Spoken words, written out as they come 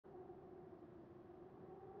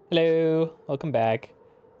Hello, welcome back.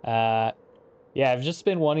 Uh, yeah, I've just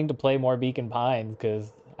been wanting to play more Beacon Pines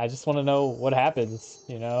because I just want to know what happens.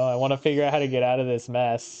 I want to figure out how to get out of this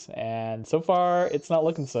mess, and so far it's not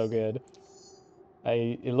looking so good.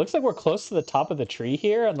 It looks like we're close to the top of the tree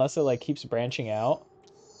here, unless it like keeps branching out,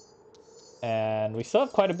 and we still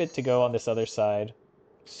have quite a bit to go on this other side.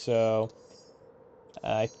 So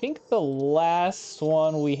I think the last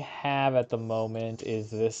one we have at the moment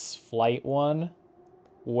is this flight one,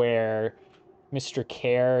 where Mr.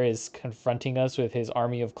 Care is confronting us with his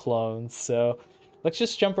army of clones. So let's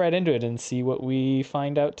just jump right into it and see what we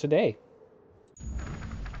find out today.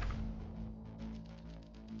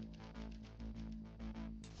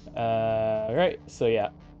 Right, so yeah.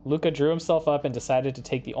 Luca drew himself up and decided to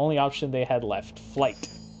take the only option they had left, flight.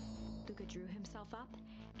 Luca drew himself up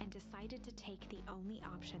and decided to take the only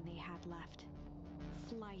option they had left.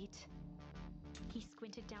 Flight. He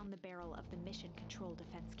squinted down the barrel of the mission control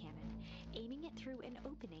defense cannon, aiming it through an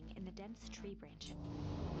opening in the dense tree branch.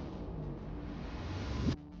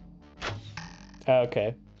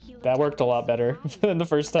 Okay, that worked a lot better than the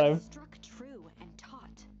first time. Struck true and taut.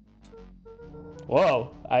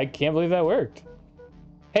 Whoa, I can't believe that worked.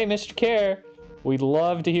 Hey, Mr. Care, we'd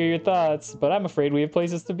love to hear your thoughts, but I'm afraid we have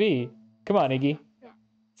places to be. Come on, Iggy.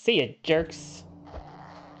 See ya, jerks.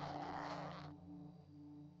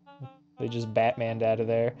 They just Batmaned out of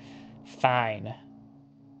there. Fine.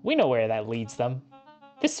 We know where that leads them.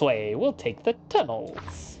 This way, we'll take the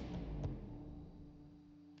tunnels.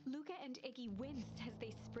 Luca and Iggy winced as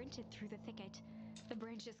they sprinted through the thicket. The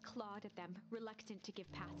branches clawed at them, reluctant to give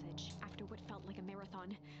passage. After what felt like a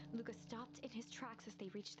marathon, Luca stopped in his tracks as they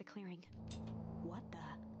reached the clearing. What the?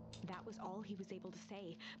 That was all he was able to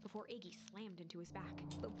say before Iggy slammed into his back.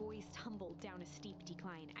 The boys tumbled down a steep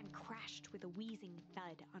decline and crashed with a wheezing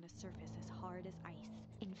thud on a surface as hard as ice.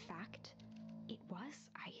 In fact, it was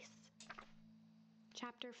ice.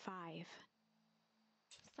 Chapter 5.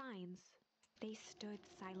 Signs. They stood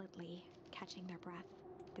silently, catching their breath.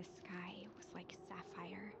 The sky was like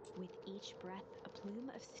sapphire. With each breath, a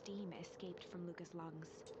plume of steam escaped from Luca's lungs.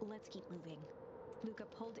 Let's keep moving. Luca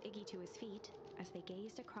pulled Iggy to his feet as they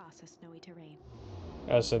gazed across a snowy terrain.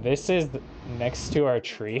 Oh, so this is next to our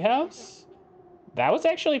treehouse? That was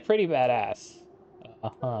actually pretty badass.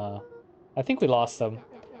 Uh-huh. I think we lost them.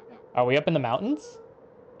 Are we up in the mountains?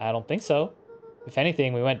 I don't think so. If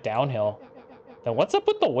anything, we went downhill. Then what's up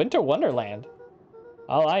with the Winter Wonderland?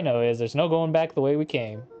 All I know is there's no going back the way we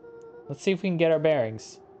came. Let's see if we can get our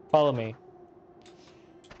bearings. Follow me.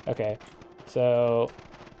 Okay. So...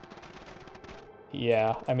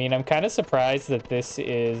 yeah, I mean, I'm kind of surprised that this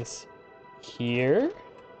is here.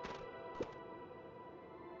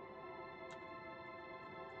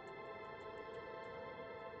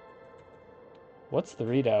 What's the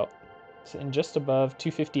readout? It's in just above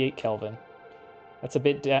 258 Kelvin. That's a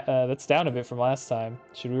bit that's down a bit from last time.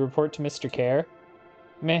 Should we report to Mr. Care?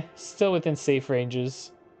 Meh, still within safe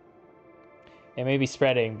ranges. It may be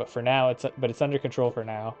spreading, but for now it's under control for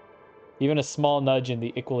now. Even a small nudge in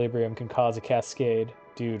the equilibrium can cause a cascade.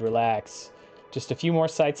 Dude, relax. Just a few more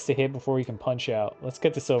sites to hit before we can punch out. Let's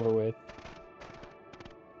get this over with.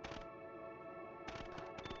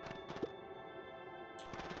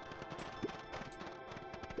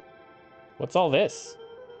 What's all this?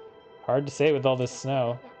 Hard to say with all this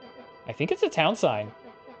snow. I think it's a town sign.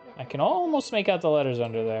 I can almost make out the letters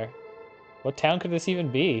under there. What town could this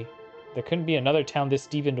even be? There couldn't be another town this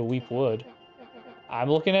deep into Weep Wood. I'm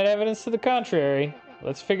looking at evidence to the contrary.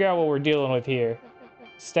 Let's figure out what we're dealing with here.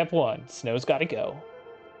 Step 1. Snow's gotta go.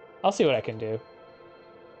 I'll see what I can do.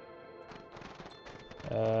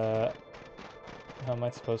 How am I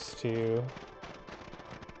supposed to...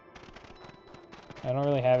 I don't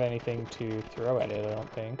really have anything to throw at it, I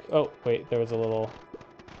don't think. Oh, wait, there was a little...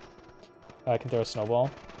 I can throw a snowball.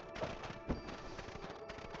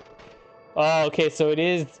 Oh, okay, so it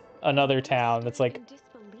is another town that's like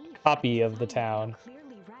a copy of the town.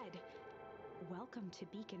 Clearly read, "Welcome to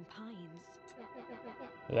Beacon Pines."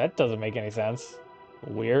 That doesn't make any sense.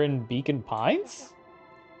 We're in Beacon Pines?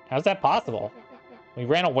 How's that possible? We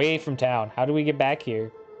ran away from town. How do we get back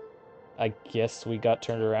here? I guess we got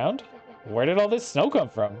turned around? Where did all this snow come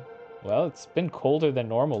from? Well, it's been colder than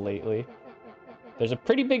normal lately. There's a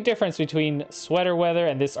pretty big difference between sweater weather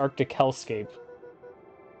and this Arctic hellscape.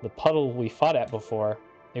 The puddle we fought at before,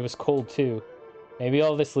 it was cold too. Maybe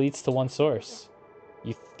all this leads to one source.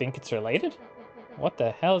 You think it's related? What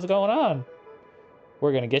the hell is going on?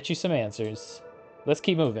 We're gonna get you some answers. Let's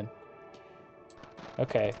keep moving.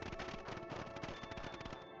 Okay.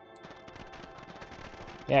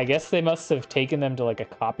 Yeah, I guess they must have taken them to like a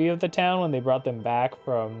copy of the town when they brought them back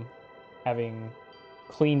from having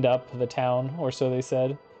cleaned up the town, or so they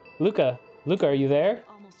said. Luca, Luca, are you there? He'd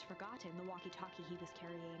almost forgotten the walkie-talkie he was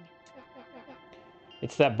carrying.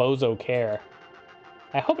 It's that bozo Care.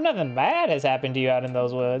 I hope nothing bad has happened to you out in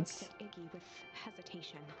those woods. Looked at Iggy with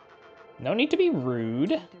hesitation. No need to be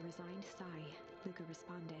rude. With a resigned sigh, Luca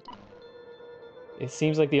responded. It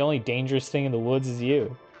seems like the only dangerous thing in the woods is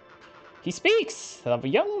you. He speaks! The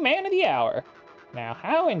young man of the hour. Now,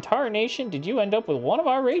 how in tarnation did you end up with one of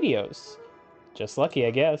our radios? Just lucky,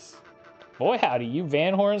 I guess. Boy, howdy, you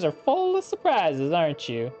Van Horns are full of surprises, aren't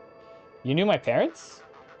you? You knew my parents?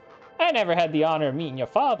 I never had the honor of meeting your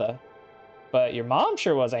father. But your mom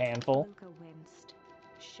sure was a handful. Luca winced,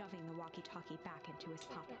 shoving the walkie-talkie back into his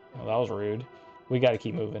pocket. Well, that was rude. We gotta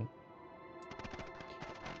keep moving.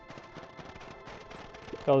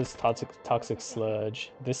 Look at all this toxic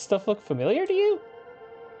sludge. This stuff look familiar to you?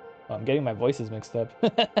 Oh, I'm getting my voices mixed up.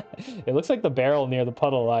 It looks like the barrel near the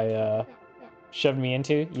puddle I shoved me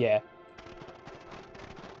into. Yeah.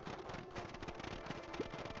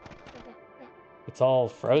 It's all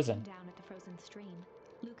frozen. Down at the frozen stream,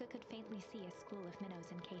 Luca could faintly see a school of minnows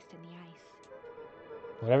encased in the ice.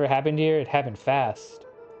 Whatever happened here, it happened fast.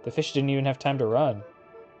 The fish didn't even have time to run.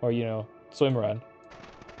 Or, you know, swim run.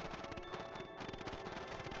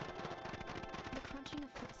 The crunching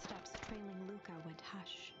of footsteps trailing Luca went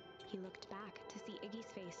hush. He looked back to see Iggy's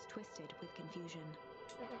face twisted with confusion.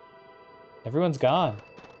 Everyone's gone.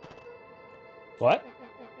 What?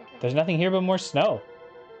 There's nothing here but more snow.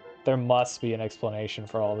 There must be an explanation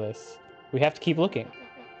for all this. We have to keep looking.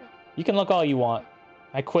 You can look all you want.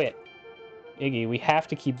 I quit. Iggy, we have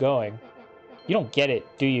to keep going. You don't get it,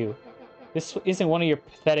 do you? This isn't one of your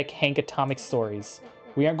pathetic Hank Atomic stories.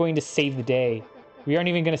 We aren't going to save the day. We aren't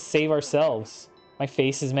even going to save ourselves. My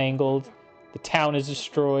face is mangled. The town is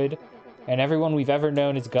destroyed. And everyone we've ever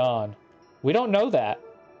known is gone. We don't know that.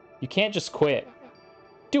 You can't just quit.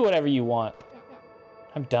 Do whatever you want.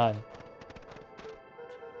 I'm done.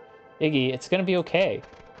 Iggy, it's gonna be okay.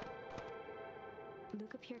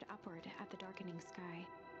 Luca peered upward at the darkening sky.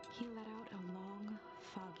 He let out a long,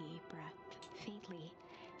 foggy breath. Faintly,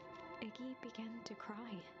 Iggy began to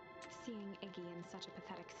cry. Seeing Iggy in such a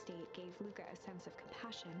pathetic state gave Luca a sense of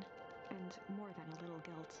compassion and more than a little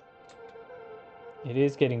guilt. It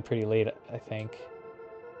is getting pretty late, I think.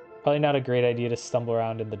 Probably not a great idea to stumble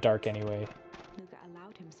around in the dark anyway. Luca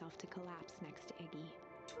allowed himself to collapse next to Iggy.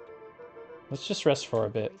 Let's just rest for a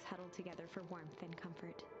bit. The boys huddled together for warmth and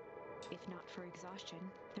comfort. If not for exhaustion,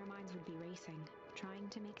 their minds would be racing, trying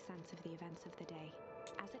to make sense of the events of the day.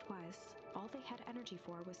 As it was, all they had energy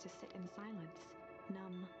for was to sit in silence,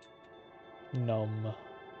 numb. Numb.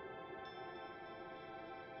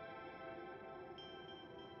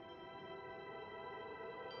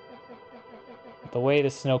 The way the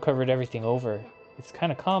snow covered everything over, it's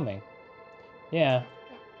kind of calming. Yeah.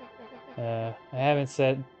 I haven't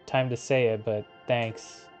said time to say it, but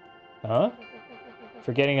thanks. Huh?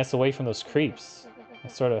 For getting us away from those creeps. I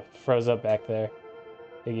sort of froze up back there.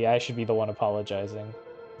 Iggy, I should be the one apologizing.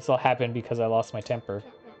 This all happened because I lost my temper.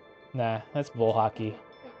 Nah, that's bull hockey.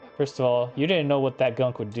 First of all, you didn't know what that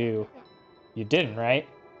gunk would do. You didn't, right?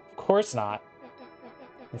 Of course not.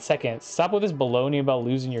 And second, stop with this baloney about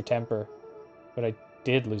losing your temper. But I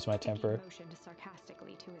did lose my temper. Iggy motioned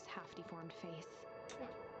sarcastically to his half-deformed face.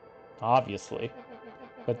 Obviously.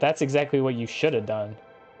 But that's exactly what you should have done.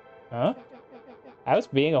 Huh? I was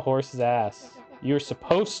being a horse's ass. You were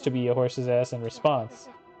supposed to be a horse's ass in response.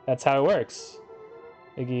 That's how it works.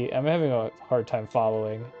 Iggy, I'm having a hard time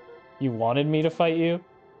following. You wanted me to fight you?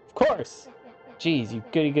 Of course! Jeez, you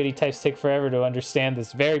goody-goody types take forever to understand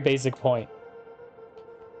this very basic point.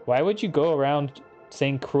 Why would you go around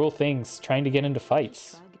saying cruel things, trying to get into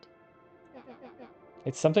fights?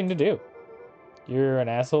 It's something to do. You're an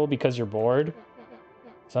asshole because you're bored?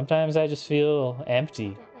 Sometimes I just feel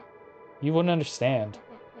empty. You wouldn't understand.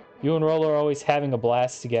 You and Rolo are always having a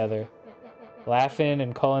blast together. Laughing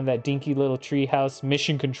and calling that dinky little treehouse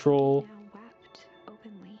mission control. Now wept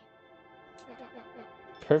openly.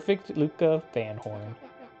 Perfect Luca Van Horn.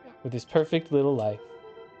 With his perfect little life.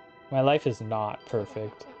 My life is not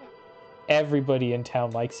perfect. Everybody in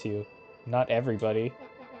town likes you. Not everybody.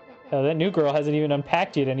 Hell, that new girl hasn't even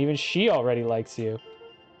unpacked yet, and even she already likes you.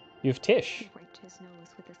 You have Tish. He wiped his nose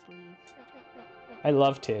with his sleeve. I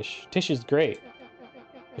love Tish. Tish is great.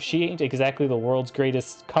 But she ain't exactly the world's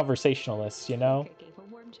greatest conversationalist, you know? Luca gave a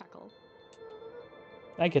warm chuckle.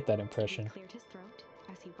 I get that He impression. cleared his throat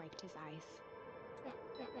as he wiped his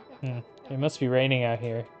eyes. It must be raining out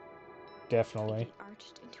here. Definitely. Iggy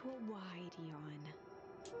arched into a wide yawn.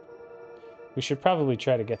 We should probably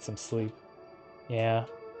try to get some sleep. Yeah.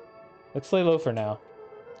 Let's lay low for now.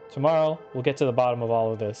 Tomorrow, we'll get to the bottom of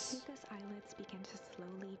all of this. Luca's eyelids began to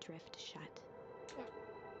slowly drift shut.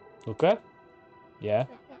 Luca? Yeah?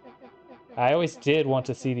 I always did want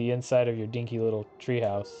to see the inside of your dinky little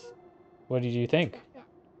treehouse. What did you think?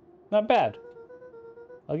 Not bad.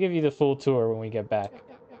 I'll give you the full tour when we get back.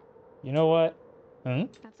 You know what? Hmm?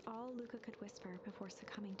 That's all Luca could whisper before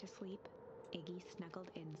succumbing to sleep. Iggy snuggled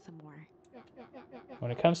in some more.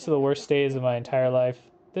 When it comes to the worst days of my entire life,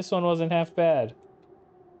 this one wasn't half bad.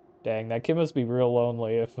 Dang, that kid must be real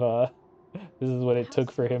lonely if, this is what it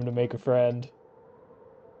took for him to make a friend.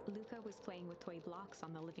 Luca was playing with toy blocks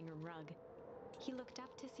on the living room rug. He looked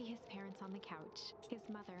up to see his parents on the couch. His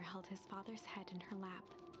mother held his father's head in her lap.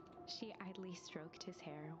 She idly stroked his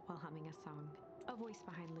hair while humming a song. A voice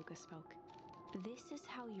behind Luca spoke. This is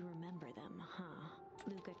how you remember them, huh?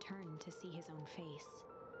 Luca turned to see his own face.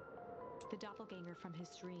 The doppelganger from his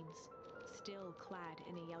dreams, still clad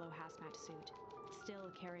in a yellow hazmat suit, still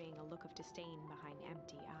carrying a look of disdain behind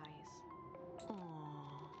empty eyes.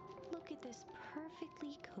 Aww, look at this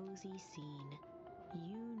perfectly cozy scene.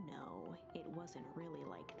 You know it wasn't really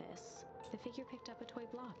like this. The figure picked up a toy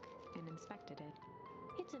block and inspected it.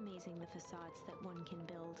 It's amazing the facades that one can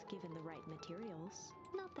build given the right materials.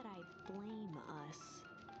 Not that I blame us.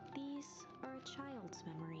 These are a child's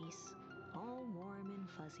memories, all warm and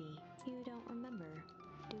fuzzy. You don't remember,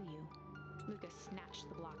 do you? Lucas snatched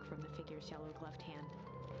the block from the figure's yellow-gloved hand.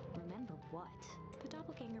 Remember what? The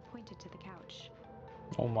doppelganger pointed to the couch.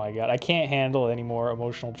 Oh my god, I can't handle any more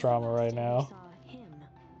emotional trauma right now. Saw him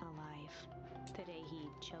alive. The day he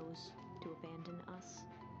chose to abandon us.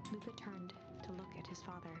 Luca turned to look at his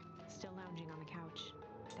father, still lounging on the couch.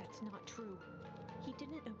 That's not true. He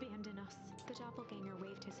didn't abandon us. The doppelganger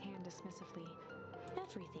waved his hand dismissively.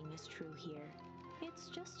 Everything is true here. It's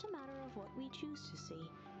just a matter of what we choose to see.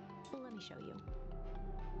 Let me show you.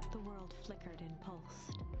 The world flickered and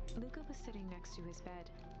pulsed. Luca was sitting next to his bed,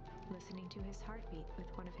 listening to his heartbeat with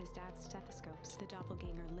one of his dad's stethoscopes. The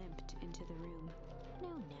doppelganger limped into the room.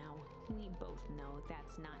 No, we both know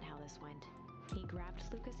that's not how this went. He grabbed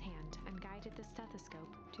Luca's hand and guided the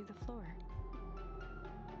stethoscope to the floor.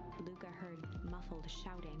 Luca heard muffled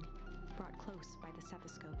shouting, brought close by the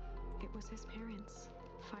stethoscope. It was his parents,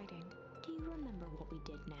 fighting. Do you remember what we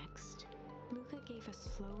did next? Luca gave a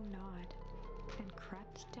slow nod and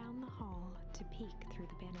crept down the hall to peek through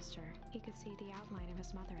the banister. He could see the outline of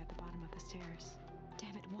his mother at the bottom of the stairs.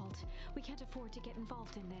 Damn it, Walt. We can't afford to get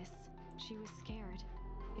involved in this. She was scared.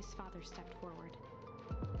 His father stepped forward.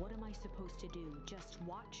 What am I supposed to do? Just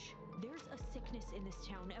watch? There's a sickness in this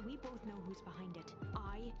town, and we both know who's behind it.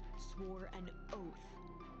 I swore an oath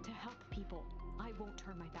to help people. I won't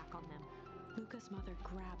turn my back on them. Luca's mother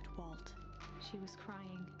grabbed Walt. She was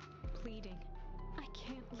crying, pleading. I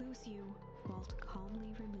can't lose you. Walt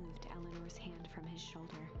calmly removed Eleanor's hand from his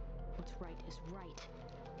shoulder. What's right is right,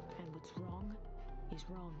 and what's wrong is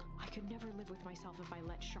wrong. I could never live with myself if I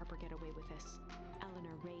let Sharper get away with this.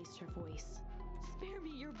 Eleanor raised her voice. Spare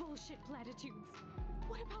me your bullshit platitudes.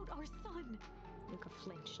 What about our son? Luca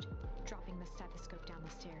flinched, dropping the stethoscope down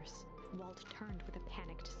the stairs. Walt turned with a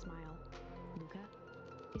panicked smile. Luca,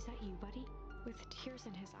 is that you, buddy? With tears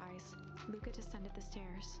in his eyes, Luca descended the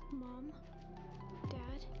stairs. Mom?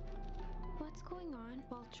 Dad? What's going on?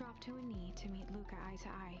 Walt dropped to a knee to meet Luca eye to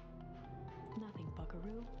eye. Nothing,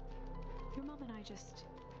 buckaroo. Your mom and I just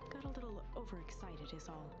got a little overexcited is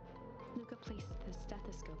all. Luca placed the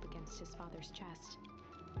stethoscope against his father's chest.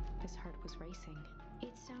 His heart was racing.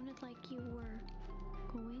 It sounded like you were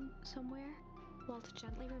going somewhere? Walt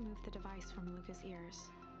gently removed the device from Luca's ears.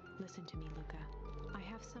 Listen to me, Luca. I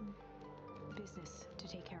have some business to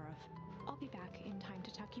take care of. I'll be back in time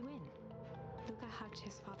to tuck you in. Luca hugged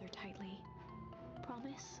his father tightly.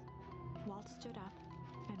 Promise? Walt stood up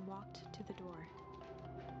and walked to the door.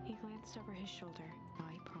 He glanced over his shoulder.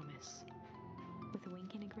 I promise. With a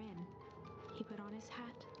wink and a grin, he put on his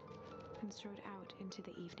hat and strode out into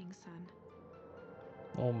the evening sun.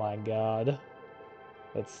 Oh my god.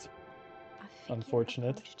 That's A figure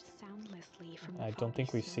unfortunate. approached soundlessly from the I don't think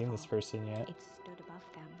foggy we've seen this stairwell. person yet. It stood above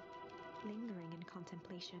them, lingering in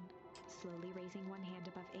contemplation. Slowly raising one hand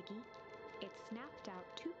above Iggy, it snapped out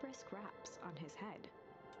 2 brisk raps on his head.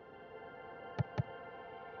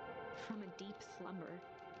 From a deep slumber,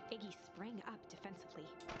 Iggy sprang up defensively.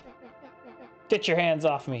 Get your hands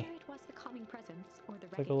off me! Whether it was the calming presence or the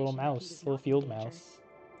It's like a little recognition that he mouse, was little not in field danger, mouse.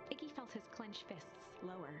 Iggy felt his clenched fists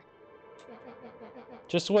lower.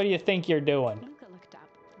 Just what do you think you're doing? Luca looked up,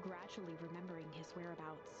 gradually remembering his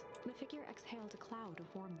whereabouts. The figure exhaled a cloud of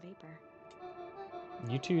warm vapor.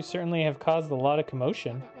 You two certainly have caused a lot of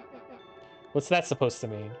commotion. What's that supposed to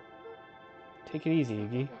mean? Take it easy,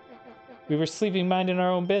 Iggy. We were sleeping minding our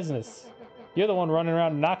own business. You're the one running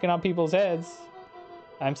around knocking on people's heads.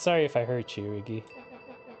 I'm sorry if I hurt you, Iggy.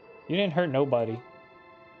 You didn't hurt nobody.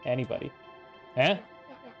 Anybody. Eh?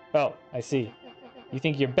 Oh, I see. You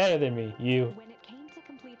think you're better than me, you. When it came to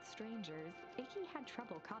complete strangers, Iggy had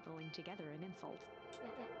trouble cobbling together an insult.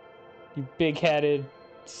 You big-headed,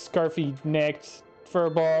 scarfy-necked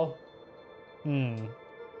furball.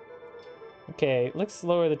 Okay, let's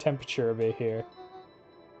lower the temperature a bit here.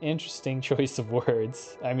 Interesting choice of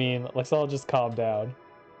words. I mean, let's all just calm down.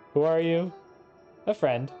 Who are you? A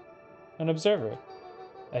friend. An observer.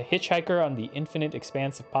 A hitchhiker on the infinite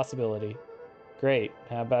expanse of possibility. Great.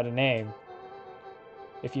 How about a name?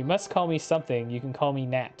 If you must call me something, you can call me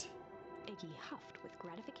Nat. Iggy huffed with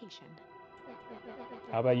gratification.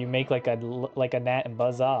 How about you make like a gnat and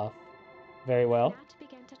buzz off? Very well. Nat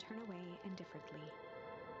began to turn away indifferently.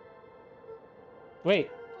 Wait,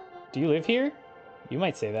 do you live here? You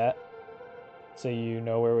might say that. So you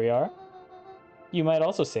know where we are? You might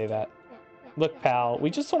also say that. Look, pal, we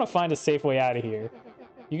just want to find a safe way out of here.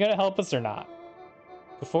 You gonna help us or not?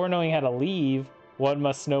 Before knowing how to leave, one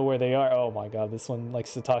must know where they are. Oh my god, this one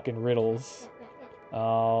likes to talk in riddles.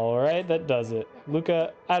 Alright, that does it.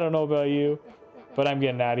 Luca, I don't know about you, but I'm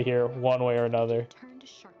getting out of here one way or another. He turned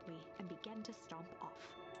sharply and began to stomp off.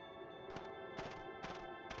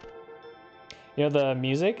 You know, the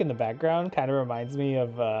music in the background kind of reminds me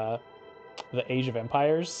of the Age of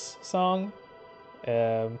Empires song.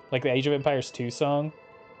 Like the Age of Empires 2 song.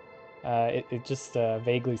 It just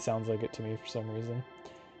vaguely sounds like it to me for some reason.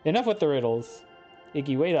 Enough with the riddles.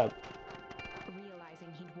 Iggy, wait up. Realizing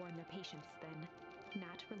he'd worn their patience then,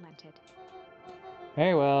 Nat relented.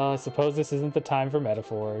 Very well, I suppose this isn't the time for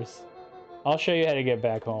metaphors. I'll show you how to get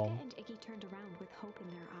back home. Luca and Iggy turned around with hope in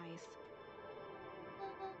their eyes.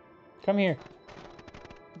 Come here.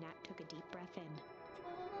 Nat took a deep breath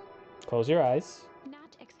in. Close your eyes.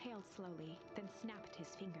 Nat exhaled slowly, then snapped his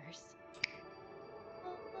fingers.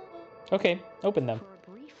 Okay, open them. For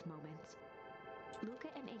a brief moment, Luca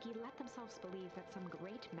and Iggy let themselves believe that some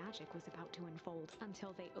great magic was about to unfold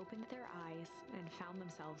until they opened their eyes and found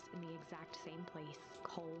themselves in the exact same place,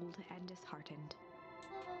 cold and disheartened.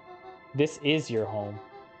 This is your home.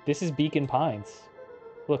 This is Beacon Pines.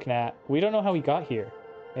 Look, Nat, we don't know how we got here.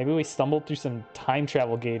 Maybe we stumbled through some time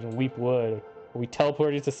travel gate in Weep Wood, or we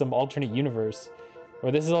teleported to some alternate universe,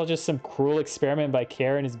 or this is all just some cruel experiment by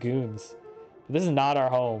Kerr and his goons. But this is not our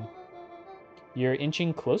home. You're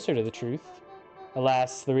inching closer to the truth.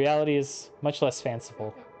 Alas, the reality is much less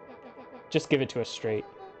fanciful. Just give it to us straight.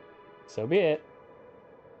 So be it.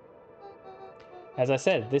 As I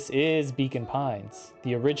said, this is Beacon Pines,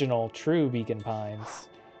 the original, true Beacon Pines.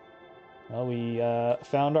 Well, we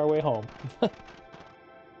found our way home.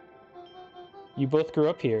 You both grew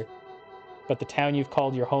up here, but the town you've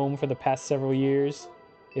called your home for the past several years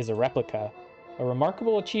is a replica. A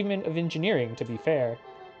remarkable achievement of engineering, to be fair,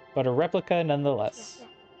 but a replica nonetheless.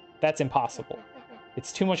 That's impossible.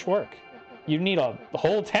 It's too much work. You need a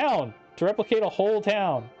whole town to replicate a whole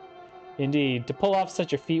town. Indeed, to pull off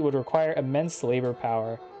such a feat would require immense labor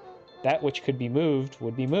power. That which could be moved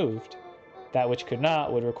would be moved. That which could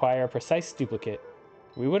not would require a precise duplicate.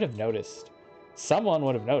 We would have noticed. Someone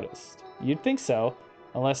would have noticed. You'd think so,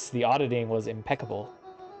 unless the auditing was impeccable.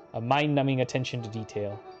 A mind-numbing attention to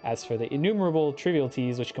detail. As for the innumerable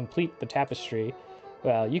trivialities which complete the tapestry,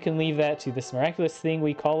 well, you can leave that to this miraculous thing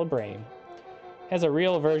we call a brain. It has a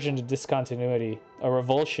real aversion to discontinuity, a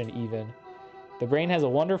revulsion even. The brain has a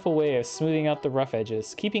wonderful way of smoothing out the rough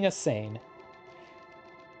edges, keeping us sane.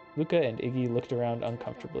 Luca and Iggy looked around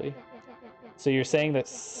uncomfortably. So you're saying that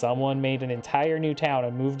someone made an entire new town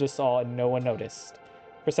and moved us all and no one noticed?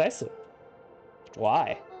 Precisely.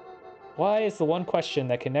 Why? Why is the one question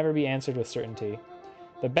that can never be answered with certainty.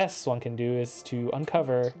 The best one can do is to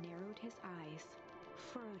uncover... Narrowed his eyes,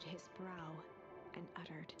 furrowed his brow, and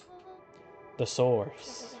uttered, the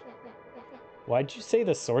source. Why'd you say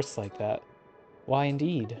the source like that? Why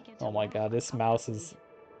indeed? Oh my god, this mouse is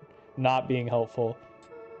not being helpful.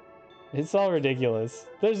 It's all ridiculous.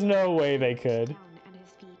 There's no way they could. Down at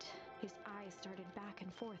his feet, his eyes started back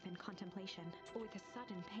and forth in contemplation. With a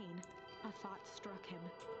sudden pain, a thought struck him.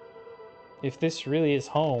 If this really is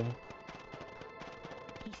home...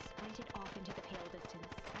 He sprinted off into the pale distance.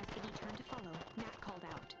 As Iggy turned to follow, Nat called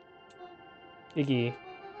out. Iggy,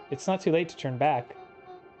 it's not too late to turn back.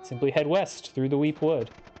 Simply head west through the Weep Wood.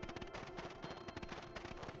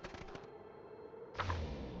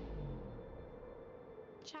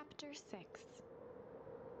 Chapter 6.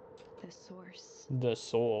 The Source. The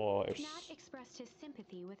source. Nat expressed his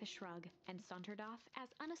sympathy with a shrug and sauntered off as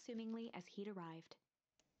unassumingly as he'd arrived.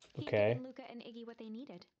 He'd Okay. given Luca and Iggy what they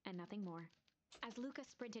needed, and nothing more. As Luca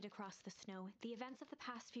sprinted across the snow, the events of the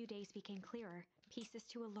past few days became clearer, pieces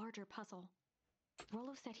to a larger puzzle.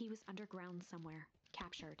 Rollo said he was underground somewhere,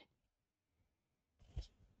 captured.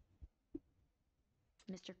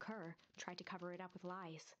 Mr. Kerr tried to cover it up with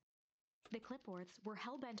lies. The clipboards were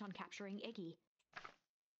hell-bent on capturing Iggy.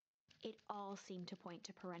 It all seemed to point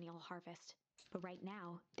to Perennial Harvest, but right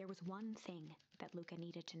now, there was one thing that Luca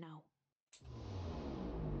needed to know.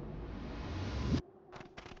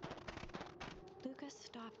 Luca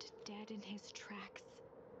stopped dead in his tracks.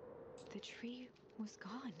 The tree was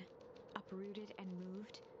gone, uprooted and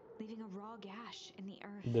moved, leaving a raw gash in the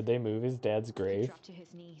earth. Did they move his dad's He grave? dropped to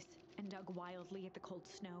his knees and dug wildly at the cold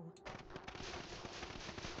snow.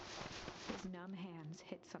 His numb hands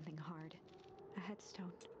hit something hard. A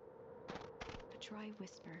headstone. A dry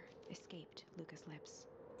whisper escaped Luca's lips.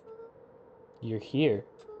 You're here.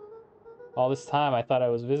 All this time I thought I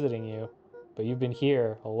was visiting you, but you've been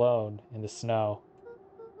here, alone, in the snow.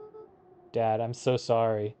 Dad, I'm so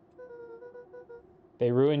sorry.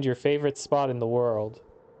 They ruined your favorite spot in the world.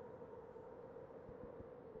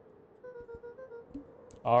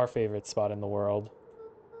 Our favorite spot in the world.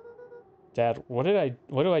 Dad, what do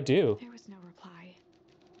I do? There was no reply,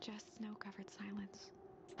 just snow-covered silence.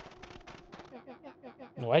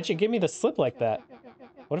 Why'd you give me the slip like that?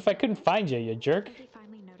 What if I couldn't find you, you jerk? Iggy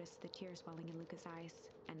finally noticed the tears welling in Luca's eyes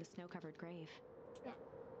and the snow-covered grave.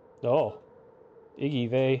 Oh.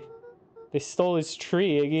 Iggy, they stole his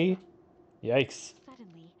tree, Iggy. Yikes.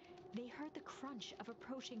 Suddenly, they heard the crunch of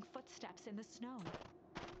approaching footsteps in the snow.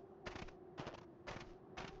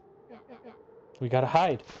 We gotta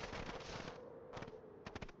hide.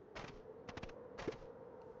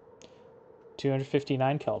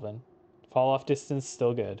 $259 Kelvin. Fall off distance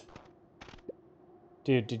still good.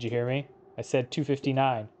 Dude, did you hear me? I said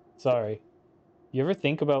 259. Sorry. You ever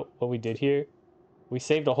think about what we did here? We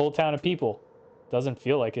saved a whole town of people. Doesn't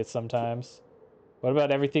feel like it sometimes. What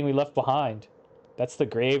about everything we left behind? That's the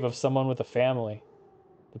grave of someone with a family.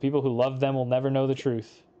 The people who love them will never know the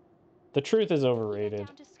truth. The truth is He overrated. bent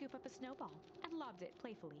down to scoop up a snowball and lobbed it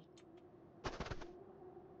playfully.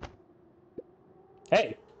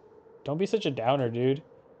 Hey! Don't be such a downer, dude.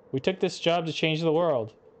 We took this job to change the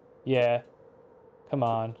world. Yeah. Come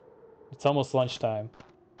on. It's almost lunchtime.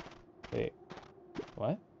 Wait.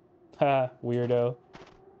 What? Ha, weirdo.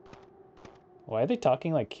 Why are they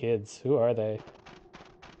talking like kids? Who are they?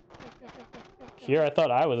 Here, I thought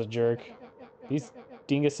I was a jerk. These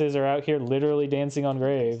dinguses are out here literally dancing on Luca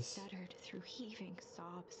graves. stuttered through heaving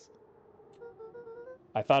sobs.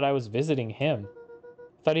 I thought I was visiting him.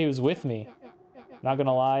 I thought he was with me. Not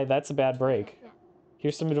gonna lie, that's a bad break.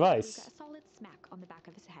 Here's some Iggy gave Luca advice. a solid smack on the back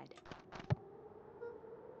of his head.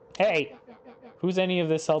 Hey! Who's any of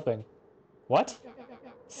this helping? What?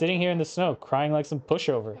 Sitting here in the snow, crying like some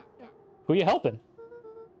pushover. Who you helping?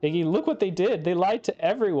 Iggy, look what they did. They lied to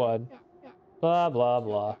everyone. Blah, blah,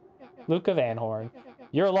 blah. Luca Van Horn.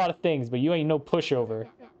 You're a lot of things, but you ain't no pushover.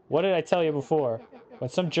 What did I tell you before? When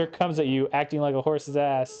some jerk comes at you acting like a horse's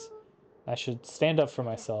ass, I should stand up for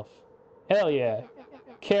myself. Hell yeah.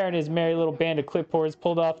 Kerr and his merry little band of clipboards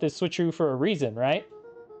pulled off this switcheroo for a reason, right?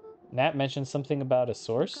 Nat mentioned something about a Luca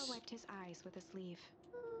source. wiped his eyes with a sleeve.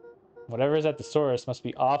 Whatever's at the source must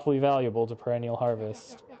be awfully valuable to Perennial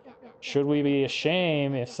Harvest. Should we be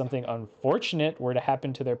ashamed if something unfortunate were to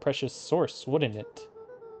happen to their precious source, wouldn't it?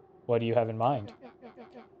 What do you have in mind?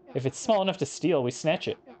 If it's small enough to steal, we snatch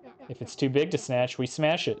it. If it's too big to snatch, we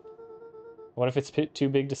smash it. What if it's too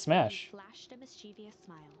big to He smash? flashed a mischievous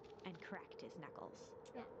smile and cracked his knuckles.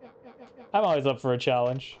 I'm always up for a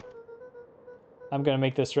challenge. I'm gonna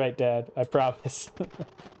make this right, Dad. I promise. I'm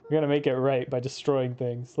gonna make it right by destroying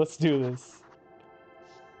things. Let's do this.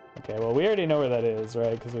 Okay, well, we already know where that is,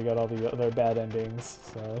 right? Because we got all the other bad endings.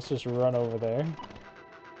 So let's just run over there.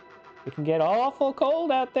 It can get awful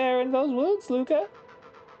cold out there in those woods, Luca.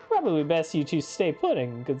 Probably best you two stay put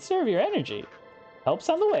and conserve your energy. Help's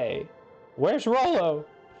on the way. Where's Rollo?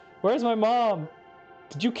 Where's my mom?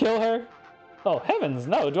 Did you kill her? Oh, heavens,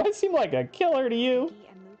 no. Do I seem like a killer to you?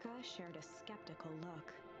 Iggy and Luca shared a skeptical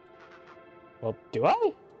look. Well, do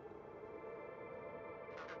I?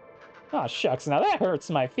 Aw, shucks, now that hurts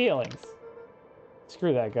my feelings.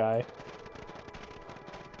 Screw that guy.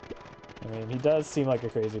 I mean, he does seem like a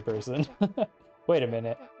crazy person. Wait a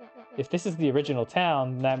minute. If this is the original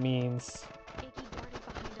town, that means... Iggy darted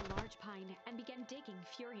behind a large pine and began digging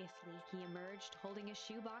furiously. He emerged holding a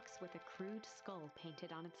shoebox with a crude skull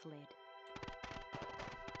painted on its lid.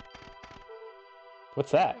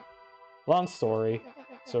 What's that? Long story.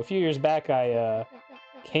 So a few years back, I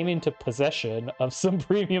came into possession of some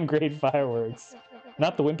premium grade fireworks.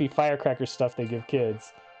 Not the wimpy firecracker stuff they give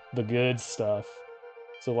kids. The good stuff.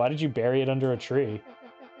 So why did you bury it under a tree?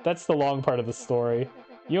 That's the long part of the story.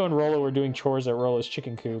 You and Rolo were doing chores at Rolo's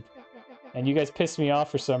chicken coop. And you guys pissed me off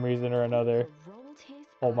for some reason or another.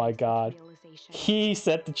 Oh my god. He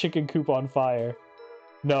set the chicken coop on fire.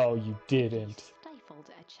 No, you didn't. Stifled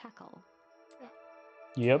a chuckle.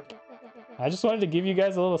 Yep. I just wanted to give you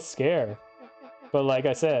guys a little scare. But like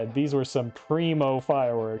I said, these were some primo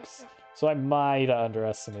fireworks. So I might have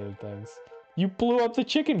underestimated things. You blew up the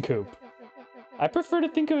chicken coop. I prefer to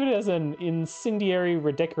think of it as an incendiary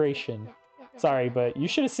redecoration. Sorry, but you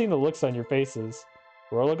should have seen the looks on your faces.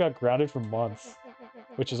 Rolo got grounded for months.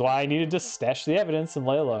 Which is why I needed to stash the evidence and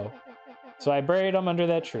lay low. So I buried them under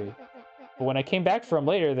that tree. But when I came back for them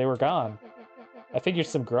later, they were gone. I figured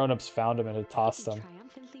some grown-ups found them and had tossed them.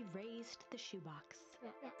 Triumphantly raised the shoebox.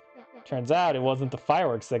 Turns out it wasn't the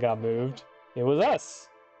fireworks that got moved. It was us.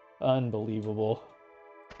 Unbelievable.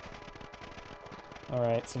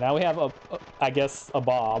 Alright, so now we have I guess, a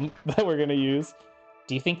bomb that we're gonna use.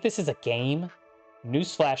 Do you think this is a game?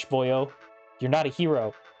 Newsflash, boyo. You're not a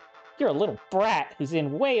hero. You're a little brat who's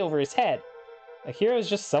in way over his head. A hero is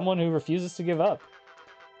just someone who refuses to give up.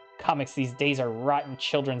 Comics these days are rotten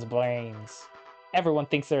children's brains. Everyone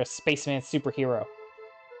thinks they're a spaceman superhero.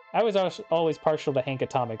 I was always partial to Hank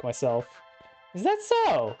Atomic myself. Is that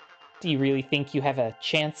so? Do you really think you have a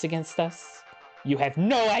chance against us? You have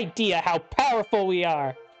no idea how powerful we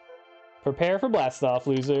are! Prepare for blast-off,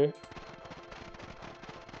 loser.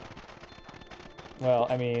 Well,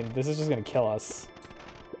 I mean, this is just gonna kill us.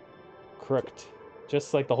 Crooked.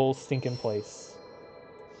 Just like the whole stinking place.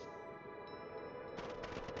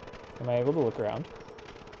 Am I able to look around?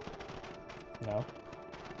 No.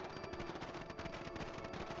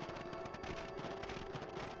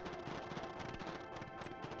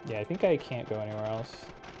 Yeah, I think I can't go anywhere else.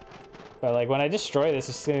 But like when I destroy this,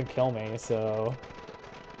 it's gonna kill me, so...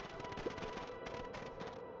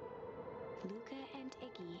 Luca and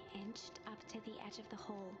Iggy inched up to the edge of the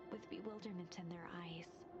hole with bewilderment in their eyes.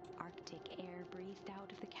 Arctic air breathed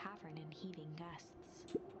out of the cavern in heaving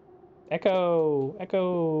gusts. Echo!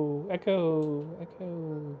 Echo! Echo!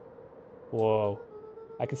 Echo! Whoa.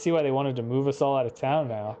 I can see why they wanted to move us all out of town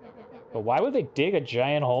now. But why would they dig a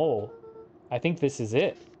giant hole? I think this is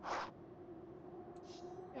it.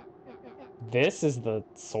 This is the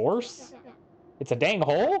source? It's a dang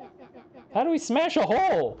hole? How do we smash a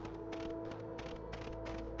hole?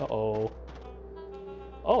 Uh-oh.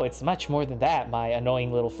 Oh, it's much more than that, my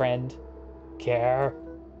annoying little friend. Care?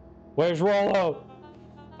 Where's Rolo?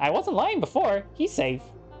 I wasn't lying before. He's safe.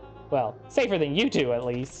 Well, safer than you two, at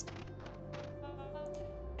least.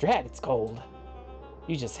 Drat, it's cold.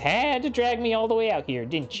 You just had to drag me all the way out here,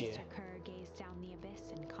 didn't you? Mr. Kerr gazed down the abyss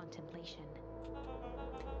in contemplation.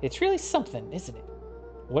 It's really something, isn't it?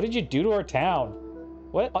 What did you do to our town?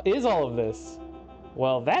 What is all of this?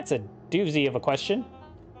 Well, that's a doozy of a question.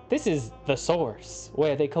 This is the source,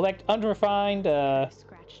 where they collect unrefined,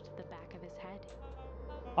 Scratched the back of his head.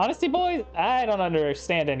 Honestly, boys, I don't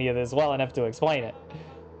understand any of this well enough to explain it.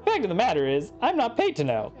 Fact of the matter is, I'm not paid to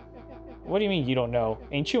know. What do you mean you don't know?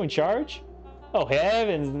 Ain't you in charge? Oh,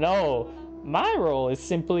 heavens, no. My role is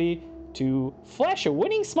simply to flash a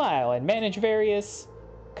winning smile and manage various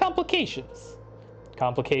complications.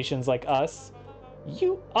 Complications like us.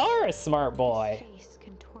 You are a smart boy. His face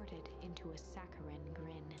contorted into a saccharine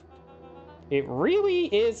grin. It really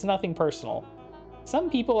is nothing personal. Some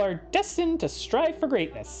people are destined to strive for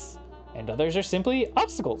greatness, and others are simply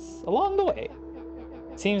obstacles along the way.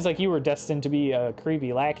 Seems like you were destined to be a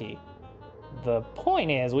creepy lackey. The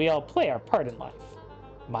point is, we all play our part in life.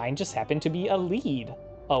 Mine just happened to be a lead,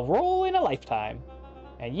 a role in a lifetime.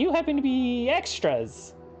 And you happen to be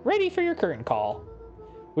extras, ready for your curtain call.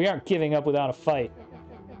 We aren't giving up without a fight.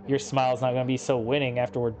 Your smile's not gonna be so winning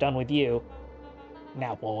after we're done with you.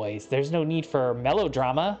 Now, boys, there's no need for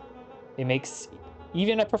melodrama. It makes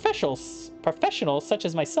even a professional such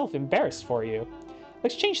as myself embarrassed for you.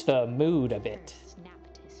 Let's change the mood a bit. Kerr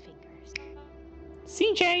snapped his fingers.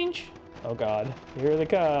 Scene change! Oh god, here they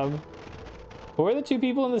come. Who are the two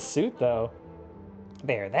people in the suit, though?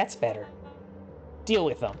 There, that's better. Deal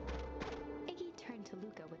with them. Iggy turned to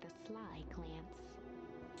Luca with a sly glance.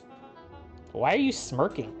 Why are you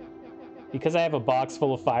smirking? Because I have a box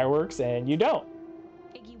full of fireworks and you don't.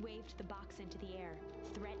 Iggy waved the box into the air,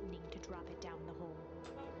 threatening to drop it down the hole.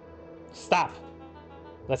 Stop.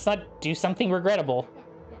 Let's not do something regrettable.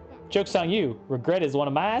 Joke's on you. Regret is one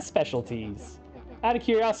of my specialties. Out of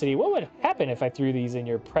curiosity, what would happen if I threw these in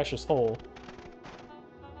your precious hole?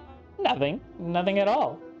 Nothing. Nothing at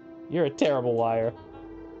all. You're a terrible liar.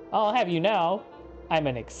 I'll have you know, I'm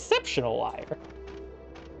an exceptional liar.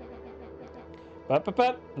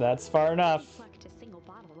 But, that's far He enough. plucked a single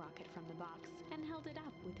bottle rocket from the box and held it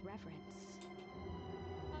up with reverence.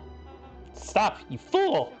 Stop, you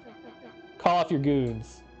fool! Call off your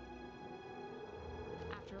goons.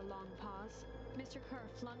 After a long pause, Mr. Kerr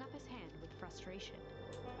flung up his hand with frustration.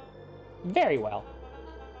 Very well.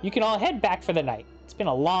 You can all head back for the night. It's been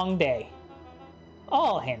a long day.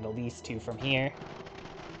 I'll handle these two from here.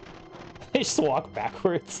 They just walk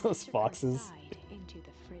backwards, those Mr. Kerr foxes. sighed into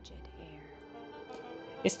the frigid air.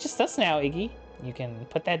 It's just us now, Iggy. You can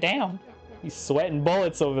put that down. He's sweating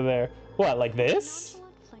bullets over there. What, like With a this?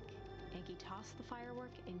 nonchalant flick, Iggy tossed the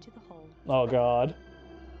firework into the hole. Oh god.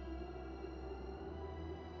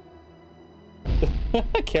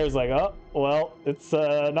 Kare's like, oh, well, it's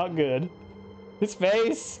not good. His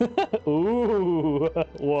face! Ooh!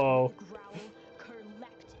 Whoa. With a growl, Kerr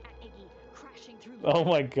leapt at Iggy, crashing through Oh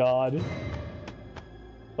my god.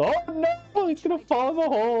 Oh no! He's gonna fall in the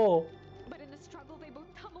hole! But in the struggle, they both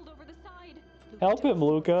tumbled over the side. Help him, dove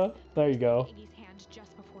Luca. There you go. forward, Iggy's hand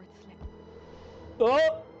just before it slipped.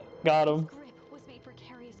 Oh! Got His him. grip was made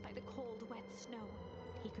precarious by the cold, wet snow.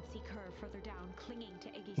 He could see Kerr further down, clinging to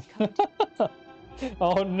Iggy's coat.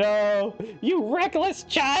 Oh no! You reckless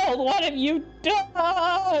child! What have you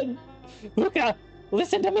done? Luca,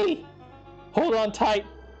 listen to me! Hold on tight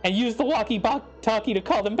and use the walkie-talkie to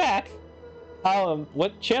call them back.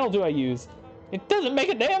 What channel do I use? It doesn't make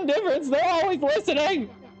a damn difference. They're always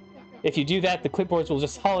listening. If you do that, the clipboards will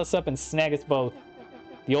just haul us up and snag us both.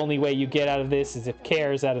 The only way you get out of this is if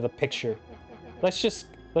Kare's out of the picture. Let's just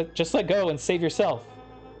let go and save yourself.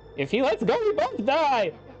 If he lets go, we both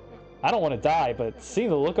die. I don't want to die, but seeing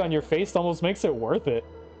the look on your face almost makes it worth it.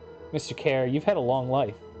 Mr. Care, you've had a long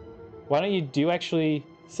life. Why don't you do actually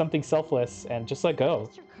something selfless and just let go?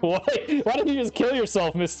 Why don't you just kill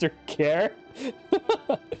yourself, Mr. Care?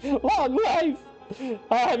 Long life!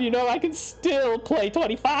 I'll have you know I can still play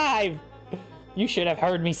 25! You should have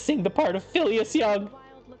heard me sing the part of Phileas Young. With a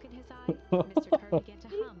wild look in his eye, Mr. Kerr began to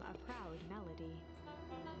hum a proud melody.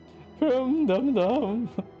 Dum dum dum.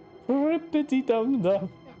 Rippity dum dum.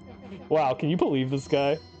 Wow, can you believe this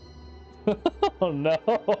guy? Oh no.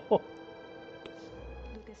 Luca's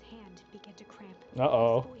hand began to cramp.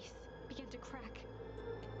 Uh-oh. His voice began to crack.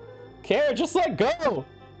 Care, just let go!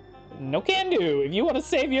 No can do. If you want to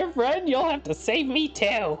save your friend, you'll have to save me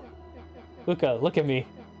too. Luca, look at me.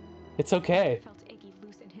 It's okay. Felt Iggy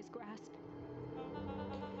loosen his grasp.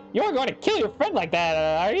 You're going to kill your friend like that,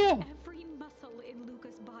 are you? Every muscle in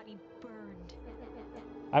Luca's body burned.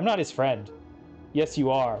 I'm not his friend. Yes, you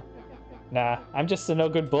are. Nah, I'm just a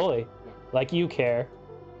no-good bully. Like you, Care.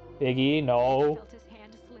 Iggy, no. Felt his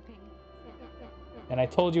hand slipping. And I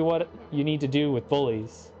told you what you need to do with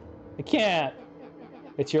bullies. I can't.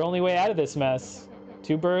 It's your only way out of this mess.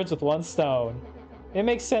 Two birds with one stone. It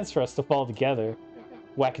makes sense for us to fall together.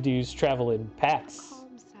 Wackadoos travel in packs.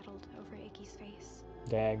 Calm settled over Iggy's face.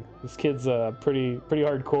 Dang, this kid's pretty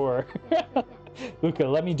hardcore. Luca,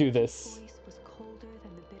 let me do His this. voice was colder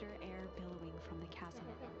than the bitter air billowing from the chasm.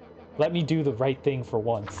 Let me do the right thing for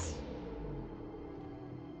once.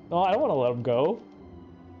 No, I don't want to let him go.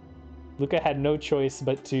 Luca had no choice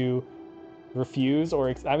but to refuse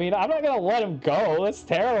or... I mean, I'm not going to let him go. That's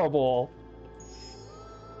terrible.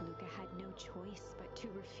 Luca had no choice but to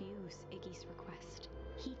refuse Iggy's request.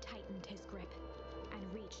 He tightened his grip and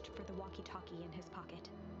reached for the walkie-talkie in his pocket.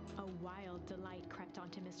 A wild delight crept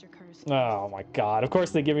onto Mr. Kerr's face. Oh my god. Of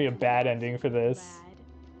course they give me a bad ending for this.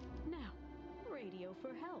 Bad. Now, radio for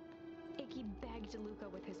help. Iggy begged Luca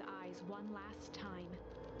with his eyes one last time,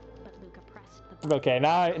 but Luca pressed the button. Okay,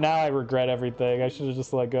 now I regret everything. I should have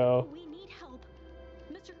just let go. We need help.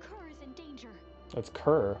 Mr. Kerr is in danger. That's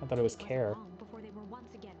Kerr. I thought it was Wasn't Care. long before they were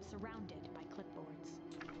once again surrounded by clipboards.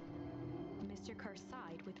 Mr. Kerr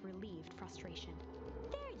sighed with relieved frustration.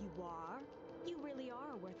 There you are. You really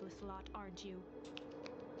are a worthless lot, aren't you?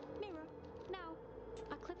 Mirror, now.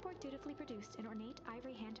 A clipboard dutifully produced an ornate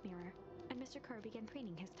ivory hand mirror, and Mr. Kerr began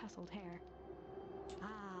preening his tousled hair.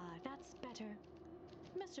 Ah, that's better.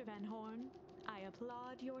 Mr. Van Horn, I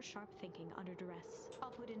applaud your sharp thinking under duress.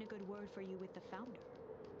 I'll put in a good word for you with the founder.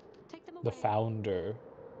 Take them away. The founder.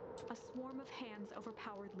 A swarm of hands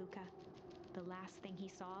overpowered Luca. The last thing he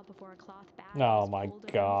saw before a cloth bag Oh was my pulled over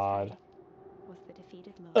his god. head was the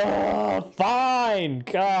defeated look. Ugh, fine!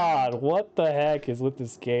 God, what the heck is with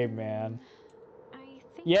this game, man? I think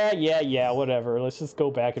Yeah, whatever. Let's just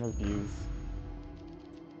go back and refuse.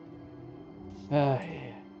 Yeah.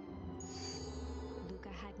 Luca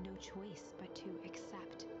had no choice but to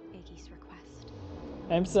accept Iggy's request.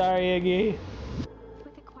 I'm sorry, Iggy.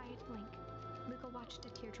 With a quiet blink, Luca watched a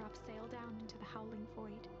teardrop sail down into the howling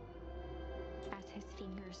void. As his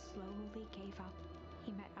fingers slowly gave up,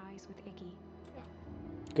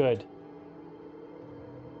 Good.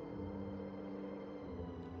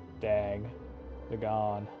 Dang. They're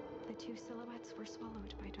gone. The two silhouettes were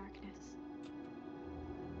swallowed by darkness.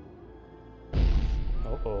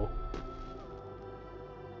 Uh-oh.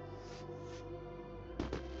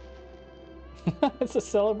 It's a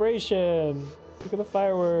celebration! Look at the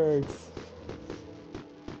fireworks!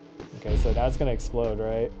 Okay, so now it's gonna explode,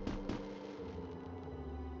 right?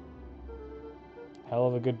 Hell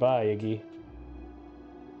of a goodbye, Iggy.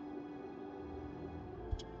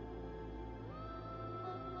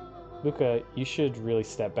 Luca, you should really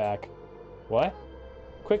step back. What?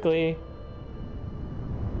 Quickly!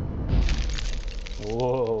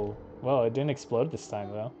 Whoa. Well, it didn't explode this time,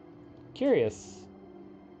 though. Curious.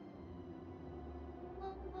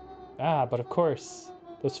 Ah, but of course.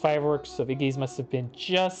 Those fireworks of Iggy's must have been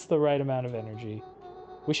just the right amount of energy.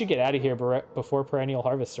 We should get out of here before Perennial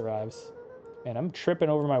Harvest arrives. Man, I'm tripping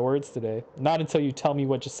over my words today. Not until you tell me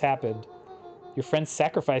what just happened. Your friend's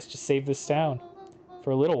sacrifice just saved this town. For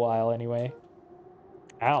a little while, anyway.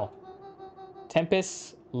 Ow.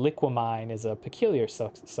 Tempest liquamine is a peculiar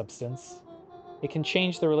substance. It can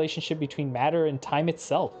change the relationship between matter and time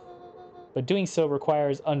itself, but doing so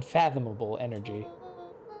requires unfathomable energy.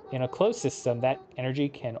 In a closed system, that energy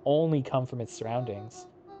can only come from its surroundings.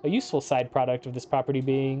 A useful side product of this property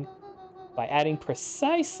being, by adding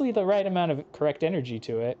precisely the right amount of correct energy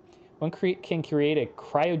to it, one can create a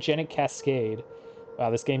cryogenic cascade. Wow,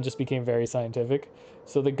 this game just became very scientific.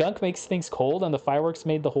 So the gunk makes things cold and the fireworks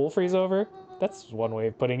made the whole freeze over? That's one way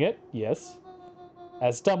of putting it, yes.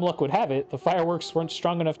 As dumb luck would have it, the fireworks weren't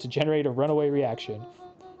strong enough to generate a runaway reaction.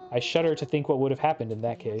 I shudder to think what would have happened in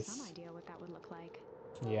that case. Some idea what that would look like.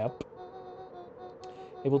 Yep.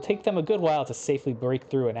 It will take them a good while to safely break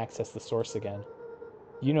through and access the source again.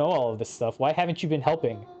 You know all of this stuff. Why haven't you been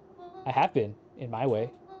helping? I have been, in my way.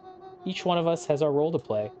 Each one of us has our role to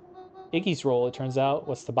play. Iggy's role, it turns out,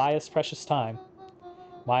 was to buy us precious time.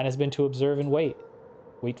 Mine has been to observe and wait.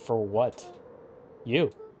 Wait for what?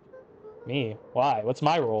 You. Me. Why? What's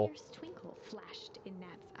my role? A fierce twinkle flashed in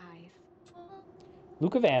Nat's eyes.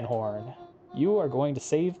 Luca Van Horn, you are going to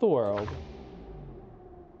save the world.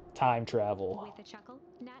 Time travel. With a chuckle,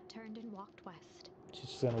 Nat turned and walked west. She's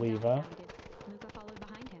just gonna leave, huh? Dumbfounded, Luca followed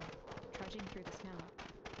behind him, trudging through the snow.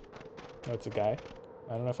 Oh, it's a guy.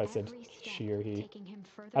 I don't know if I said Every step she or he. taking him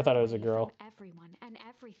further I thought it was a away girl. from everyone and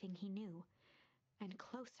everything he knew, and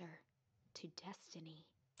closer to destiny.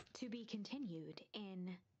 To be continued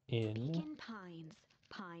in Beacon Pines,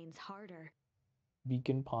 Pines Harder.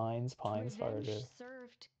 Beacon Pines, Pines Revenge Harder.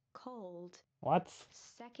 served cold. What?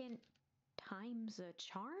 Second time's a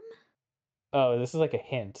charm? Oh, this is like a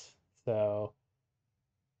hint. So,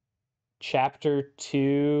 Chapter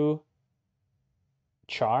 2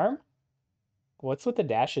 Charm? What's with the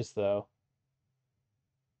dashes, though?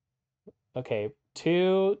 Okay,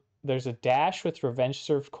 2, there's a dash with Revenge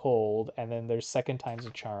Served Cold, and then there's Second Time's a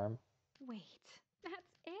Charm. Wait, that's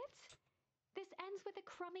it? This ends with a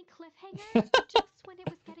crummy cliffhanger just when it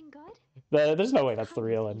was getting good? There's no way that's the I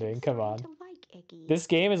real was even ending. Come on. starting to like Iggy. This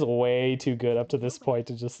game is way too good up to this No way. point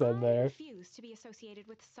to just end I there. refuse to be associated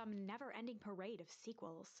with some never-ending parade of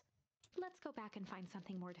sequels. Let's go back and find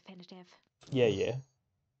something more definitive. Yeah.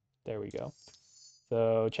 There we go.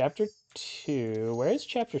 So, Chapter 2. Where is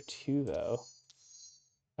Chapter 2, though?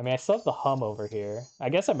 I mean, I still have the hum over here. I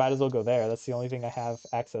guess I might as well go there. That's the only thing I have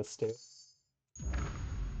access to.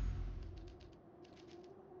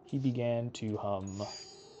 He began to hum.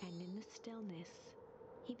 And in the stillness,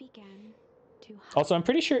 he began to hum. Also, I'm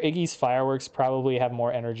pretty sure Iggy's fireworks probably have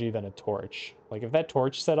more energy than a torch. Like, if that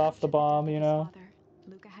torch set off the bomb, you know? Father,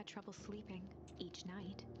 Luca had trouble sleeping. Each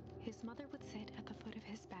night, his mother would sit at the foot of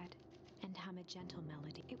his bed and hum a gentle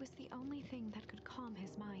melody. It was the only thing that could calm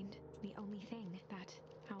his mind. The only thing that,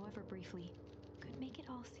 however briefly, could make it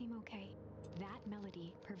all seem okay. That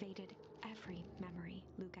melody pervaded every memory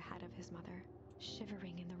Luca had of his mother.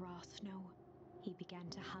 Shivering in the raw snow, he began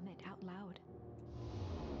to hum it out loud.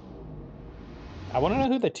 I want to know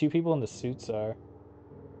who the two people in the suits are.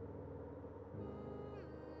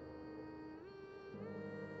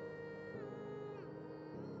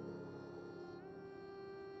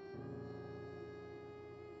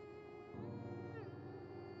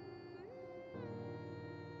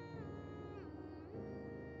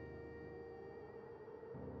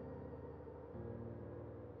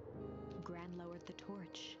 Gran lowered the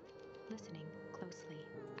torch, listening closely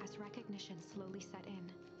as recognition slowly set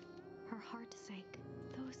in. Her heart sank.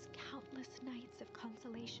 Those countless nights of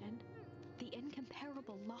consolation, the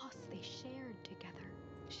incomparable loss they shared together.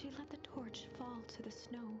 She let the torch fall to the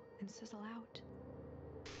snow and sizzle out.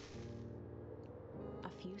 A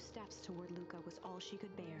few steps toward Luca was all she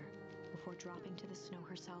could bear before dropping to the snow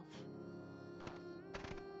herself.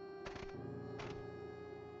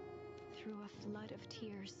 Through a flood of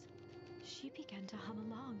tears, she began to hum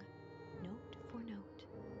along, note for note.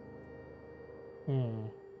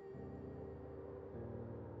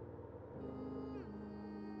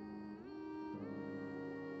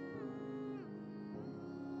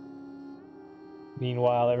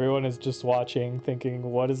 Meanwhile, everyone is just watching, thinking,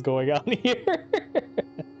 what is going on here?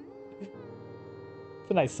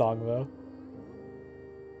 It's a nice song, though.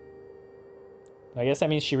 I guess that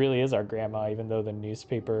means she really is our grandma, even though the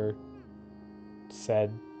newspaper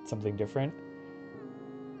said something different.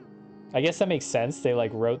 I guess that makes sense. They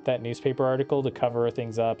like wrote that newspaper article to cover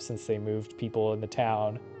things up since they moved people in the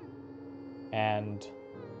town. And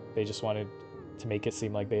they just wanted to make it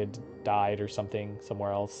seem like they had died or something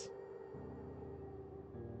somewhere else.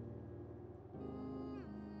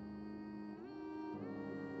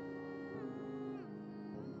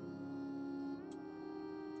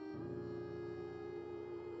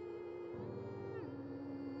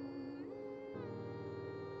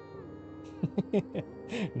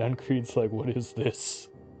 Nuncreed's like, what is this?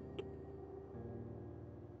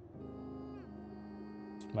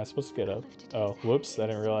 Am I supposed to get up? Oh, whoops, I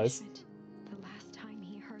didn't realize. The last time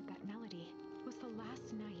he heard that melody was the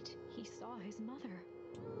last night he saw his mother.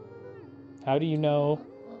 How do you know?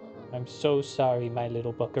 I'm so sorry, my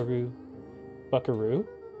little buckaroo. Buckaroo?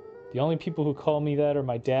 The only people who call me that are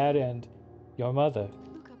my dad and your mother.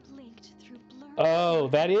 Luca blinked through blurred Oh,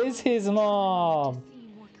 that is his mom.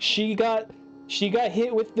 She got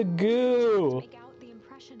hit with the goo.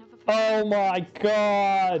 Oh my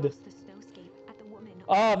god.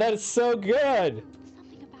 Oh, that is so good.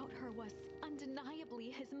 Something about her was undeniably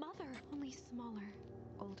his mother, only smaller,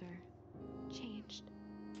 older, changed.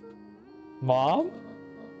 Mom?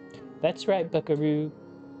 That's right, Buckaroo.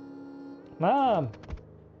 Mom.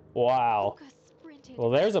 Wow. Well,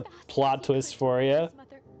 there's a plot twist for you.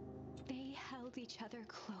 They held each other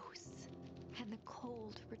close, and the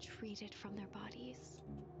cold retreated from their bodies.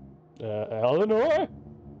 Eleanor?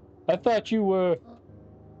 I thought you were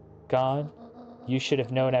gone. You should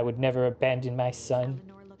have known I would never abandon my son.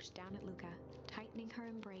 Eleanor looked down at Luca, tightening her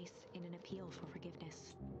embrace in an appeal for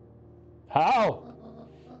forgiveness. How?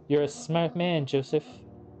 You're a smart man, Joseph.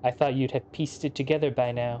 I thought you'd have pieced it together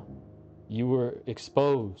by now. You were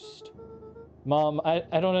exposed. Mom, I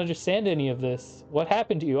don't understand any of this. What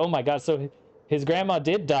happened to you? Oh my god, so his grandma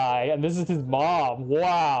did die, and this is his mom.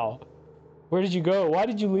 Wow. Where did you go? Why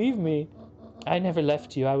did you leave me? I never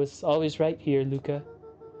left you. I was always right here, Luca.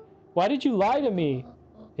 Why did you lie to me?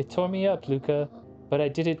 It tore me up, Luca, but I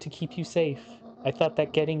did it to keep you safe. I thought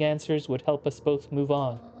that getting answers would help us both move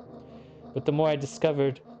on. But the more I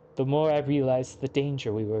discovered, the more I realized the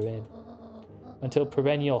danger we were in. Until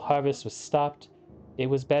perennial harvest was stopped, it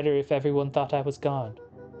was better if everyone thought I was gone.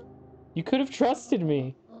 You could have trusted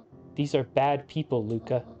me. These are bad people,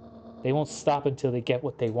 Luca. They won't stop until they get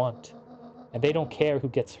what they want. And they don't care who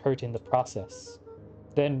gets hurt in the process.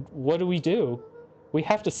 Then what do? We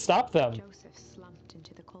have to stop them. Joseph slumped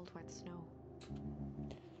into the cold, wet snow.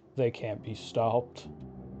 They can't be stopped.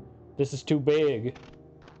 This is too big.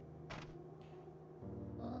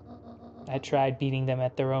 I tried beating them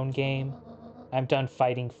at their own game. I'm done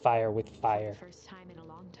fighting fire with fire. For the first time in a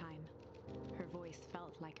long time, her voice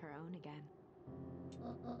felt like her own again.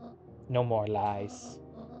 No more lies.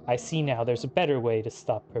 I see now there's a better way to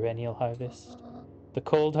stop perennial harvest. The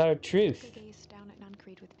cold hard truth. Luca gazed down at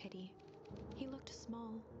Nuncreed with pity. He looked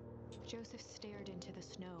small. Joseph stared into the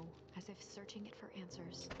snow, as if searching it for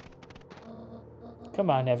answers. Come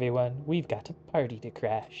on, everyone. We've got a party to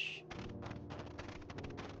crash.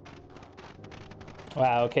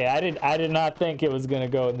 Wow, okay, I did not think it was gonna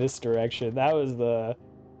go in this direction. That was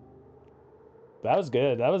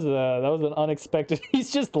good. That was an unexpected. He's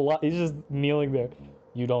just kneeling there.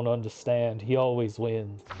 You don't understand. He always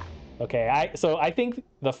wins. Okay, so I think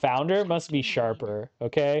the founder must be sharper,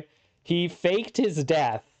 okay? He faked his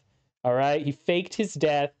death. All right? He faked his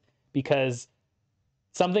death because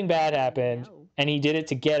something bad happened and he did it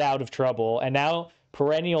to get out of trouble. And now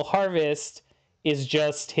perennial harvest is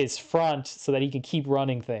just his front so that he can keep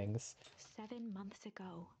running things. 7 months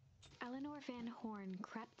ago, Eleanor Van Horn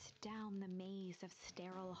crept down the maze of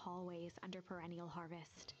sterile hallways under perennial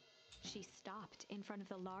harvest. She stopped in front of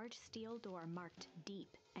the large steel door marked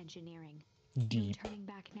Deep Engineering. Deep. No turning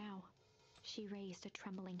back now. She raised a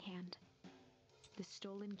trembling hand. The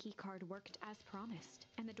stolen keycard worked as promised,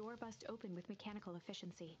 and the door buzzed open with mechanical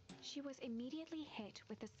efficiency. She was immediately hit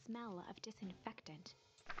with the smell of disinfectant.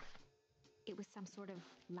 It was some sort of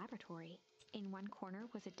laboratory. In one corner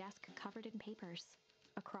was a desk covered in papers.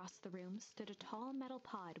 Across the room stood a tall metal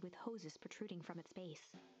pod with hoses protruding from its base.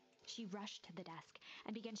 She rushed to the desk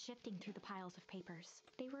and began shifting through the piles of papers.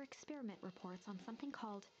 They were experiment reports on something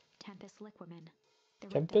called Tempus Liquamen. There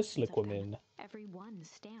were Tempus dozens of them. Liquamen. Every one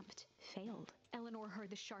stamped failed. Eleanor heard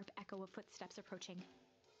the sharp echo of footsteps approaching.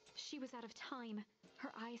 She was out of time.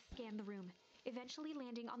 Her eyes scanned the room, eventually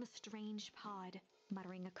landing on the strange pod.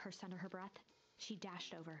 Muttering a curse under her breath, she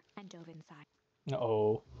dashed over and dove inside.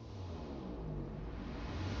 Uh-oh.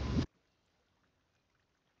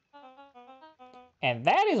 And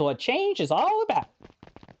that is what change is all about.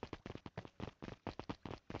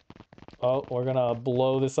 Oh, we're gonna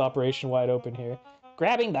blow this operation wide open here.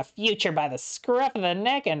 Grabbing the future by the scruff of the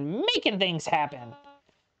neck and making things happen.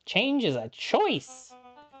 Change is a choice.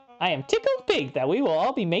 I am tickled pink that we will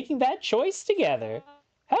all be making that choice together.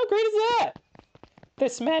 How great is that?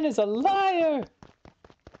 This man is a liar.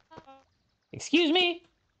 Excuse me?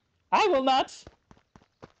 I will not.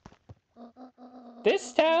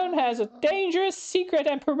 This town has a dangerous secret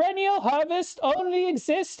and perennial harvest only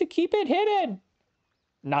exists to keep it hidden.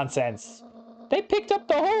 Nonsense. They picked up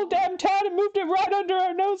the whole damn town and moved it right under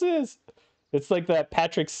our noses. It's like that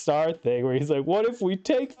Patrick Star thing where he's like, what if we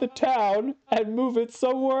take the town and move it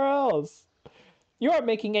somewhere else? You aren't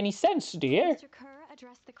making any sense, dear. Mr. Kerr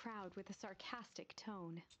addressed the crowd with a sarcastic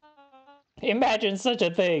tone. Imagine such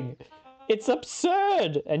a thing. It's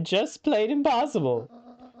absurd and just plain impossible.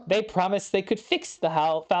 They promised they could fix the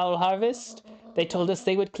foul harvest. They told us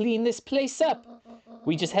they would clean this place up.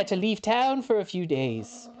 We just had to leave town for a few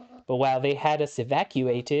days. But while they had us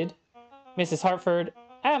evacuated... Mrs. Hartford,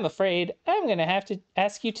 I'm afraid I'm gonna have to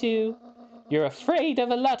ask you to. You're afraid of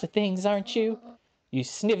a lot of things, aren't you? You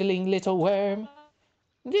sniveling little worm.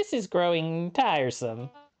 This is growing tiresome.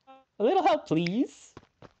 A little help, please.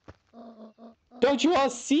 Don't you all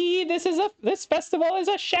see this festival is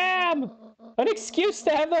a sham? An excuse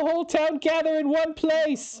to have the whole town gather in one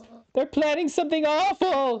place. They're planning something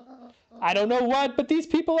awful. I don't know what, but these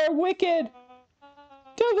people are wicked.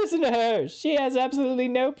 Don't listen to her. She has absolutely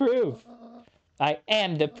no proof. I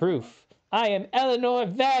am the proof. I am Eleanor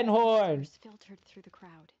Van Horn. Filtered through the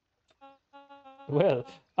crowd. Well,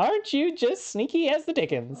 aren't you just sneaky as the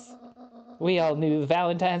dickens? We all knew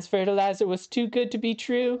Valentine's fertilizer was too good to be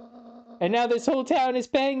true. And now this whole town is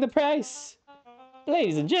paying the price.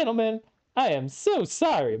 Ladies and gentlemen, I am so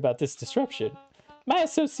sorry about this disruption. My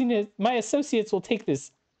associates will take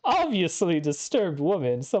this obviously disturbed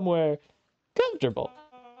woman somewhere comfortable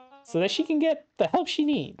so that she can get the help she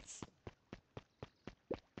needs.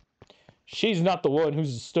 She's not the one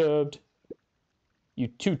who's disturbed. You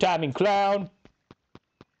two-timing clown.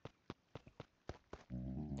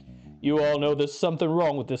 You all know there's something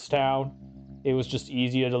wrong with this town. It was just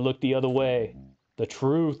easier to look the other way. The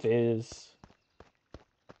truth is...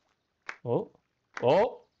 Oh.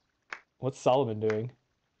 Oh! What's Solomon doing?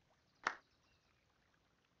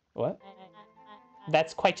 What?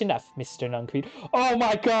 That's quite enough, Mr. Nuncreed. Oh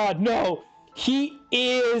my god, no! He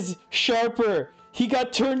is Sharper! He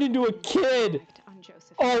got turned into a kid!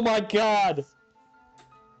 Oh my god!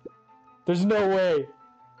 There's no way.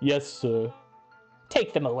 Yes, sir.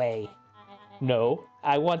 Take them away. No,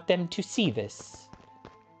 I want them to see this.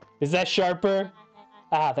 Is that Sharper?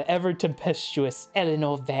 Ah, the ever-tempestuous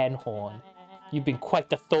Eleanor Van Horn. You've been quite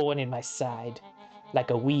the thorn in my side,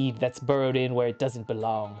 like a weed that's burrowed in where it doesn't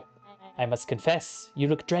belong. I must confess, you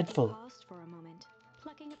look dreadful. He paused for a moment,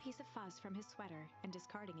 plucking a piece of fuzz from his sweater and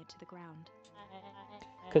discarding it to the ground.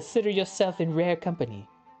 Consider yourself in rare company.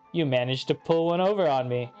 You managed to pull one over on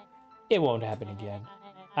me. It won't happen again.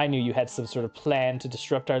 I knew you had some sort of plan to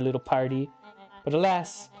disrupt our little party, but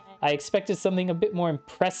alas, I expected something a bit more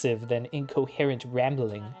impressive than incoherent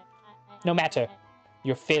rambling. No matter.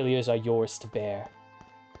 Your failures are yours to bear.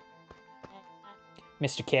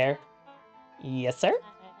 Mr. Kerr? Yes, sir?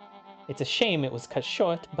 It's a shame it was cut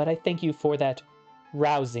short, but I thank you for that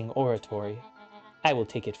rousing oratory. I will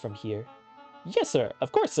take it from here. Yes, sir.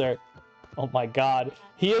 Of course, sir. Oh my god.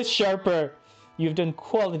 He is Sharper. You've done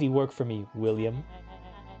quality work for me, William.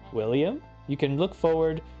 William? You can look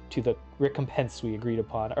forward to the recompense we agreed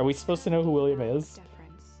upon. Are we supposed to know who William is?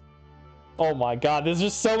 Oh my god, there's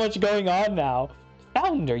just so much going on now.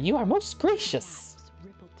 Founder, you are most gracious.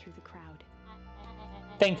 Rippled through the crowd.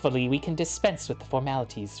 Thankfully, we can dispense with the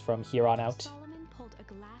formalities from here on out. Solomon pulled a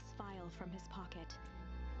glass vial from his pocket.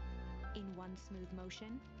 In one smooth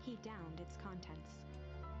motion, he downed its contents.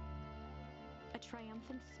 A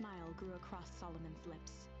triumphant smile grew across Solomon's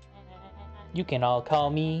lips. You can all call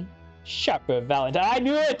me Sharper Valentine. I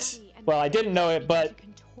knew it! Well, I didn't know it, but...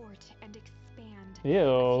 Contort and expand.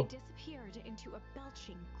 Ew. He disappeared into a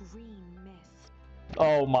belching green mist.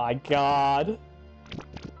 Oh my god.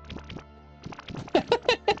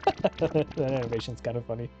 That animation's kind of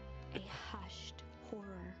funny. A hushed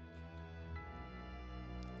horror.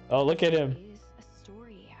 Oh, look at him. It is a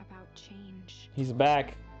story about change. He's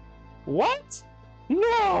back. What?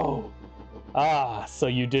 No! Ah, so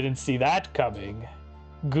you didn't see that coming.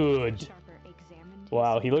 Good. Sharper examined his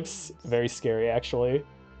Wow, he looks surroundings. very scary, actually.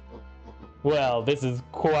 Well, this is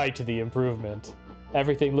quite the improvement.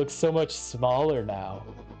 Everything looks so much smaller now.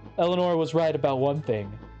 Eleanor was right about one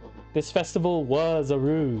thing. This festival was a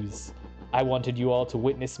ruse. I wanted you all to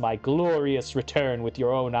witness my glorious return with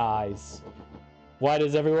your own eyes. Why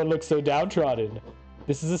does everyone look so downtrodden?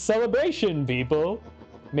 This is a celebration, people.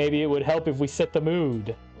 Maybe it would help if we set the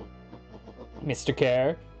mood. Mr.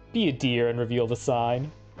 Care, be a dear and reveal the sign.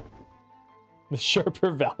 The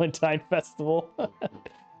Sharper Valentine Festival.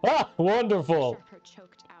 Ah, wonderful. Sharper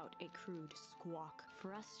choked out a crude squawk.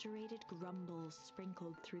 Frustrated grumbles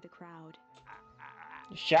sprinkled through the crowd.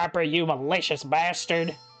 Sharper, you malicious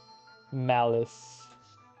bastard. Malice.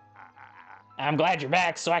 I'm glad you're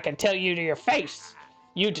back so I can tell you to your face.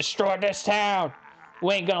 You destroyed this town.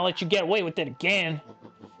 We ain't gonna let you get away with it again.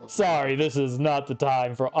 Sorry, this is not the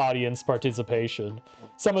time for audience participation.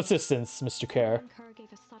 Some assistance, Mr. Care. Kerr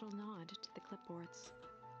gave a subtle nod to the clipboards.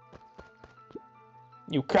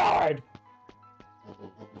 You coward!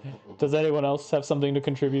 Does anyone else have something to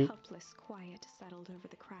contribute? Helpless quiet settled over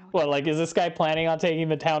the crowd. What, like, is this guy planning on taking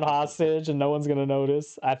the town hostage and no one's gonna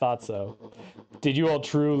notice? I thought so. Did you all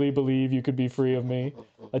truly believe you could be free of me?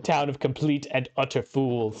 A town of complete and utter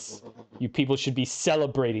fools. You people should be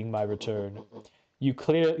celebrating my return. You're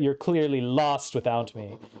clearly lost without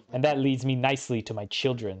me, and that leads me nicely to my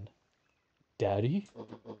children. Daddy?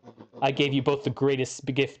 I gave you both the greatest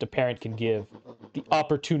gift a parent can give, the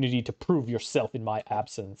opportunity to prove yourself in my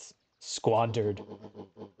absence. Squandered.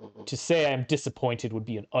 To say I am disappointed would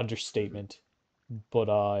be an understatement. But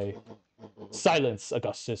I... Silence,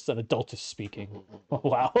 Augustus, an adult is speaking.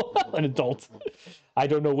 Wow, an adult. I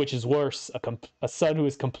don't know which is worse, a son who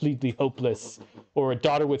is completely hopeless, or a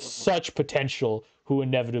daughter with such potential who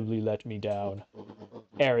inevitably let me down.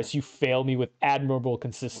 Eris, you fail me with admirable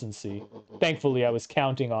consistency. Thankfully, I was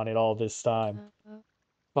counting on it all this time.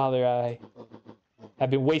 Father, I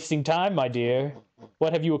have been wasting time, my dear.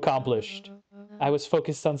 What have you accomplished? I was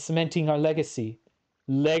focused on cementing our legacy.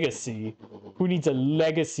 Legacy? Who needs a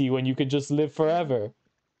legacy when you can just live forever?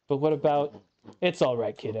 But what about... It's all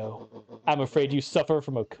right, kiddo. I'm afraid you suffer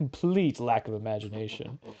from a complete lack of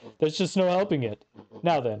imagination. There's just no helping it.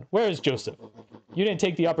 Now then, where is Joseph? You didn't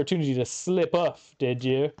take the opportunity to slip off, did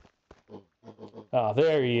you? Ah,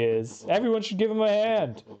 there he is. Everyone should give him a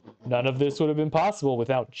hand. None of this would have been possible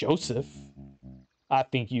without Joseph. I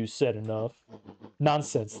think you said enough.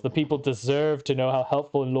 Nonsense. The people deserve to know how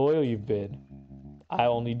helpful and loyal you've been. I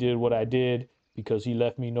only did what I did because he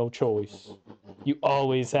left me no choice. You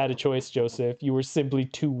always had a choice, Joseph. You were simply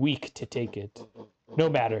too weak to take it. No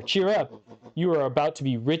matter. Cheer up. You are about to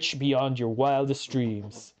be rich beyond your wildest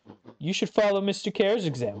dreams. You should follow Mr. Care's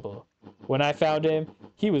example. When I found him,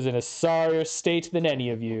 he was in a sorrier state than any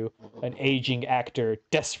of you, an aging actor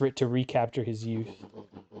desperate to recapture his youth.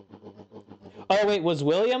 Oh, wait, was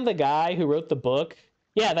William the guy who wrote the book?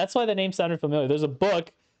 Yeah, that's why the name sounded familiar. There's a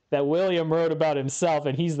book that William wrote about himself,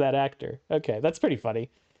 and he's that actor. Okay, that's pretty funny.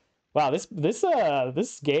 Wow,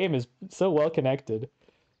 this game is so well connected.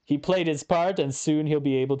 He played his part, and soon he'll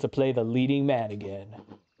be able to play the leading man again.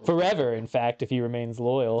 Forever, in fact, if he remains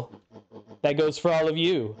loyal. That goes for all of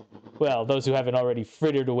you. Well, those who haven't already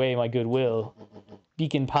frittered away my goodwill.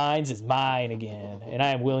 Beacon Pines is mine again, and I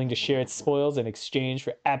am willing to share its spoils in exchange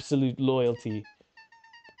for absolute loyalty.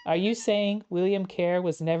 Are you saying William Care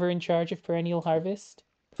was never in charge of Perennial Harvest?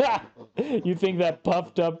 Ha! You think that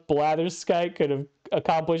puffed up blatherskite could have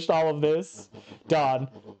accomplished all of this? Dawn,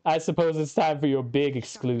 I suppose it's time for your big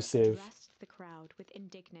exclusive. Sharper addressed the crowd with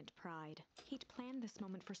indignant pride. He'd planned this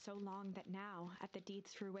moment for so long that now, at the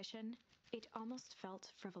deed's fruition, it almost felt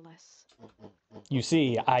frivolous. You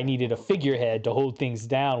see, I needed a figurehead to hold things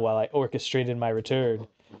down while I orchestrated my return.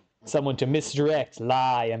 Someone to misdirect,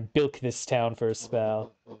 lie, and bilk this town for a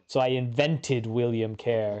spell. So I invented William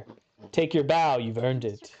Care. Take your bow, you've earned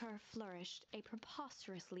it. Mr. Kerr flourished a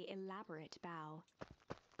preposterously elaborate bow.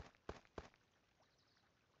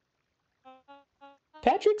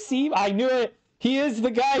 Patrick C. I knew it! He is the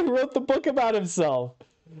guy who wrote the book about himself.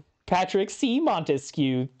 Patrick C.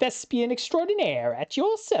 Montesquieu, thespian extraordinaire, at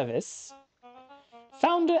your service.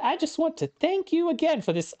 Founder, I just want to thank you again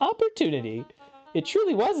for this opportunity. It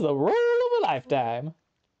truly was the role of a lifetime.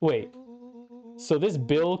 Wait, so this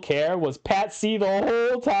Bill Care was Pat C. the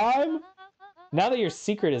whole time? Now that your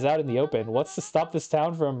secret is out in the open, what's to stop this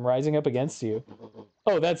town from rising up against you?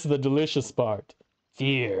 Oh, that's the delicious part.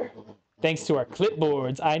 fear. Thanks to our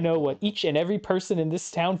clipboards, I know what each and every person in this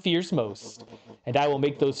town fears most, and I will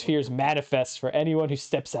make those fears manifest for anyone who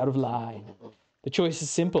steps out of line. The choice is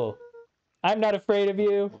simple. I'm not afraid of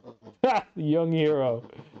you. Ha! Young hero.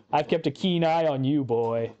 I've kept a keen eye on you,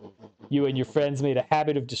 boy. You and your friends made a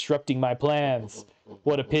habit of disrupting my plans.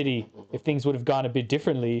 What a pity. If things would have gone a bit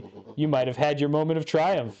differently, you might have had your moment of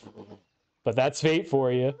triumph. But that's fate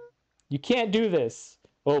for you. You can't do this.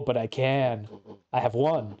 Oh, but I can. I have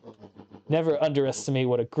won. Never underestimate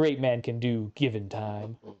what a great man can do, given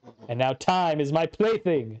time. And now time is my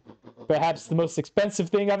plaything. Perhaps the most expensive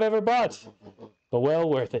thing I've ever bought. But well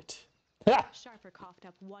worth it. Ha! Sharper coughed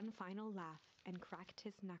up one final laugh and cracked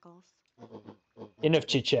his knuckles. Enough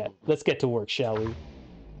chit-chat. Let's get to work, shall we?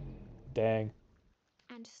 Dang.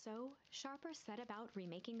 And so, Sharper set about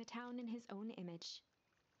remaking the town in his own image.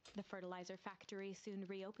 The fertilizer factory soon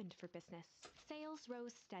reopened for business. Sales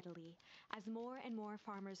rose steadily as more and more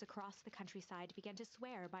farmers across the countryside began to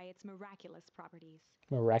swear by its miraculous properties.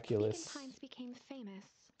 Miraculous. Beacon Pines became famous,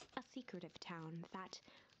 a secretive town that,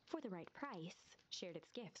 for the right price, shared its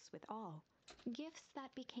gifts with all. Gifts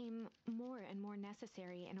that became more and more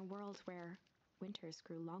necessary in a world where winters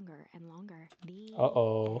grew longer and longer. The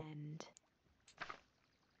Uh-oh. end.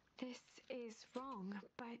 This is wrong,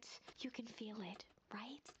 but you can feel it,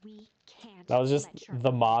 right? We can't. That was just let Sharper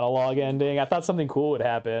the win. monologue ending. I thought something cool would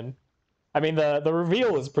happen. I mean, the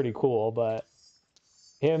reveal was pretty cool, but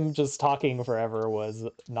him just talking forever was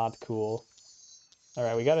not cool. All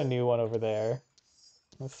right, we got a new one over there.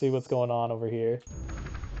 Let's see what's going on over here.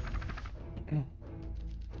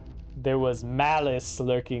 There was malice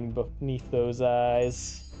lurking beneath those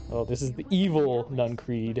eyes. Oh, this is There the was evil malice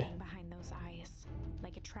Nuncreed. lurking behind those eyes,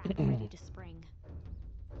 like a trap ready to spring.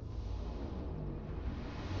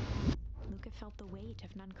 Luca felt the weight of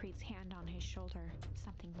Nuncreed's hand on his shoulder.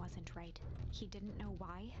 Something wasn't right. He didn't know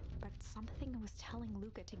why, but something was telling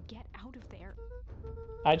Luca to get out of there.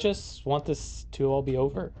 I just want this to all be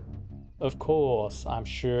over. Of course, I'm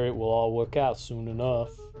sure it will all work out soon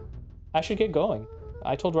enough. I should get going.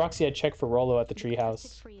 I told Roxy I'd check for Rollo at the Luca twisted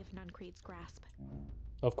treehouse. free of Nuncreed's grasp.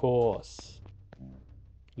 Of course.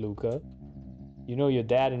 Luca, you know your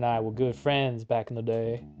dad and I were good friends back in the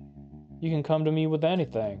day. You can come to me with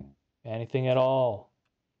anything. Anything at all.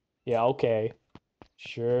 Yeah, okay.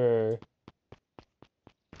 Sure.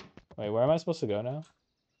 Wait, where am I supposed to go now?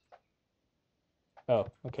 Oh,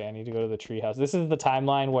 okay, I need to go to the treehouse. This is the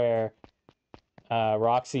timeline where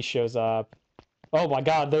Roxy shows up. Oh my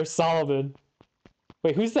god, there's Solomon.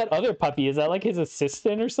 Wait, who's that other puppy? Is that like his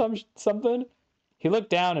assistant or something? He looked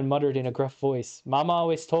down and muttered in a gruff voice. Mama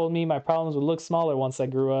always told me my problems would look smaller once I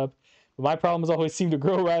grew up, but my problems always seem to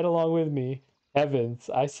grow right along with me. Heavens,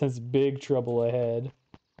 I sense big trouble ahead.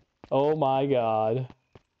 Oh my god.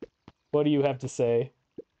 What do you have to say?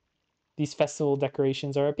 These festival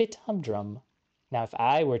decorations are a bit humdrum. Now, if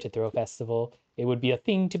I were to throw a festival, it would be a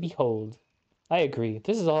thing to behold. I agree.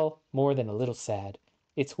 This is all more than a little sad.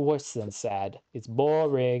 It's worse than sad. It's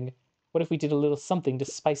boring. What if we did a little something to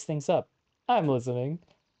spice things up? I'm listening.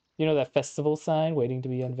 You know that festival sign waiting to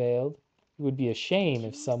be unveiled? It would be a shame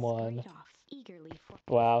if Teens someone... scurried off eagerly for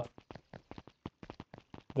Wow.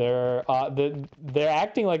 They're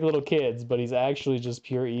acting like little kids, but he's actually just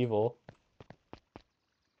pure evil.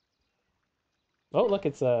 Oh, look,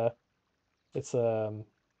 it's what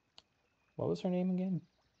was her name again?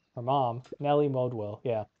 Her mom, Nellie Modwell.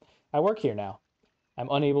 Yeah. I work here now. I'm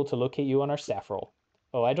unable to locate you on our staff roll.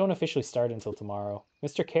 Oh, I don't officially start until tomorrow.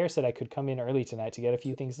 Mr. Kerr said I could come in early tonight to get a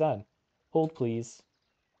few things done. Hold, please.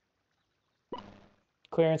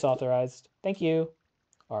 Clearance authorized. Thank you.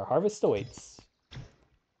 Our harvest awaits.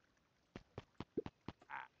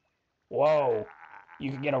 Whoa.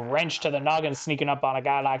 You can get a wrench to the noggin sneaking up on a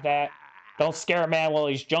guy like that. Don't scare a man while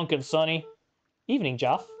he's junking, sonny. Evening,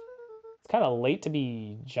 Joff. It's kind of late to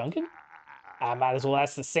be junking. I might as well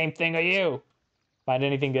ask the same thing of you. Find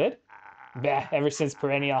anything good? Bah, ever since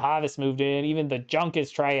Perennial Harvest moved in, even the junk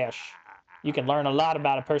is trash. You can learn a lot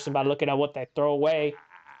about a person by looking at what they throw away.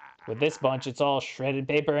 With this bunch, it's all shredded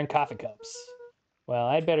paper and coffee cups. Well,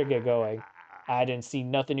 I'd better get going. I didn't see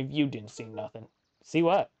nothing if you didn't see nothing. See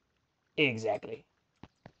what? Exactly.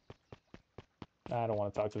 I don't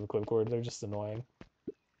want to talk to the clipboard. They're just annoying.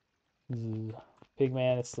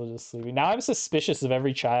 Pigman is still just sleeping. Now I'm suspicious of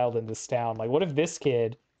every child in this town. Like, what if this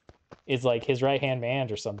kid is like his right-hand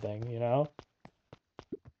man or something, you know?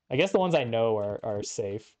 I guess the ones I know are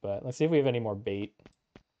safe, but let's see if we have any more bait.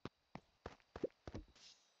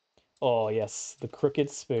 Oh, yes, the crooked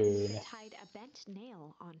spoon. tied a bent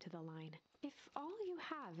nail onto the line. If all you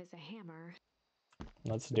have is a hammer,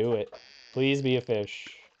 Let's do it. Please be a fish.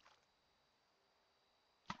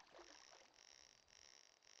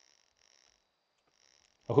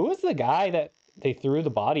 Who was the guy that they threw the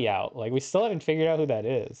body out? Like, we still haven't figured out who that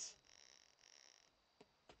is.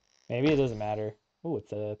 Maybe it doesn't matter. Oh,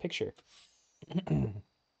 it's a picture.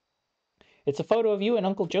 It's a photo of you and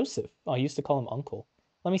Uncle Joseph. Oh, I used to call him Uncle.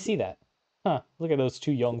 Let me see that. Huh, look at those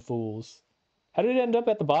two young fools. How did it end up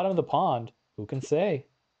at the bottom of the pond? Who can say?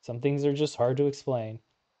 Some things are just hard to explain.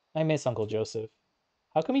 I miss Uncle Joseph.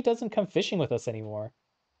 How come he doesn't come fishing with us anymore?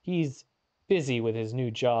 He's busy with his new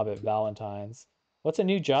job at Valentine's. What's a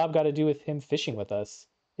new job got to do with him fishing with us?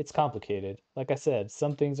 It's complicated. Like I said,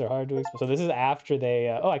 some things are hard to explain. So this is after they...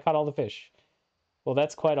 oh, I caught all the fish. Well,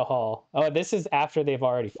 that's quite a haul. Oh, this is after they've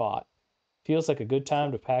already fought. Feels like a good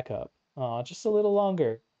time to pack up. Aw, just a little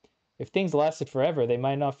longer. If things lasted forever, they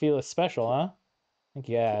might not feel as special, huh? I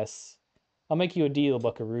guess. I'll make you a deal,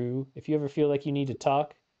 Buckaroo. If you ever feel like you need to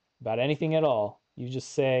talk about anything at all, you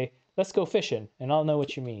just say, let's go fishing, and I'll know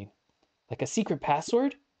what you mean. Like a secret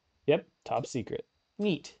password? Yep, top secret.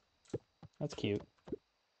 Neat. That's cute.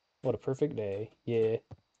 What a perfect day. Yeah.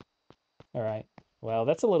 Alright. Well,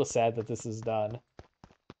 that's a little sad that this is done.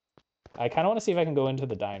 I kind of want to see if I can go into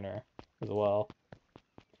the diner as well.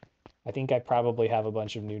 I think I probably have a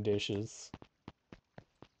bunch of new dishes.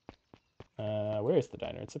 Where is the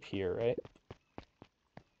diner? It's up here, right?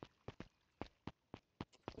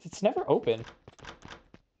 It's never open.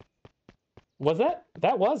 Was that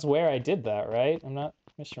was where I did that, right? I'm not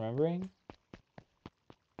misremembering.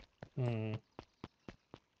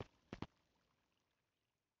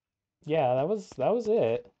 Yeah, that was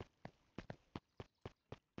it.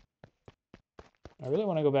 I really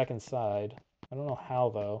want to go back inside. I don't know how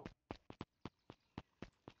though.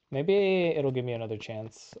 Maybe it'll give me another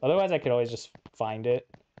chance. Otherwise, I could always just find it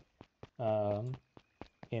um,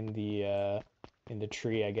 in the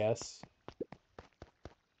tree, I guess.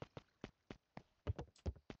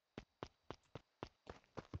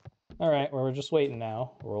 All right, well, we're just waiting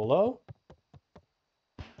now. Rollo?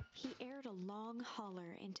 He aired a long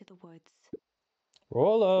holler into the woods.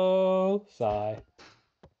 Rollo! Sigh.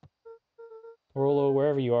 Rollo,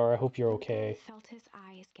 wherever you are, I hope you're okay. Luca felt his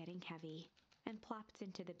eyes getting heavy and plopped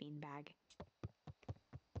into the beanbag.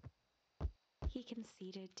 He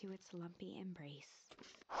conceded to its lumpy embrace.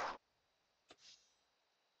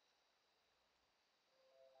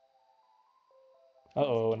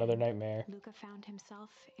 Uh-oh, another nightmare. Luca found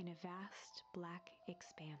himself in a vast black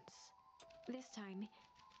expanse. This time,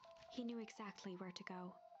 he knew exactly where to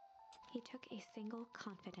go. He took a single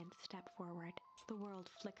confident step forward. The world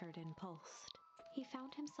flickered and pulsed. He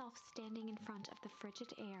found himself standing in front of the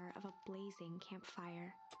frigid air of a blazing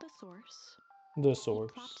campfire. The source. The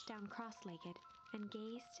source. He plopped down cross-legged and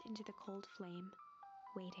gazed into the cold flame,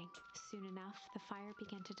 waiting. Soon enough, the fire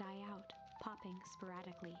began to die out, popping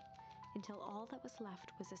sporadically, until all that was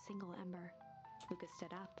left was a single ember. Lucas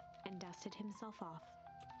stood up and dusted himself off.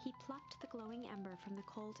 He plucked the glowing ember from the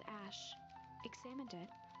cold ash, examined it,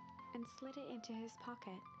 and slid it into his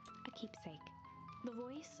pocket, a keepsake. The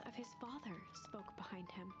voice of his father spoke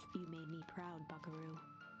behind him. You made me proud, Buckaroo.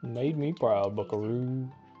 Made me proud, Buckaroo.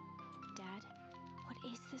 Dad, what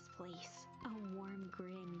is this place? A warm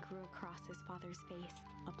grin grew across his father's face.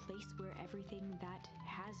 A place where everything that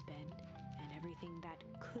has been and everything that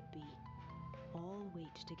could be all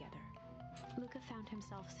wait together. Luca found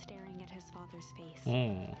himself staring at his father's face,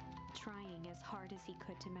 trying as hard as he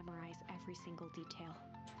could to memorize every single detail.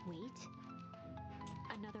 Wait?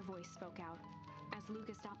 Another voice spoke out as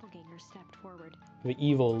Luca's doppelganger stepped forward. The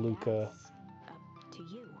evil Luca. That's up to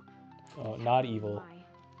you. Oh, not evil.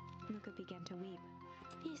 Luca began to weep.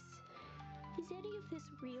 Is any of this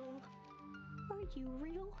real? Are you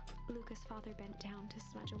real? Luca's father bent down to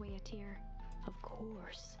smudge away a tear. Of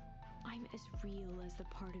course. I'm as real as the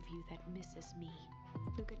part of you that misses me.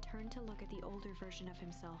 Luca turned to look at the older version of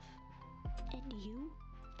himself. And you?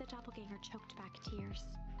 The doppelganger choked back tears.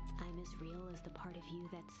 I'm as real as the part of you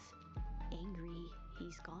that's angry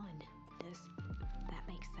he's gone. Does that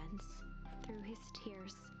make sense? Through his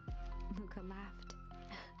tears, Luca laughed.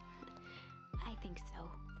 I think so.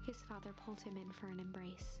 His father pulled him in for an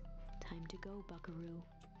embrace. Time to go, Buckaroo.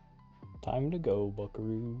 Time to go,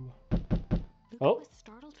 Buckaroo. Luca was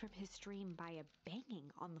startled from his dream by a banging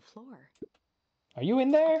on the floor. Are you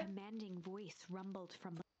in there? A commanding voice rumbled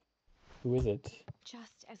from... Who is it?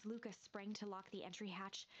 Just as Luca sprang to lock the entry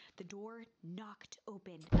hatch, the door knocked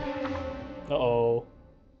open. Uh-oh.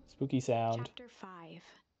 Spooky sound. Chapter 5.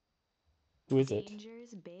 Who is it?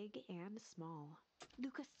 Dangers big and small.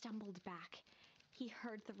 Luca stumbled back. He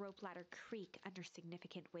heard the rope ladder creak under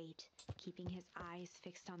significant weight. Keeping his eyes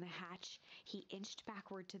fixed on the hatch, he inched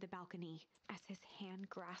backward to the balcony. As his hand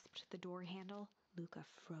grasped the door handle, Luca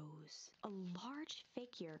froze. A large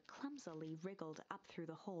figure clumsily wriggled up through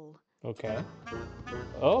the hole. Okay.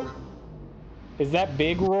 Oh! Is that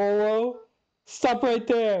big Rollo? Stop right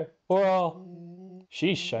there, or I'll...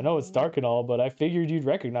 Sheesh, I know it's dark and all, but I figured you'd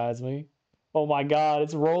recognize me. Oh my god,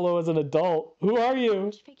 it's Rollo as an adult. Who are The you?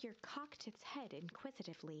 large figure cocked its head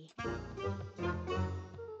inquisitively.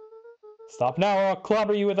 Stop now or I'll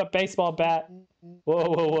clobber you with a baseball bat. Whoa,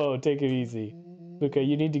 whoa, whoa, take it easy. Luca,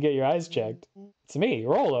 you need to get your eyes checked. It's me,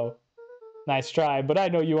 Rollo. Nice try, but I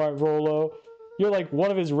know you aren't Rollo. You're like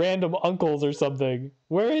one of his random uncles or something.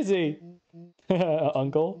 Where is he?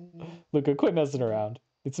 Uncle? Luca, quit messing around.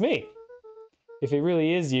 It's me. If it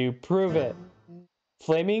really is you, prove it.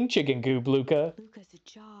 Flaming chicken coop, Luca. Luca's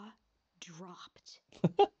jaw dropped.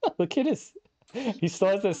 Look at his... He still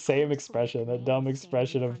has the same expression, that dumb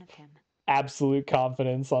expression of absolute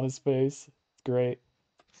confidence on his face. It's great.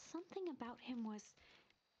 Something about him was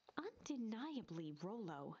undeniably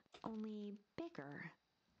Rollo, only bigger,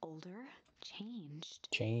 older,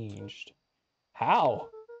 changed. How?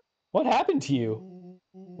 What happened to you?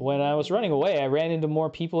 When I was running away, I ran into more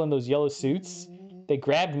people in those yellow suits. They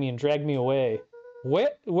grabbed me and dragged me away.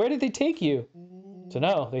 Where did they take you?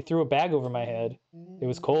 Dunno, they threw a bag over my head. It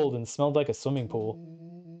was cold and smelled like a swimming pool.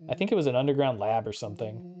 I think it was an underground lab or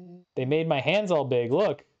something. They made my hands all big,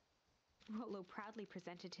 look. Rollo proudly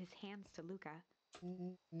presented his hands to Luca.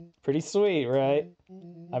 Pretty sweet, right?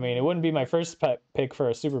 I mean, it wouldn't be my first pick for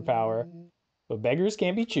a superpower, but beggars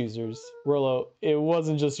can't be choosers. Rollo, it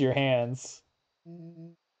wasn't just your hands.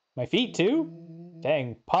 My feet too?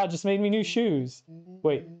 Dang, Pa just made me new shoes.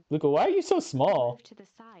 Wait, Luca, why are you so small? Moved to the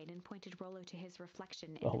side and pointed Rollo to his reflection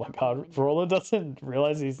in Oh the my balcony god, window. Rollo doesn't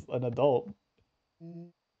realize he's an adult.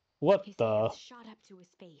 What His the? hands shot up to his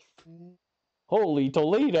face. Holy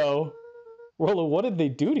Toledo! Rollo, what did they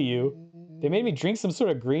do to you? They made me drink some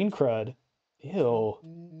sort of green crud. Ew.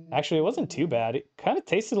 Actually, it wasn't too bad. It kind of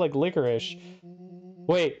tasted like licorice.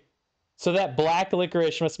 Wait, so that black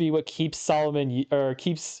licorice must be what keeps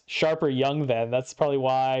keeps Sharper young then. That's probably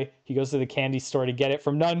why he goes to the candy store to get it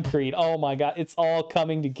from Nuncrete. Oh my god, it's all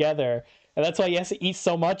coming together. And that's why he has to eat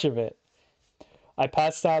so much of it. I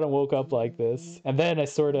passed out and woke up like this. And then I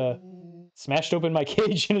sort of smashed open my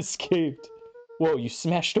cage and escaped. Whoa, you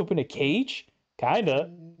smashed open a cage? Kinda.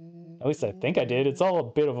 At least I think I did. It's all a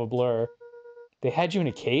bit of a blur. They had you in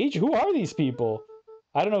a cage? Who are these people?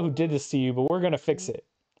 I don't know who did this to you, but we're gonna fix it.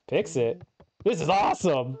 Fix it? This is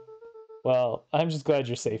awesome! Well, I'm just glad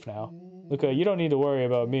you're safe now. Luca, you don't need to worry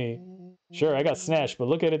about me. Sure, I got snatched, but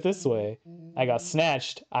look at it this way. I got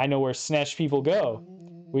snatched. I know where snatched people go.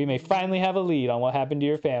 We may finally have a lead on what happened to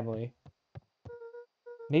your family.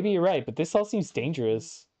 Maybe you're right, but this all seems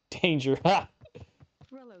dangerous. Danger, ha!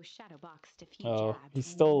 Rollo shadowboxed a few Oh, jabs. he's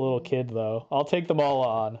still a little kid, though. I'll take them all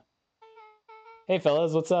on. Hey,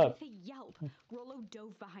 fellas, what's up? With a yelp, Rollo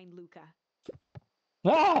dove behind Luca.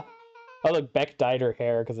 Ah! Oh, look, Beck dyed her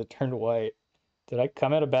hair because it turned white. Did I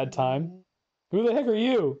come at a bad time? Who the heck are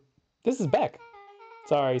you? This is Beck.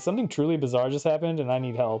 Sorry, something truly bizarre just happened and I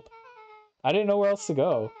need help. I didn't know where else to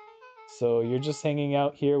go. So you're just hanging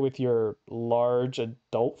out here with your large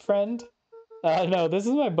adult friend? No, this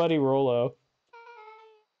is my buddy Rollo.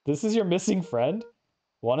 This is your missing friend?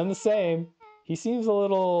 One and the same. He seems a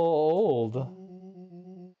little old.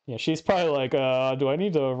 Yeah, she's probably like, do I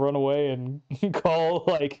need to run away and call,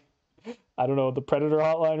 like, I don't know, the Predator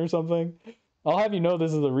hotline or something? I'll have you know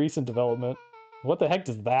this is a recent development. What the heck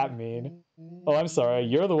does that mean? Oh, I'm sorry,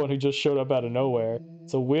 you're the one who just showed up out of nowhere,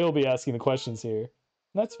 so we'll be asking the questions here.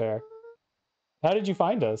 That's fair. How did you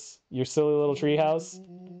find us? Your silly little treehouse?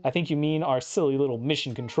 I think you mean our silly little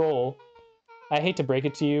mission control. I hate to break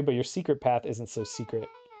it to you, but your secret path isn't so secret.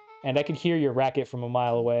 And I could hear your racket from a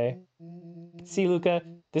mile away. See, Luca,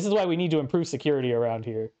 this is why we need to improve security around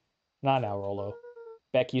here. Not now, Rollo.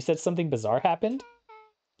 Beck, you said something bizarre happened?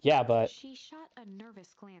 Yeah, but... She shot a nervous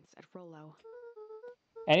glance at Rollo.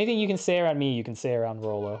 Anything you can say around me, you can say around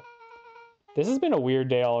Rollo. This has been a weird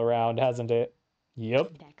day all around, hasn't it?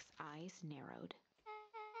 Yep. Beck's eyes narrowed.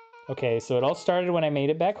 Okay, so it all started when I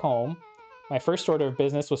made it back home. My first order of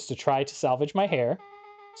business was to try to salvage my hair.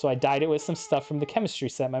 So I dyed it with some stuff from the chemistry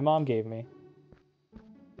set my mom gave me.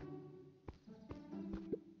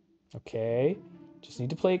 Okay, just need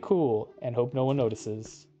to play it cool and hope no one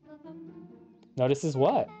notices. Notices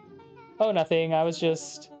what? Oh, nothing, I was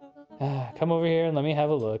just... come over here and let me have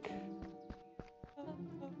a look.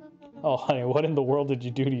 Oh, honey, what in the world did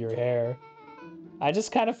you do to your hair? I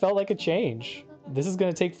just kind of felt like a change. This is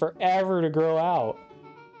gonna take forever to grow out.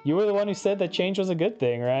 You were the one who said that change was a good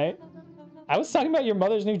thing, right? I was talking about your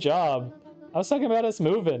mother's new job. I was talking about us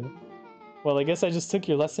moving. Well, I guess I just took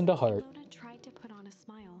your lesson to heart. Lona tried to put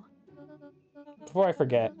before I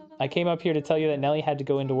forget, I came up here to tell you that Nellie had to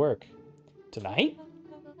go into work. Tonight?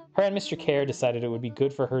 Her and Mr. Care decided it would be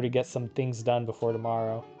good for her to get some things done before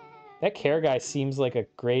tomorrow. That Care guy seems like a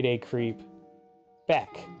grade A creep.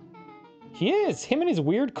 Beck. He is! Him and his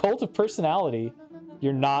weird cult of personality.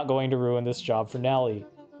 You're not going to ruin this job for Nellie.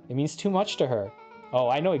 It means too much to her. Oh,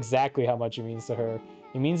 I know exactly how much it means to her.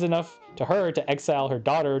 It means enough to her to exile her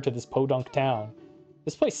daughter to this podunk town.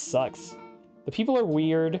 This place sucks. The people are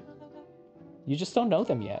weird. You just don't know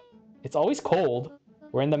them yet. It's always cold.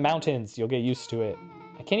 We're in the mountains. You'll get used to it.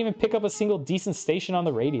 I can't even pick up a single decent station on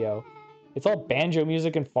the radio. It's all banjo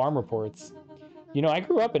music and farm reports. You know, I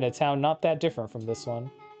grew up in a town not that different from this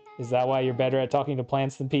one. Is that why you're better at talking to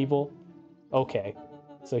plants than people? Okay,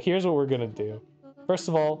 so here's what we're gonna do. First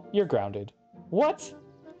of all, you're grounded. What?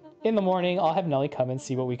 In the morning, I'll have Nellie come and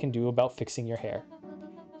see what we can do about fixing your hair.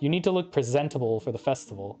 You need to look presentable for the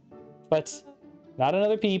festival. But, not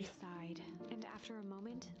another peep. Sighed, and after a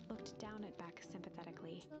moment, looked down at Beck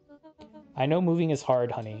sympathetically. I know moving is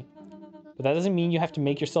hard, honey. But that doesn't mean you have to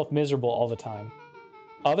make yourself miserable all the time.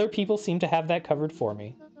 Other people seem to have that covered for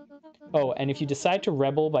me. Oh, and if you decide to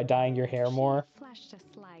rebel by dyeing your hair more, She flashed a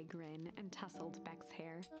sly grin and tousled Beck's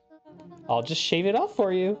hair. I'll just shave it off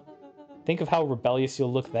for you. Think of how rebellious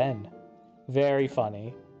you'll look then. Very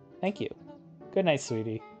funny. Thank you. Good night,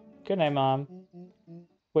 sweetie. Good night, Mom.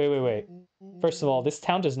 Wait. First of all, this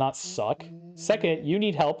town does not suck. Second, you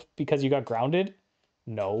need help because you got grounded?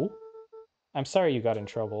 No. I'm sorry you got in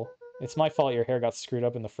trouble. It's my fault your hair got screwed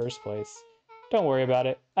up in the first place. Don't worry about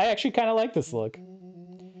it. I actually kind of like this look.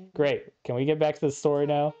 Great. Can we get back to the story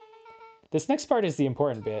now? This next part is the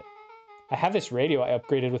important bit. I have this radio I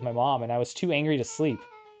upgraded with my mom, and I was too angry to sleep.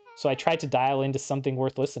 So I tried to dial into something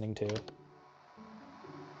worth listening to.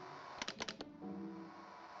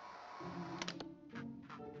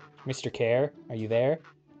 Mr. Care, are you there?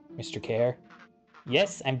 Mr. Care?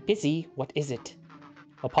 Yes, I'm busy. What is it?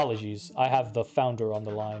 Apologies, I have the founder on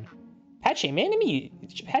the line. Patch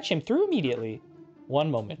him through immediately.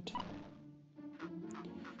 One moment.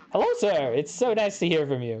 Hello, sir. It's so nice to hear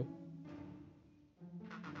from you.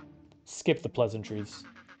 Skip the pleasantries.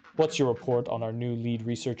 What's your report on our new lead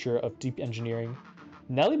researcher of deep engineering?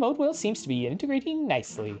 Nellie Modewell seems to be integrating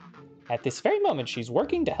nicely. At this very moment, she's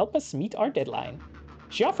working to help us meet our deadline.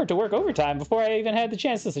 She offered to work overtime before I even had the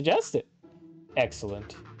chance to suggest it.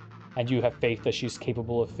 Excellent. And you have faith that she's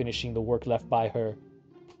capable of finishing the work left by her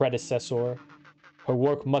predecessor? Her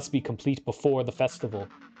work must be complete before the festival.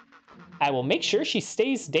 I will make sure she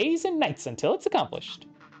stays days and nights until it's accomplished.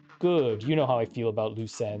 Good, you know how I feel about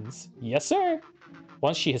loose ends. Yes, sir.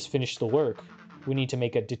 Once she has finished the work, we need to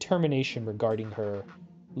make a determination regarding her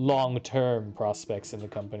long-term prospects in the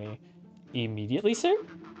company. Immediately, sir?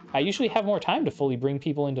 I usually have more time to fully bring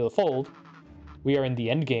people into the fold. We are in the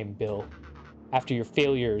endgame, Bill. After your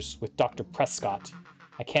failures with Dr. Prescott,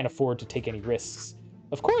 I can't afford to take any risks.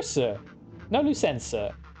 Of course, sir. No loose ends,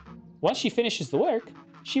 sir. Once she finishes the work,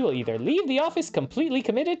 she will either leave the office completely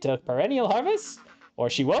committed to Perennial Harvest, or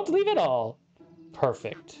she won't leave at all.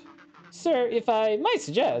 Perfect. Sir, if I might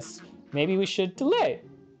suggest, maybe we should delay,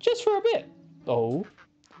 just for a bit. Oh?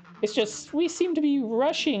 It's just, we seem to be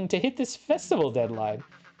rushing to hit this festival deadline,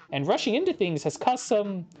 and rushing into things has caused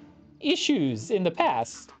some issues in the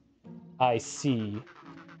past. I see.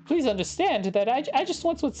 Please understand that I just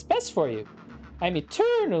want what's best for you. I'm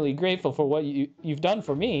eternally grateful for what you've done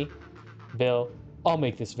for me. Bill, I'll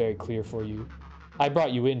make this very clear for you. I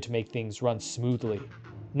brought you in to make things run smoothly,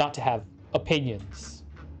 not to have opinions.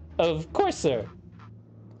 Of course, sir.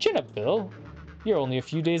 Chin up, Bill. You're only a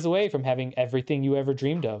few days away from having everything you ever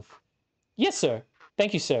dreamed of. Yes, sir.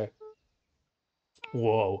 Thank you, sir.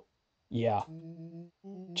 Whoa. Yeah.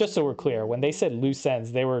 Just so we're clear, when they said loose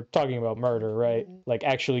ends, they were talking about murder, right? Like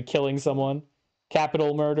actually killing someone?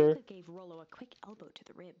 Capital murder? Luca gave Rollo a quick elbow to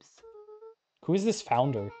the ribs. Who is this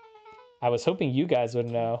founder? I was hoping you guys would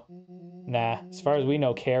know. Nah, as far as we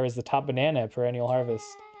know, Care is the top banana at Perennial Harvest.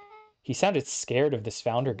 He sounded scared of this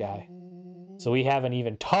founder guy. So we have an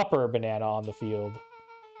even topper banana on the field.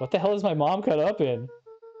 What the hell is my mom caught up in?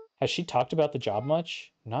 Has she talked about the job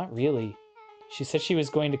much? Not really. She said she was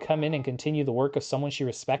going to come in and continue the work of someone she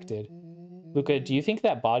respected. Luca, do you think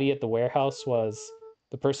that body at the warehouse was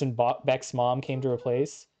the person Beck's mom came to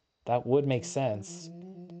replace? That would make sense.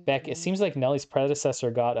 Beck, it seems like Nellie's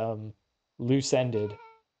predecessor got, loose-ended.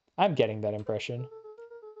 I'm getting that impression.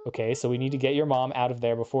 Okay, so we need to get your mom out of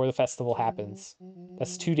there before the festival happens.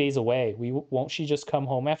 That's 2 days away. Won't she just come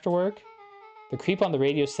home after work? The creep on the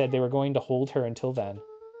radio said they were going to hold her until then.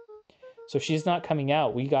 So if she's not coming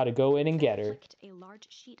out, we gotta go in and get her. Flicked a large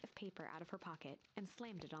sheet of paper out of her pocket and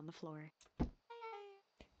slammed it on the floor.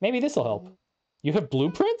 Maybe this'll help. You have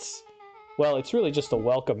blueprints? Well, it's really just a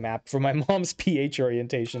welcome map for my mom's PH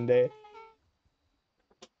orientation day.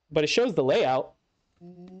 But it shows the layout.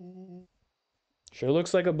 Sure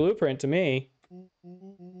looks like a blueprint to me.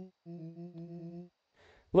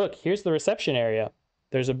 Look, here's the reception area.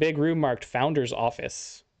 There's a big room marked Founder's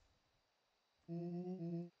Office.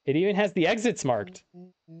 It even has the exits marked.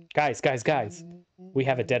 Guys. We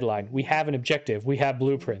have a deadline. We have an objective. We have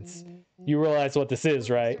blueprints. You realize what this is,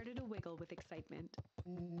 right? Started to wiggle with excitement.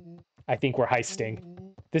 I think we're heisting.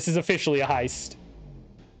 This is officially a heist.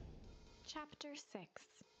 Chapter 6.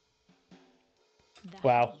 The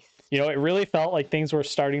Wow. heist. You know, it really felt like things were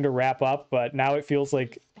starting to wrap up, but now it feels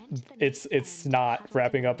like it's not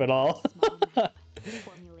wrapping up at all.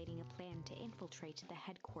 Formulating a plan to infiltrate the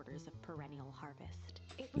headquarters of Perennial Harvest.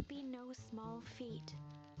 It would be no small feat.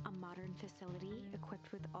 A modern facility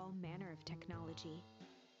equipped with all manner of technology.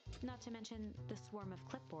 Not to mention the swarm of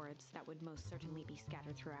clipboards that would most certainly be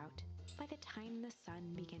scattered throughout. By the time the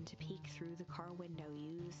sun began to peek through the car window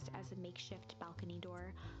used as a makeshift balcony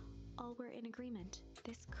door, all were in agreement.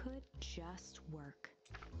 This could just work.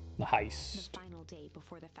 The heist. The final day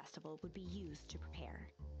before the festival would be used to prepare.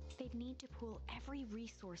 They'd need to pool every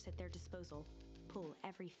resource at their disposal, pull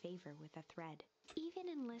every favor with a thread. Even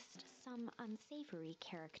enlist some unsavory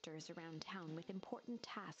characters around town with important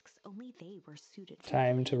tasks only they were suited for.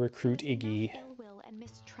 Time to recruit There was Iggy. enough ill will and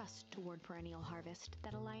mistrust toward Perennial Harvest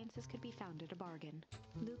that alliances could be found at a bargain.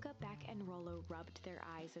 Luca, Beck, and Rollo rubbed their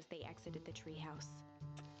eyes as they exited the treehouse.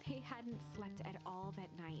 They hadn't slept at all that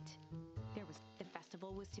night. The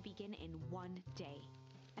festival was to begin in one day,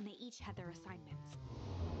 and they each had their assignments.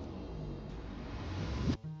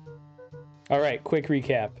 All right, quick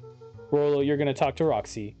recap. Rollo, you're going to talk to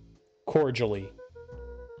Roxy. Cordially.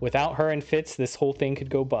 Without her and Fitz, this whole thing could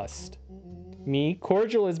go bust. Me,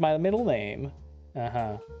 Cordial is my middle name.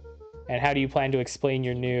 Uh-huh. And how do you plan to explain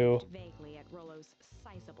your new Vaguely at Rollo's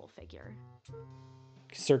sizable figure.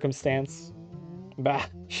 circumstance? Bah,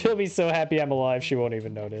 she'll be so happy I'm alive she won't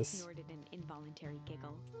even notice. Snorted an involuntary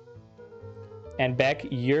giggle. And Beck,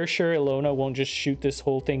 you're sure Ilona won't just shoot this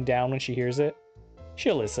whole thing down when she hears it?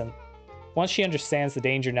 She'll listen. Once she understands the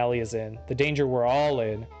danger Nellie is in, the danger we're all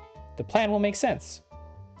in, the plan will make sense.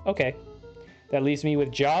 Okay. That leaves me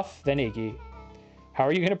with Joff, then Iggy. How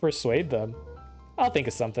are you going to persuade them? I'll think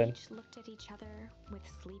of something. Each looked at each other with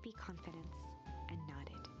sleepy confidence and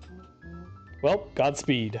nodded. Well,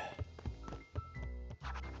 Godspeed.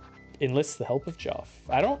 Enlist the help of Joff.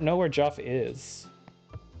 I don't know where Joff is.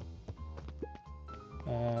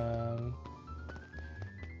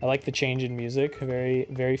 I like the change in music. Very,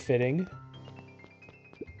 very fitting.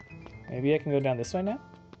 Maybe I can go down this way now?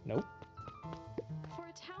 Nope. For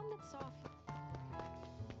a town that's off.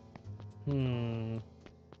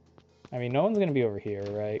 I mean, no one's gonna be over here,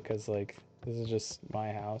 right? Because, like, this is just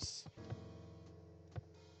my house.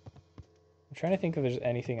 I'm trying to think if there's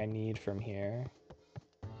anything I need from here.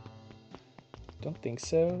 Don't think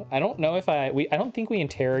so. I don't know if I don't think we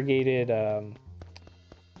interrogated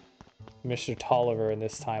Mr. Tolliver in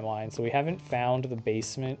this timeline, so we haven't found the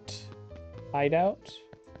basement hideout.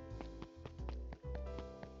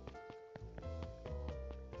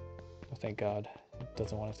 Oh, thank God. It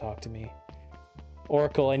doesn't want to talk to me.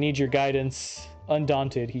 Oracle, I need your guidance.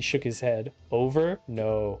 Undaunted, he shook his head. Over?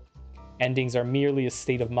 No. Endings are merely a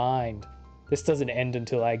state of mind. This doesn't end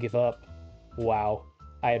until I give up. Wow.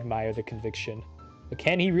 I admire the conviction. But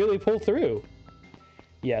can he really pull through?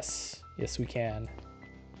 Yes. Yes, we can.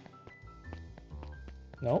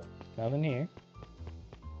 Nope. Nothing here.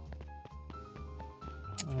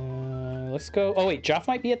 Let's go. Oh, wait. Joff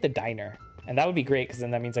might be at the diner. And that would be great, because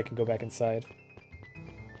then that means I can go back inside.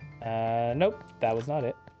 Nope. That was not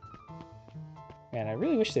it. Man, I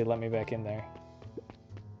really wish they'd let me back in there.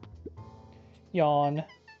 Yawn.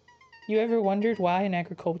 You ever wondered why an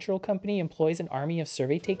agricultural company employs an army of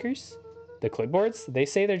survey takers? The clipboards? They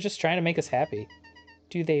say they're just trying to make us happy.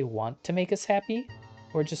 Do they want to make us happy?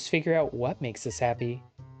 Or just figure out what makes us happy?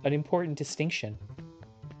 An important distinction.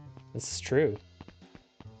 This is true.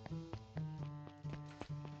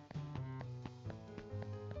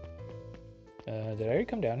 Did I already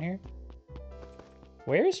come down here?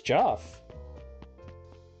 Where's Joff?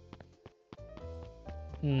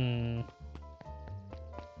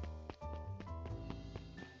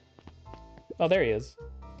 Oh, there he is.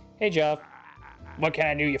 Hey, Joff. What can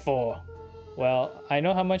I do you for? Well, I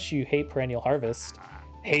know how much you hate Perennial Harvest.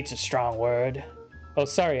 Hate's a strong word. Oh,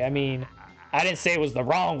 sorry, I mean, I didn't say it was the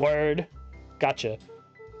wrong word. Gotcha.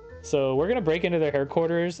 So we're gonna break into their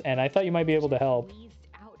headquarters, and I thought you might be able to help. Wheezed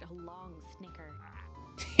out a long snicker.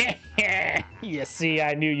 You see,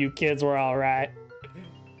 I knew you kids were all right.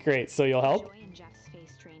 Great, so you'll help? Joy and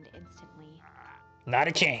Not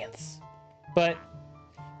a chance. But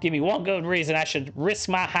give me one good reason I should risk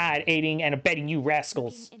my hide aiding and abetting you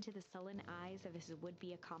rascals. Looking into the sullen eyes of his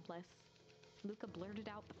would-be accomplice, Luca blurted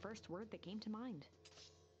out the first word that came to mind.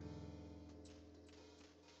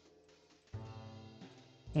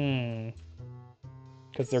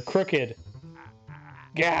 Because they're crooked.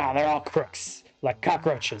 Yeah, they're all crooks. Like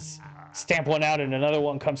cockroaches. Stamp one out and another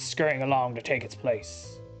one comes scurrying along to take its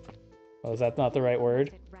place. Oh, is that not the right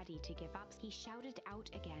word? Ready to give up, he shouted out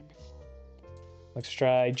again. Let's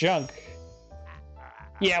try junk.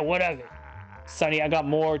 Yeah, what of it? Sonny, I got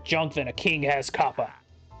more junk than a king has copper.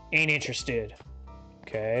 Ain't interested.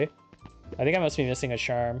 Okay. I think I must be missing a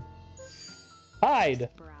charm. Hide!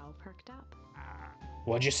 Brow perked up.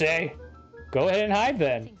 What'd you say? Go ahead and hide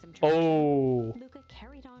then. Oh. Luca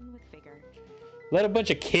carried on with vigor. Let a bunch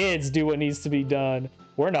of kids do what needs to be done.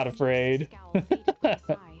 We're not afraid.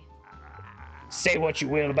 Say what you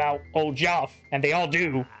will about old Joff, and they all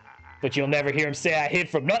do. But you'll never hear him say I hid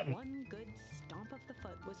from nothing. One good stomp of the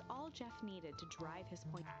foot was all Jeff needed to drive his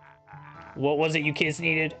point. What was it you kids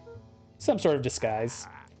needed? Some sort of disguise.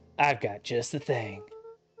 I've got just the thing.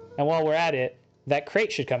 And while we're at it, that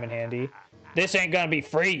crate should come in handy. This ain't gonna be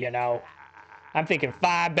free, you know. I'm thinking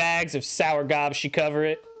 5 bags of sour gobs should cover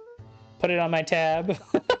it. Put it on my tab.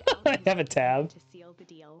 I have a tab. To seal the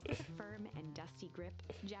deal, firm and dusty grip,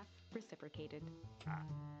 Jeff reciprocated.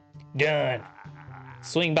 Done.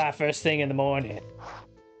 Swing by first thing in the morning.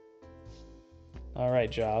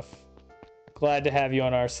 Alright, Joff. Glad to have you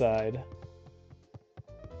on our side.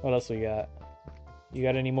 What else we got? You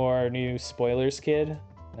got any more new spoilers, kid?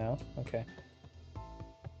 No? Okay.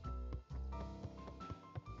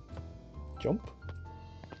 Jump.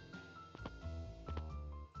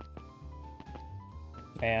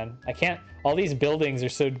 Man, I can't... All these buildings are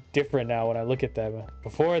so different now when I look at them.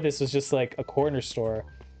 Before, this was just like a corner store.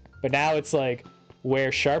 But now it's like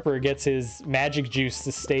where Sharper gets his magic juice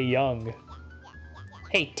to stay young.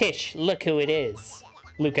 Hey, Tish, look who it is.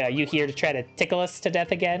 Luca, you here to try to tickle us to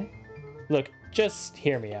death again? Look, just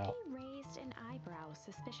hear me out. He raised an eyebrow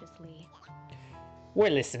suspiciously.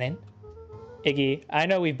 We're listening. Iggy, I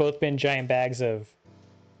know we've both been giant bags of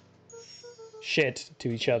shit to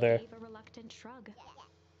each other. Gave a reluctant shrug.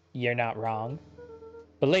 You're not wrong.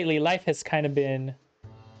 But lately, life has kind of been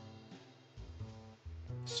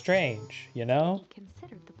strange, you know? He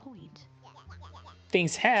considered the point.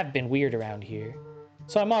 Things have been weird around here.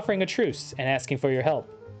 So I'm offering a truce and asking for your help.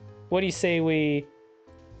 What do you say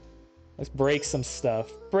let's break some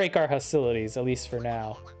stuff. Break our hostilities, at least for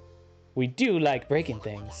now. We do like breaking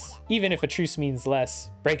things. Even if a truce means less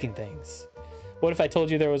breaking things. What if I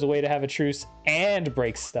told you there was a way to have a truce and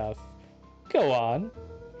break stuff? Go on.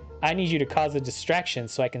 I need you to cause a distraction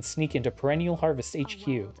so I can sneak into Perennial Harvest HQ.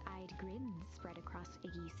 A wild-eyed grin spread across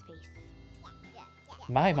Iggy's face.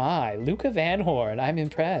 My, Luca Van Horn, I'm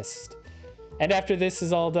impressed. And after this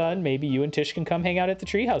is all done, maybe you and Tish can come hang out at the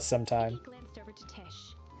treehouse sometime. Iggy glanced over to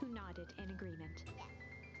Tish, who nodded in agreement.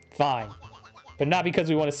 Fine. But not because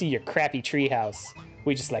we want to see your crappy treehouse.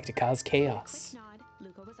 We just like to cause chaos. Quick nod,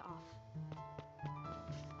 Luca was off.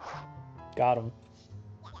 Got him.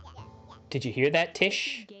 Did you hear that,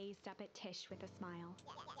 Tish? He gazed up at Tish with a smile.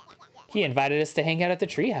 He invited us to hang out at the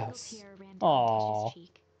treehouse. Tear ran down Aww. Tish's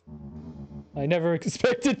cheek. I never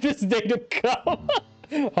expected this day to come.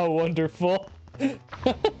 How wonderful.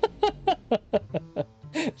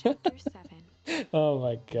 Chapter 7. Oh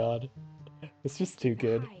my god. It's just too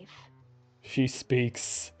good. 5. She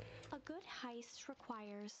speaks. A good heist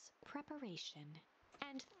requires preparation,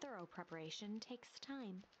 and thorough preparation takes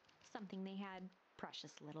time, something they had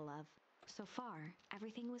precious little of. So far,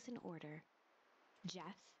 everything was in order.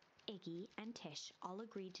 Jeff, Iggy, and Tish all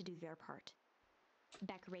agreed to do their part.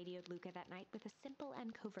 Beck radioed Luca that night with a simple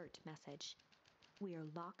and covert message. We are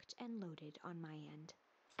locked and loaded on my end.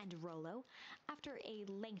 And Rollo, after a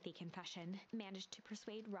lengthy confession, managed to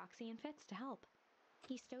persuade Roxy and Fitz to help.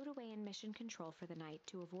 He stowed away in mission control for the night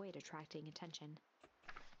to avoid attracting attention.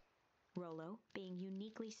 Rollo, being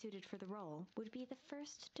uniquely suited for the role, would be the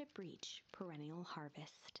first to breach Perennial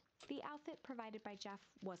Harvest. The outfit provided by Jeff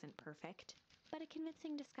wasn't perfect, but a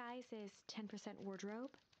convincing disguise is 10%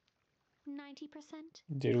 wardrobe, 90%.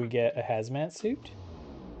 Did we get a hazmat suit?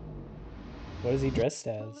 What is he dressed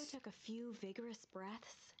Rollo as? took a few vigorous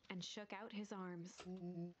breaths and shook out his arms.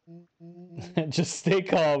 Just stay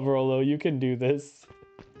calm, Rollo. You can do this.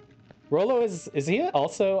 Rollo is he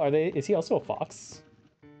also is he also a fox?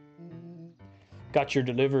 Got your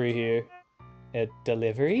delivery here. A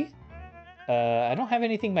delivery? I don't have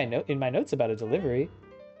anything in my notes about a delivery.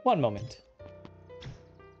 One moment.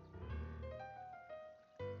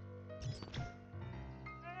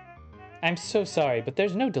 I'm so sorry, but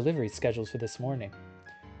there's no delivery scheduled for this morning.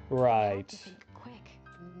 Right. Think quick.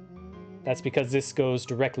 That's because this goes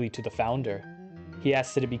directly to the founder. He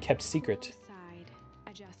asked that it be kept secret. Sighed,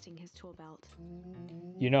 adjusting his tool belt.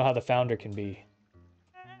 You know how the founder can be.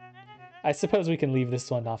 I suppose we can leave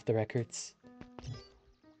this one off the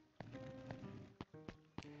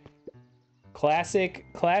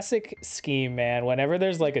Classic scheme, man. Whenever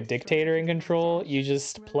there's like a dictator in control, you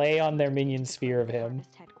just play on their minion's fear of him.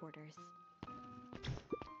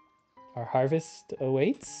 Our harvest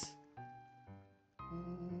awaits.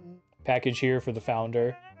 Package here for the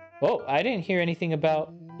founder. Oh, I didn't hear anything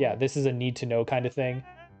about... Yeah, this is a need to know kind of thing.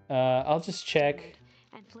 I'll just check.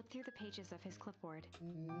 And flip through the pages of his clipboard.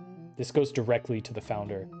 This goes directly to the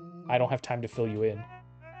founder. I don't have time to fill you in.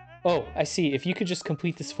 Oh, I see. If you could just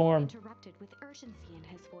complete this form. Interrupted with urgency in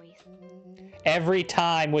his voice. Every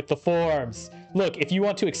time with the forms. Look, if you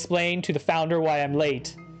want to explain to the founder why I'm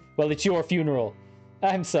late, well, it's your funeral.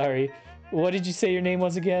 I'm sorry. What did you say your name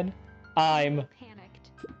was again? I'm...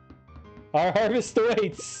 Panicked. Our harvest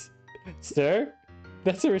awaits. Sir?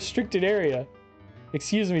 That's a restricted area.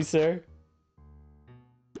 Excuse me, sir.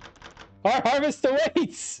 Our harvest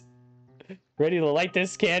awaits! Ready to light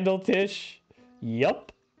this candle, Tish?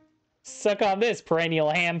 Yup. Suck on this, perennial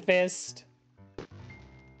ham fist.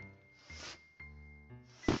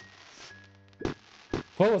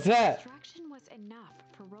 What was that? Distraction was enough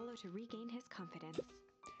for Rollo to regain his confidence.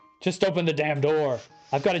 Just open the damn door.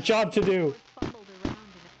 I've got a job to do. Fumbled around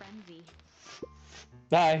in a frenzy.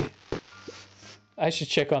 I should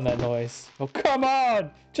check on that noise. Oh, come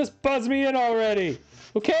on! Just buzz me in already!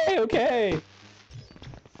 Okay, okay!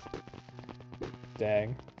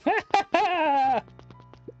 Dang.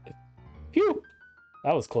 Phew!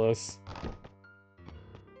 That was close.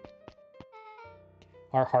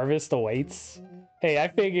 Our harvest awaits? Hey, I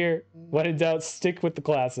figure, when in doubt, stick with the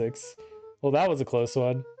classics. Well, that was a close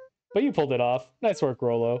one. But you pulled it off. Nice work,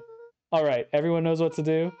 Rollo. Alright, everyone knows what to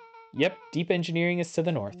do? Yep, deep engineering is to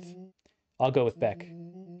the north. I'll go with Beck,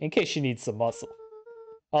 in case she needs some muscle.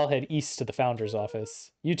 I'll head east to the founder's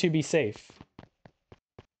office. You two be safe.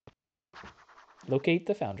 Locate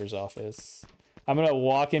the founder's office. I'm gonna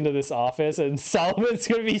walk into this office and Solomon's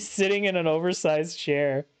gonna be sitting in an oversized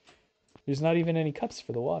chair. There's not even any cups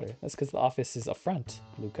for the water. That's because the office is up front,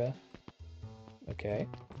 Luca. Okay.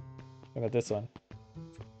 What about this one?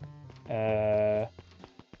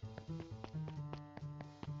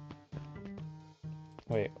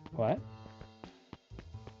 Wait, what?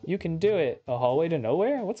 You can do it. A hallway to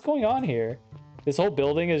nowhere? What's going on here? This whole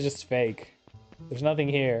building is just fake. There's nothing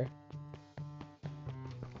here.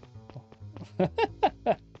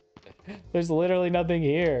 There's literally nothing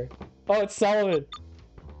here. Oh, it's Solomon.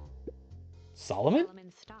 Solomon?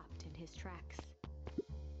 Solomon stopped in his tracks.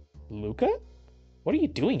 Luca? What are you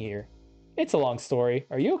doing here? It's a long story.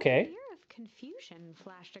 Are you okay? Fear of confusion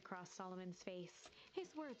flashed across Solomon's face. His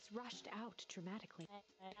words rushed out dramatically.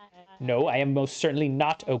 No, I am most certainly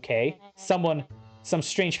not okay. Some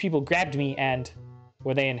strange people grabbed me and...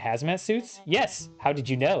 Were they in hazmat suits? Yes. How did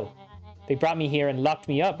you know? They brought me here and locked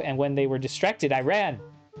me up, and when they were distracted, I ran.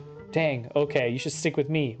 Dang, okay, you should stick with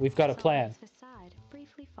me. We've got a plan. Solomon's facade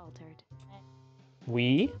briefly faltered.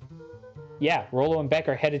 We? Yeah, Rollo and Beck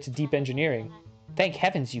are headed to deep engineering. Thank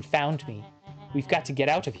heavens you found me. We've got to get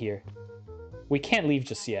out of here. We can't leave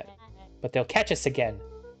just yet, but they'll catch us again.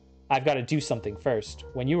 I've got to do something first.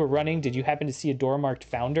 When you were running, did you happen to see a door marked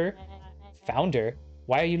Founder? Founder?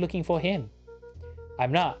 Why are you looking for him?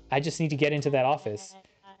 I'm not. I just need to get into that office.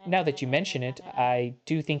 Now that you mention it, I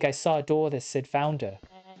do think I saw a door that said Founder.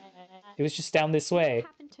 It was just down this way. I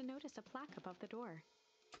happened to notice a plaque above the door.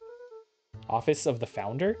 Office of the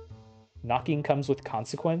Founder? Knocking comes with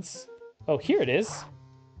consequence? Oh, here it is.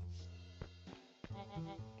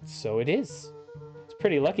 So it is. It's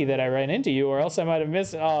pretty lucky that I ran into you, or else I might have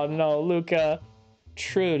missed it. Oh no, Luca.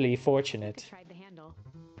 Truly fortunate. Tried the handle.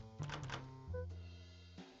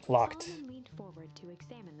 Locked. Solomon leaned forward to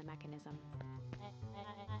examine the mechanism.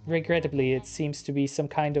 Regrettably, it seems to be some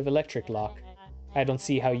kind of electric lock. I don't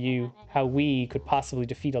see how we could possibly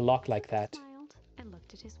defeat a lock like that. Smiled and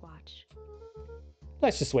looked at his watch.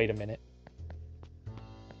 Let's just wait a minute.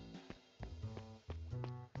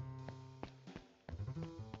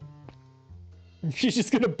 She's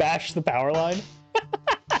just gonna bash the power line?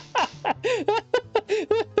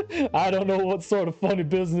 I don't know what sort of funny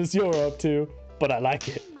business you're up to, but I like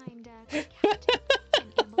it. Mind, Captain,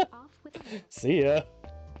 and ambled off with a look. See ya.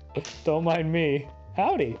 Don't mind me.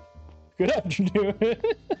 Howdy. Good afternoon.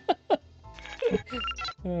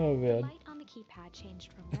 Oh, The man. light on the keypad changed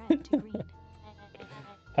from red to green.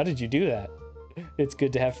 How did you do that? It's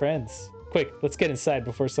good to have friends. Quick, let's get inside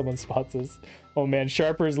before someone spots us. Oh man,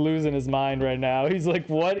 Sharper's losing his mind right now. He's like,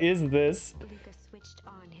 what is this? Luca switched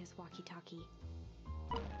on his walkie-talkie.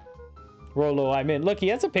 Rollo, I'm in. Look, he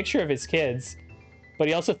has a picture of his kids, but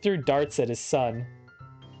he also threw darts at his son.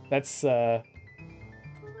 That's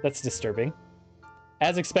disturbing.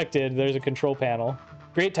 As expected, there's a control panel.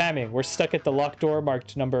 Great timing. We're stuck at the locked door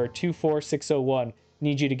marked number 24601.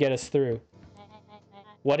 Need you to get us through.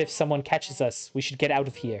 What if someone catches us? We should get out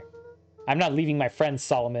of here. I'm not leaving my friends,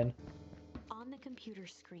 Solomon. On the computer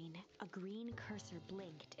screen, a green cursor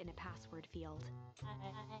blinked in a password field.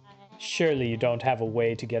 Surely you don't have a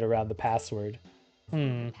way to get around the password.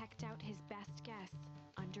 Pecked out his best guess.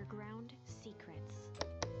 Underground secrets.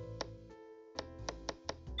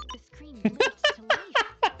 The screen blinked to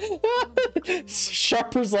life.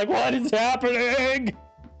 Sharper's like, what is happening?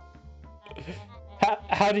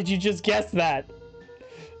 How did you just guess that?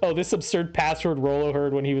 Oh, this absurd password Rollo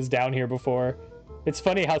heard when he was down here before. It's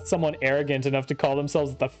funny how someone arrogant enough to call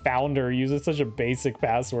themselves the founder uses such a basic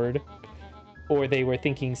password. Or they were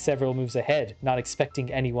thinking several moves ahead, not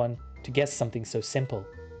expecting anyone to guess something so simple.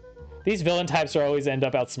 These villain types are always end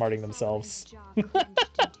up outsmarting themselves.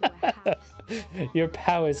 Your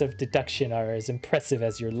powers of deduction are as impressive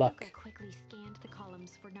as your luck. Quickly scanned the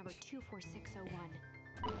columns for number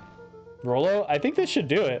 24601. Rollo, I think this should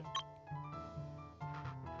do it.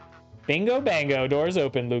 Bingo bango, doors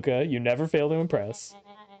open, Luca. You never fail to impress.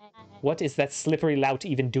 What is that slippery lout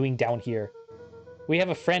even doing down here? We have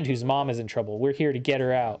a friend whose mom is in trouble. We're here to get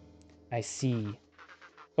her out. I see.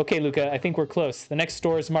 Okay, Luca, I think we're close. The next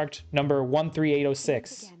door is marked number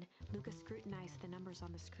 13806. Again, Luca scrutinized the numbers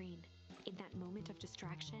on the screen. In that moment of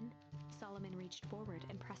distraction, Solomon reached forward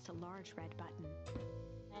and pressed a large red button.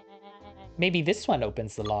 Maybe this one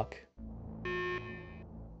opens the lock.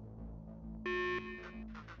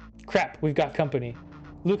 Crap, we've got company.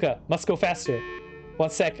 Luca, must go faster. One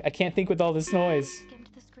sec, I can't think with all this noise. Skimmed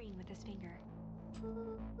the screen with his finger.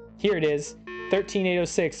 Here it is.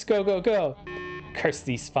 13806. Go, go, go. Curse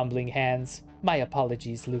these fumbling hands. My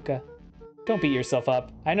apologies, Luca. Don't beat yourself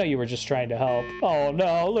up. I know you were just trying to help. Oh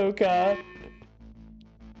no, Luca.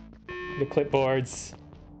 The clipboards.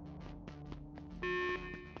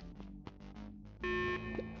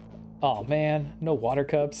 Oh man, no water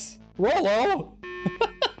cups. Rollo!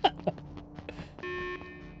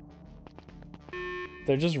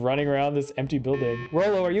 They're just running around this empty building.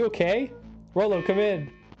 Rollo, are you okay? Rollo, come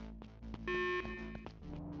in.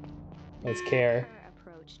 Let's care.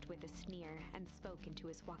 Approached with a sneer and spoke into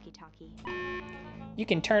his walkie-talkie. You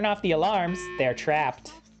can turn off the alarms. They're trapped.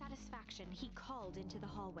 Self-satisfaction, he called into the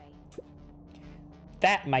hallway.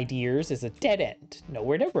 That, my dears, is a dead end.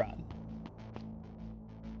 Nowhere to run.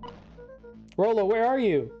 Rollo, where are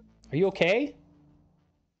you? Are you okay?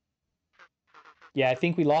 Yeah, I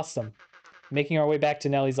think we lost them. Making our way back to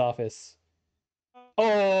Nellie's office.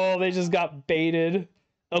 Oh, they just got baited.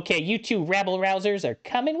 Okay, you two rabble-rousers are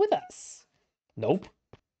coming with us. Nope.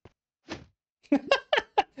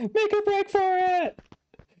 Make a break for it!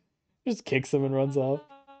 Just kicks him and runs off.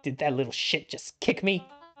 Did that little shit just kick me?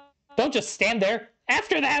 Don't just stand there.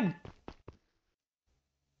 After them!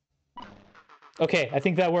 Okay, I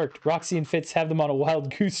think that worked. Roxy and Fitz have them on a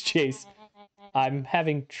wild goose chase. I'm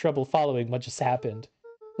having trouble following what just happened.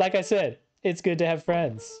 Like I said, it's good to have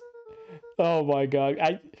friends. Oh my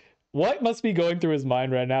god. What must be going through his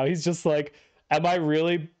mind right now? He's just like, am I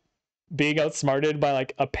really being outsmarted by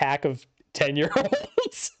like a pack of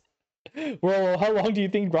 10-year-olds? Well, how long do you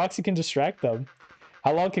think Roxy can distract them?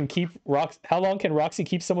 How long can Roxy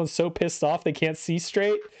keep someone so pissed off they can't see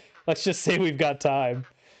straight? Let's just say we've got time.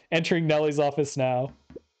 Entering Nellie's office now.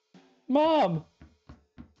 Mom!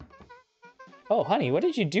 Oh, honey, what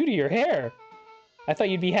did you do to your hair? I thought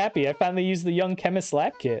you'd be happy. I finally used the Young Chemist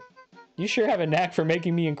lab kit. You sure have a knack for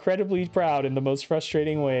making me incredibly proud in the most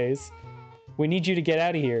frustrating ways. We need you to get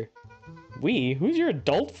out of here. We? Who's your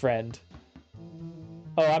adult friend?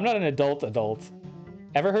 Oh, I'm not an adult.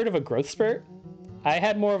 Ever heard of a growth spurt? I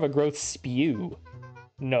had more of a growth spew.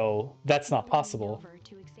 No, that's not possible. Over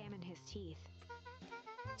to examine his teeth.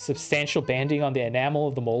 Substantial banding on the enamel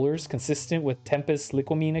of the molars, consistent with Tempest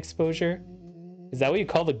liquamine exposure. Is that what you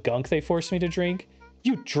call the gunk they forced me to drink?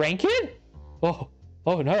 You drank it? Oh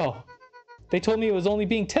no. They told me it was only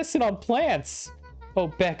being tested on plants. Oh,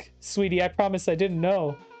 Beck, sweetie, I promise I didn't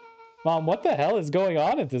know. Mom, what the hell is going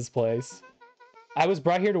on at this place? I was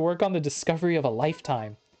brought here to work on the discovery of a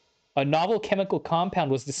lifetime. A novel chemical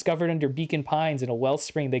compound was discovered under Beacon Pines in a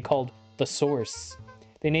wellspring they called the Source.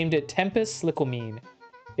 They named it Tempest liquamine.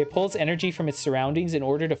 It pulls energy from its surroundings in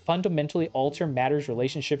order to fundamentally alter matter's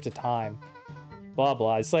relationship to time. Blah,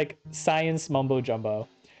 blah. It's like science mumbo jumbo.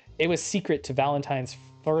 It was secret to Valentine's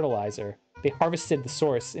fertilizer. They harvested the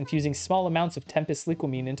source, infusing small amounts of Tempest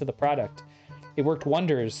liquamine into the product. It worked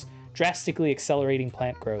wonders, drastically accelerating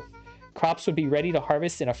plant growth. Crops would be ready to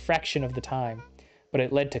harvest in a fraction of the time, but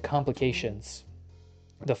it led to complications.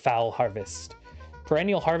 The foul harvest.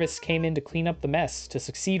 Perennial Harvest came in to clean up the mess, to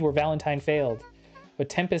succeed where Valentine failed. But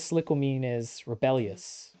Tempest liquamine is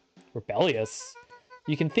rebellious. Rebellious?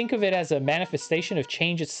 You can think of it as a manifestation of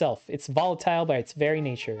change itself. It's volatile by its very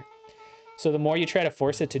nature. So the more you try to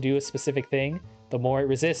force it to do a specific thing, the more it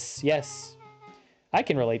resists. Yes, I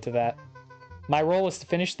can relate to that. My role was to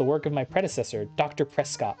finish the work of my predecessor, Dr.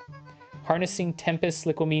 Prescott, harnessing Tempest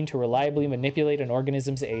liquamine to reliably manipulate an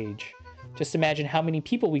organism's age. Just imagine how many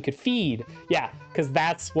people we could feed. Yeah, because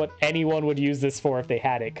that's what anyone would use this for if they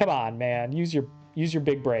had it. Come on, man. Use your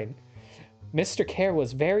big brain. Mr. Care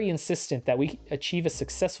was very insistent that we achieve a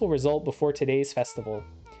successful result before today's festival.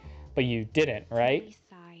 But you didn't, right?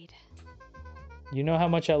 You know how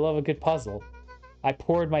much I love a good puzzle. I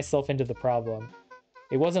poured myself into the problem.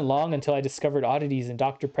 It wasn't long until I discovered oddities in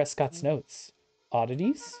Dr. Prescott's notes.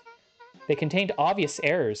 Oddities? They contained obvious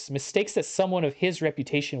errors, mistakes that someone of his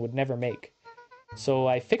reputation would never make. So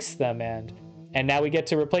I fixed them, and now we get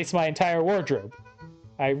to replace my entire wardrobe.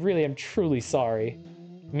 I really am truly sorry.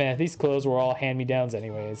 Man, these clothes were all hand-me-downs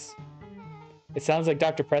anyways. It sounds like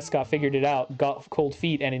Dr. Prescott figured it out, got cold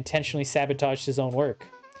feet, and intentionally sabotaged his own work.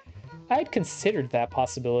 I had considered that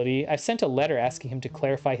possibility. I sent a letter asking him to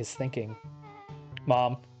clarify his thinking.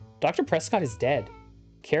 Mom, Dr. Prescott is dead.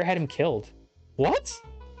 Care had him killed. What?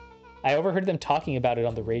 I overheard them talking about it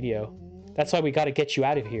on the radio. That's why we gotta get you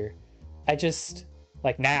out of here.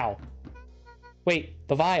 Like now. Wait,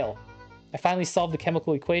 the vial. I finally solved the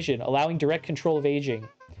chemical equation, allowing direct control of aging.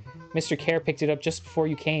 Mr. Care picked it up just before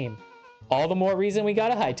you came. All the more reason we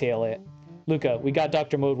gotta hightail it. Luca, we got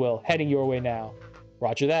Dr. Modewell heading your way now.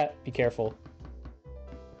 Roger that. Be careful.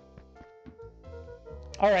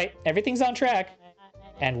 Alright, everything's on track.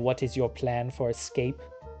 And what is your plan for escape?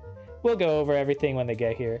 We'll go over everything when they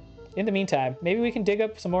get here. In the meantime, maybe we can dig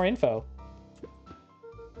up some more info.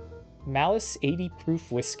 Malice 80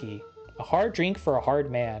 proof whiskey. A hard drink for a hard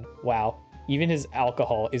man. Wow, even his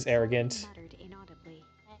alcohol is arrogant.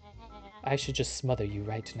 I should just smother you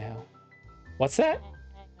right now. What's that?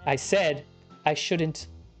 I said I shouldn't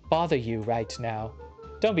bother you right now.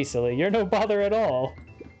 Don't be silly, you're no bother at all.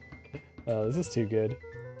 Oh, this is too good.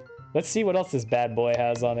 Let's see what else this bad boy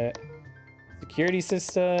has on it. Security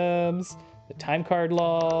systems, the time card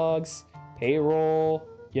logs, payroll.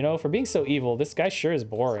 You know, for being so evil, this guy sure is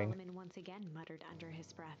boring. Solomon once again muttered under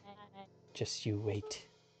his breath. Just you wait.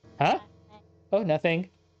 Huh? Oh, nothing.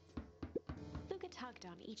 Luca tugged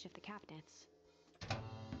on each of the cabinets.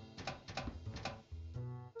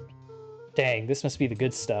 Dang, this must be the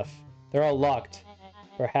good stuff. They're all locked.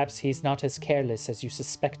 Perhaps he's not as careless as you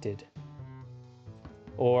suspected.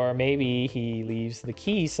 Or maybe he leaves the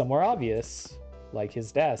key somewhere obvious, like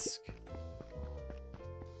his desk.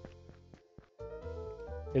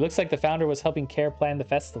 It looks like the founder was helping Care plan the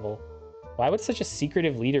festival. Why would such a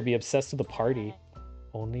secretive leader be obsessed with the party?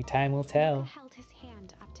 Only time will tell. Luca held his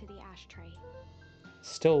hand up to the ashtray.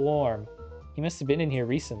 Still warm. He must have been in here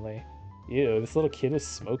recently. Ew, this little kid was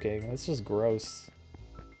smoking. That's just gross.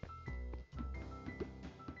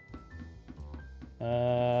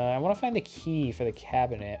 I want to find the key for the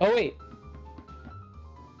cabinet. Oh, wait.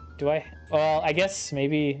 Do I? Well, I guess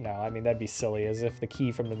maybe... No, I mean, that'd be silly, as if the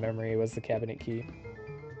key from the memory was the cabinet key.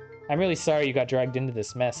 I'm really sorry you got dragged into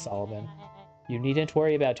this mess, Solomon. You needn't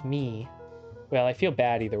worry about me. Well, I feel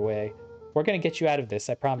bad either way. We're gonna get you out of this,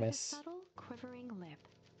 I promise. With a subtle, quivering lip,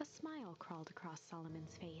 a smile crawled across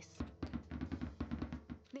Solomon's face.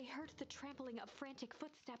 They heard the trampling of frantic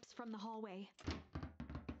footsteps from the hallway.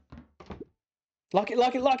 Lock it,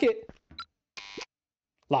 lock it, lock it!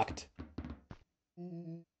 Locked.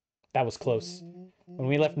 That was close. When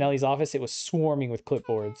we left Nellie's office, it was swarming with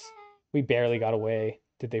clipboards. We barely got away.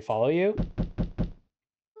 Did they follow you?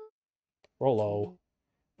 Rollo.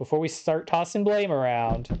 Before we start tossing blame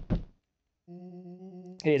around,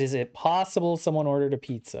 is it possible someone ordered a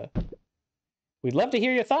pizza? We'd love to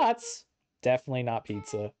hear your thoughts. Definitely not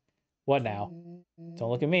pizza. What now? Don't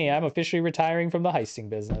look at me. I'm officially retiring from the heisting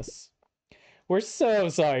business. We're so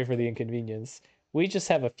sorry for the inconvenience. We just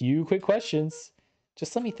have a few quick questions.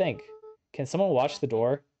 Just let me think. Can someone watch the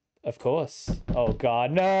door? Of course. Oh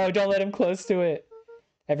god, no, don't let him close to it.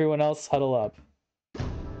 Everyone else huddle up.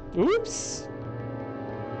 Oops!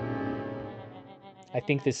 I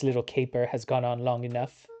think this little caper has gone on long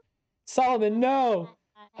enough. Solomon, no!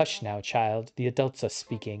 Hush now, child. The adults are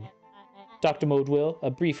speaking. Dr. Modewell, a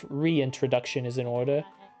brief reintroduction is in order.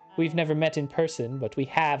 We've never met in person, but we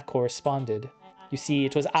have corresponded. You see,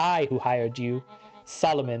 it was I who hired you.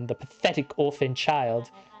 Solomon, the pathetic orphan child,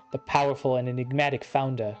 the powerful and enigmatic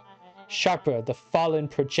founder. Sharper, the fallen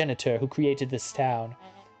progenitor who created this town.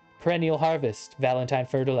 Perennial Harvest, Valentine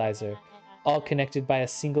Fertilizer, all connected by a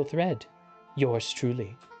single thread. Yours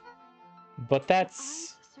truly. But that's...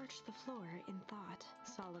 Eyes searched the floor in thought.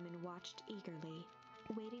 Solomon watched eagerly,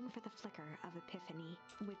 waiting for the flicker of epiphany.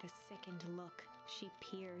 With a sickened look, she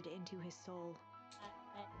peered into his soul.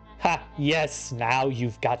 Ha! Yes, now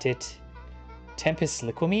you've got it. Tempest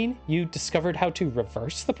Liquamine? You discovered how to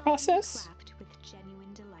reverse the process? Clapped with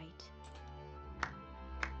genuine delight.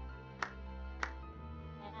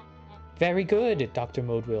 Very good, Dr.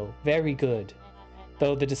 Modwill. Very good.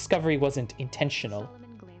 Though the discovery wasn't intentional.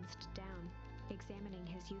 Solomon glanced down, examining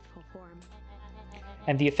his youthful form.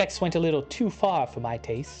 And the effects went a little too far for my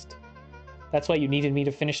taste. That's why you needed me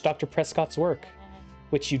to finish Dr. Prescott's work,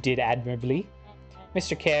 which you did admirably.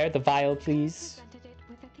 Mr. Kerr, the vial, please. Presented it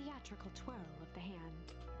with a theatrical twirl of the hand.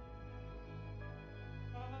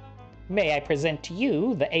 May I present to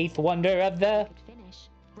you the eighth wonder of the... Could finish.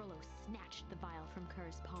 Rollo snatched the vial from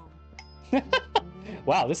Kerr's palm.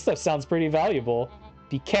 Wow, this stuff sounds pretty valuable.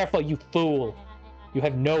 Be careful, you fool. You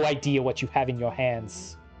have no idea what you have in your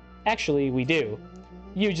hands. Actually, we do.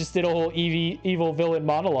 You just did a whole evil villain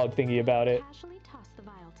monologue thingy about it. Casually tossed the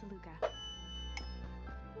vial to Luca.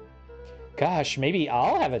 Gosh, maybe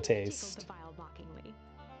I'll have a Tickled taste. the vial mockingly.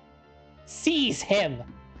 Seize him!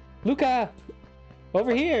 Luca!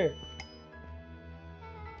 Over here!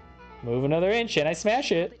 Move another inch and I smash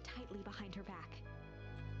Held it. it tightly behind her back.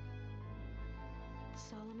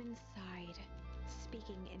 Solomon sighed,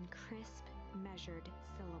 speaking in crisp, measured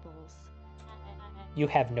syllables. You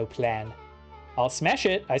have no plan. I'll smash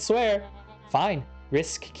it, I swear. Fine,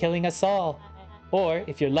 risk killing us all. Or,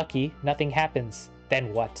 if you're lucky, nothing happens.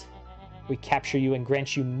 Then what? We capture you and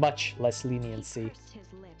grant you much less He leniency. pursed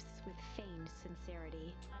his lips with feigned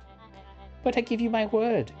sincerity. But I give you my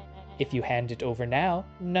word. If you hand it over now,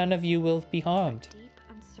 none of you will be harmed. Deep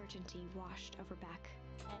uncertainty washed over Beck.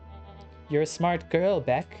 You're a smart girl,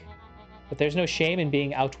 Beck. But there's no shame in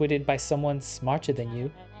being outwitted by someone smarter than you.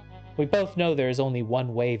 We both know there is only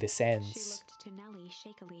one way this She ends. looked to Nellie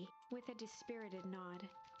shakily. With a dispirited nod,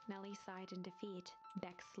 Nellie sighed in defeat.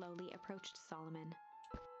 Beck slowly approached Solomon.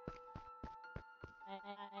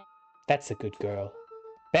 That's a good girl.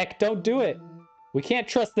 Beck, don't do it! We can't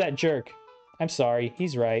trust that jerk. I'm sorry,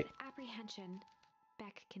 he's right. With apprehension,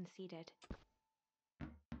 Beck conceded.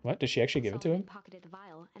 What, does she actually give it to him? Solomon pocketed the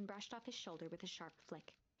vial and brushed off his shoulder with a sharp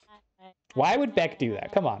flick. Why would Beck do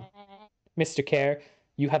that? Come on. Mr. Kerr,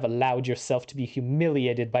 you have allowed yourself to be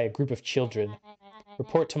humiliated by a group of children.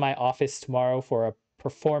 Report to my office tomorrow for a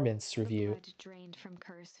performance The review. blood drained from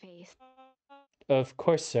Kerr's face. Of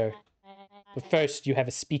course, sir. But first, you have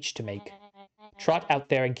a speech to make. Trot out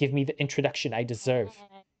there and give me the introduction I deserve.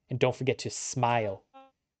 And don't forget to smile.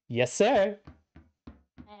 Yes, sir.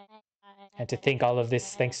 And to think all of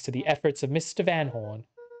this thanks to the efforts of Mr. Van Horn.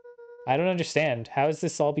 I don't understand. How is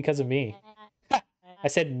this all because of me? Ha! I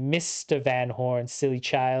said Mr. Van Horn, silly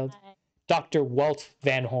child. Dr. Walt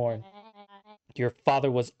Van Horn. Your father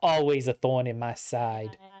was always a thorn in my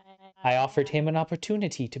side. I offered him an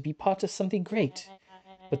opportunity to be part of something great.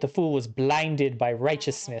 But the fool was blinded by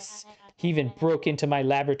righteousness. He even broke into my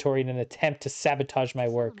laboratory in an attempt to sabotage my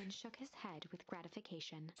work. Solomon shook his head with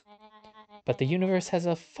gratification. But the universe has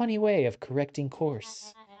a funny way of correcting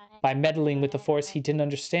course. By meddling with the force he didn't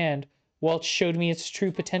understand, Walt showed me its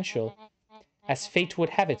true potential. As fate would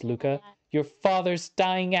have it, Luca, your father's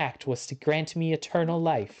dying act was to grant me eternal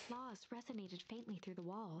life. Applause resonated faintly through the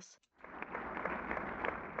walls.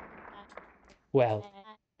 Well,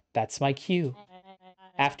 that's my cue.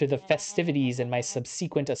 After the festivities and my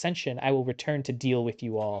subsequent ascension, I will return to deal with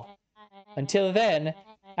you all. Until then,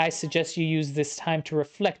 I suggest you use this time to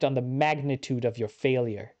reflect on the magnitude of your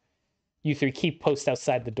failure. You three keep post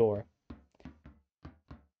outside the door.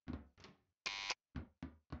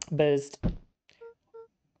 Buzzed.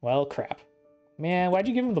 Well, crap. Man, why'd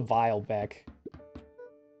you give him the vial back?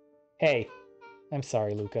 Hey, I'm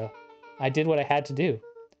sorry, Luca. I did what I had to do.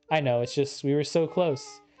 I know, it's just we were so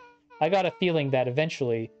close. I got a feeling that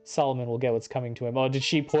eventually Solomon will get what's coming to him. Oh, did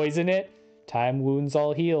she poison it? Time wounds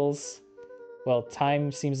all heals. Well,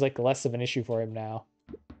 time seems like less of an issue for him now.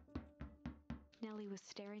 Nellie was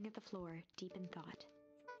staring at the floor, deep in thought.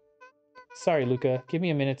 Sorry, Luca. Give me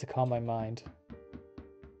a minute to calm my mind.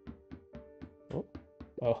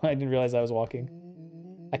 Oh, I didn't realize I was walking.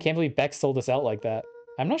 I can't believe Beck sold us out like that.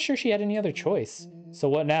 I'm not sure she had any other choice. So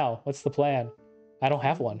what now? What's the plan? I don't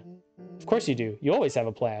have one. Of course you do. You always have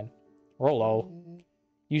a plan. Rollo.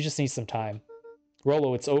 You just need some time.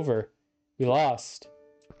 Rollo, it's over. We lost.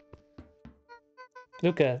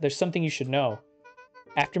 Luca, there's something you should know.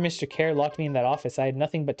 After Mr. Kerr locked me in that office, I had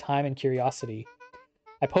nothing but time and curiosity.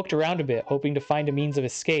 I poked around a bit, hoping to find a means of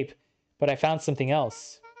escape, but I found something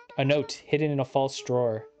else. A note hidden in a false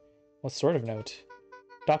drawer. What sort of note?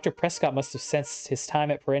 Dr. Prescott must have sensed his time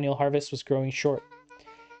at Perennial Harvest was growing short,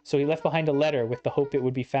 so he left behind a letter with the hope it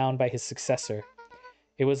would be found by his successor.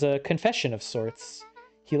 It was a confession of sorts.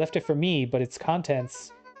 He left it for me, but its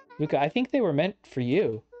contents... Luca, I think they were meant for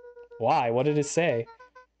you. Why? What did it say?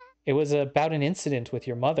 It was about an incident with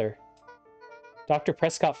your mother. Dr.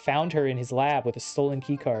 Prescott found her in his lab with a stolen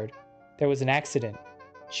keycard. There was an accident.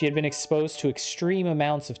 She had been exposed to extreme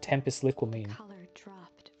amounts of Tempest liquamine. The color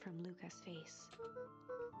dropped from Luca's face.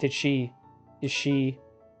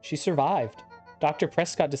 She survived. Dr.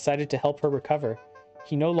 Prescott decided to help her recover.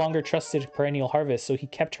 He no longer trusted Perennial Harvest, so he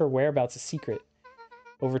kept her whereabouts a secret.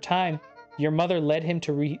 Over time, your mother led him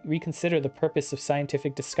to reconsider the purpose of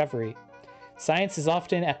scientific discovery. Science is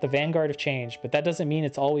often at the vanguard of change, but that doesn't mean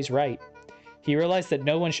it's always right. He realized that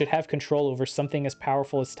no one should have control over something as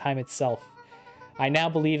powerful as time itself. I now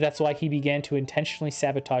believe that's why he began to intentionally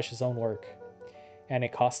sabotage his own work. And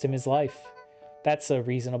it cost him his life. That's a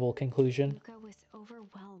reasonable conclusion. Luca was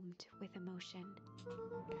overwhelmed with emotion.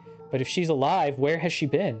 But if she's alive, where has she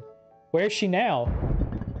been? Where is she now?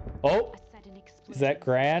 Oh, A sudden explosion is that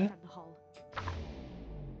Gran? from the hull.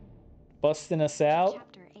 Busting us out?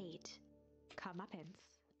 Chapter 8.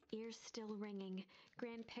 Comeuppance. Ears still ringing,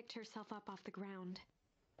 Gran picked herself up off the ground.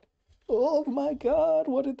 Oh my god,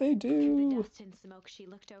 what did they Through the do? dust and smoke, she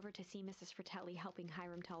looked over to see Mrs. Fratelli helping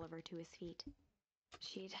Hiram Tolliver to his feet.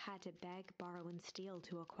 She'd had to beg, borrow, and steal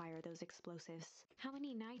to acquire those explosives. How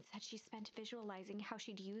many nights had she spent visualizing how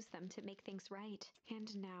she'd use them to make things right?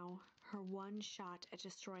 And now, her one shot at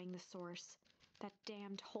destroying the source, that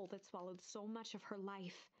damned hole that swallowed so much of her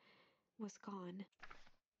life, was gone.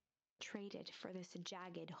 Traded for this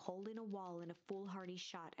jagged hole in a wall and a foolhardy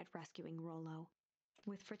shot at rescuing Rollo.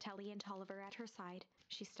 With Fratelli and Tolliver at her side,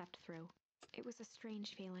 she stepped through. It was a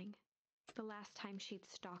strange feeling. The last time she'd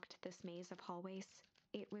stalked this maze of hallways,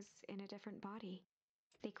 it was in a different body.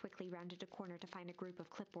 They quickly rounded a corner to find a group of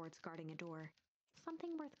clipboards guarding a door.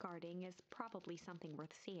 Something worth guarding is probably something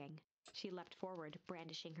worth seeing. She leapt forward,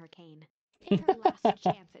 brandishing her cane. If her last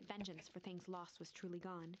chance at vengeance for things lost was truly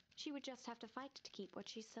gone, she would just have to fight to keep what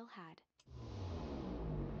she still had.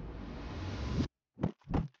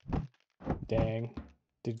 Dang.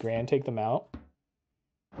 Did Gran take them out?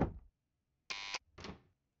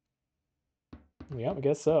 Yeah, I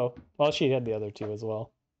guess so. Well, she had the other two as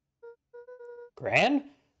well. Gran?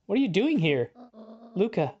 What are you doing here?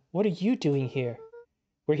 Luca, what are you doing here?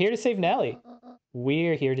 We're here to save Nellie.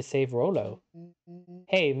 We're here to save Rollo.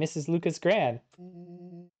 Hey, Mrs. Lucas Gran.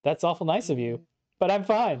 That's awful nice of you. But I'm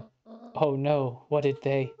fine. Oh no, what did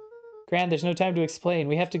they? Gran, there's no time to explain.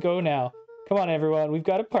 We have to go now. Come on, everyone. We've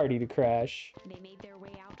got a party to crash. They made their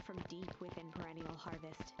way out from deep within Perennial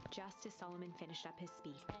Harvest, just as Solomon finished up his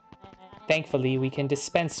speech. Thankfully, we can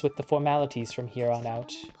dispense with the formalities from here on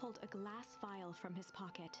out. Solomon pulled a glass vial from his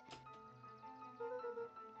pocket.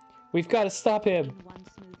 We've got to stop him. In one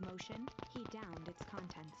smooth motion, he downed its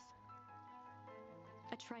contents.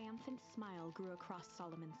 A triumphant smile grew across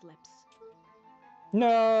Solomon's lips.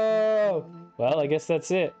 No! Well, I guess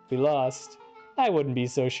that's it. We lost. I wouldn't be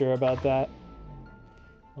so sure about that.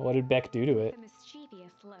 What did Beck do to it? With a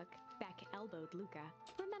mischievous look, Beck elbowed Luca.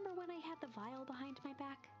 Remember when I had the vial behind my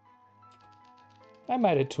back? I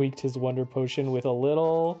might have tweaked his wonder potion with a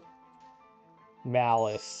little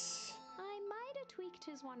malice. I might have tweaked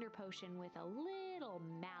his wonder potion with a little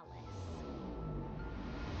malice.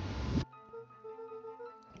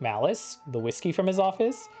 Malice? The whiskey from his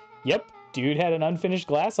office? Yep, dude had an unfinished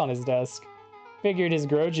glass on his desk. Figured his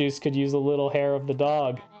grow juice could use a little hair of the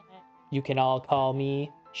dog. You can all call me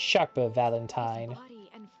Sharper Valentine. His body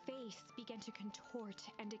and face began to contort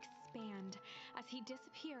and expand as he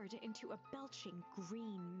disappeared into a belching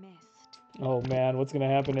green mist. Oh man, what's gonna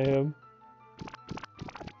happen to him?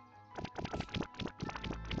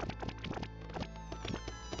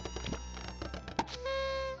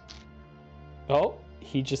 Oh,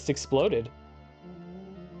 he just exploded.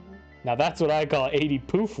 Now that's what I call 80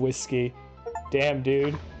 poof whiskey. Damn,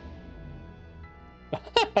 dude.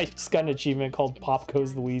 I just got an achievement called Pop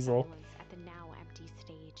Goes the Weasel. At the now empty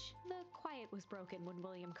stage. The quiet was broken when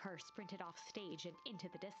William Kerr sprinted off stage and into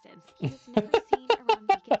the distance. He was never seen around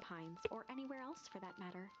Beacon Pines, or anywhere else for that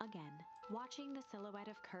matter, again. Watching the silhouette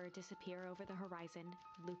of Kerr disappear over the horizon,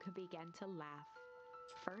 Luca began to laugh.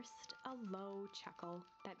 First, a low chuckle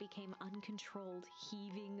that became uncontrolled,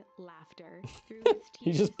 heaving laughter. Through his He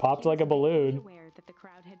tears, just popped he like a was vaguely balloon. aware that the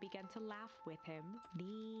crowd had begun to laugh with him.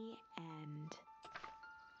 The end.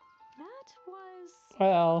 That was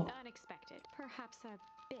Well, unexpected. Perhaps a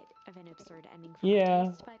bit of an absurd ending for yeah. my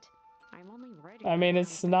taste, but I'm only ready. I mean,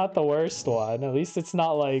 it's not the worst one. At least it's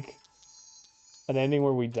not like an ending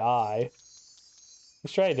where we die.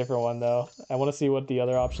 Let's try a different one, though. I want to see what the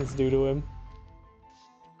other options do to him.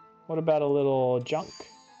 What about a little junk?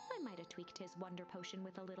 I might have tweaked his wonder potion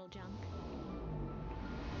with a little junk.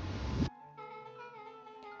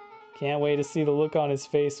 Can't wait to see the look on his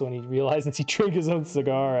face when he realizes he drank his own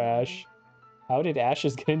cigar, Ash. How did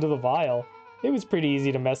ashes get into the vial? It was pretty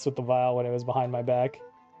easy to mess with the vial when it was behind my back.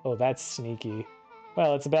 Oh, that's sneaky.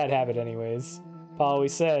 Well, it's a bad habit anyways. Pa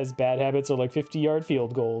always says bad habits are like 50-yard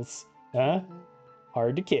field goals. Huh?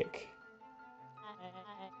 Hard to kick.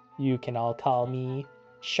 You can all call me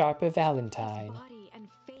Sharper Valentine. His body and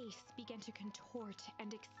face began to contort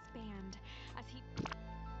and expand as he...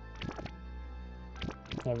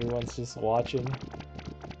 Everyone's just watching.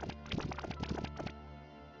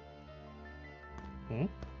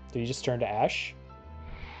 Did he just turn to ash?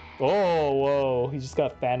 Oh, whoa. He just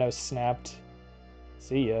got Thanos snapped.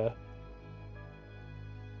 See ya.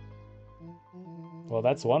 Well,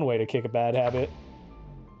 that's one way to kick a bad habit.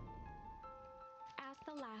 As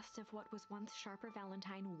the last of what was once Sharper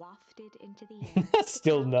Valentine wafted into the air,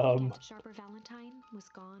 Still the crowd numb. forget Sharper Valentine was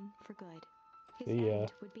gone for good. His See ya.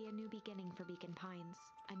 end would be a new beginning for Beacon Pines,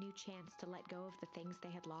 a new chance to let go of the things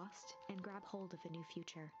they had lost and grab hold of a new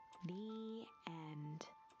future. The end.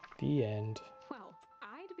 The end. Well,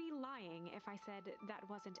 I'd be lying if I said that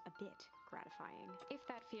wasn't a bit gratifying. If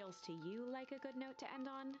that feels to you like a good note to end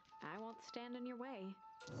on, I won't stand in your way.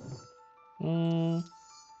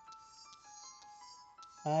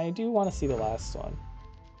 I do want to see the last one.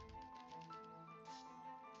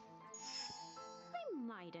 I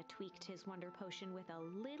might have tweaked his wonder potion with a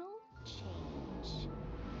little change.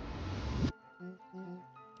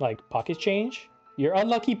 Like, pocket change? Your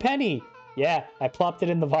unlucky penny! Yeah, I plopped it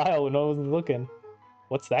in the vial when no one was looking.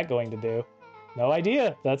 What's that going to do? No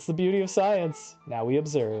idea. That's the beauty of science. Now we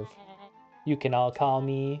observe. You can all call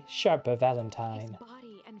me Sharper Valentine. His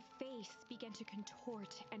body and face began to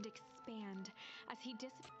contort and expand as he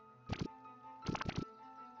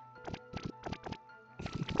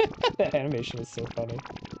That animation is so funny.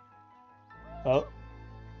 Oh.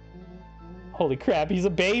 Holy crap, he's a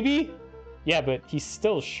baby? Yeah, but he's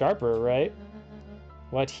still Sharper, right?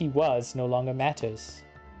 What he was no longer matters.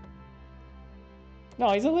 No,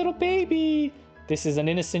 he's a little baby. This is an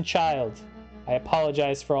innocent child. I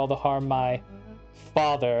apologize for all the harm my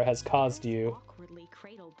father has caused you. awkwardly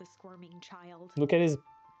cradled the squirming child. Look at his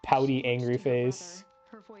pouty, She angry looked to her face.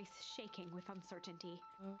 brother, her voice shaking with uncertainty.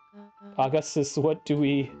 Augustus, what do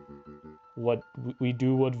we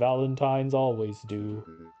do what Valentines always do.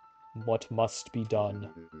 What must be done.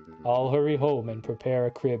 I'll hurry home and prepare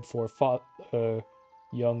a crib for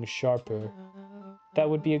young Sharper. That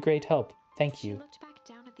would be a great help. Thank She you. looked back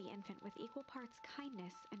down at the infant with equal parts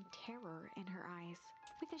kindness and terror in her eyes.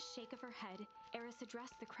 With a shake of her head, Eris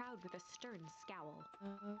addressed the crowd with a stern scowl.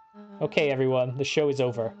 Okay, everyone, the show is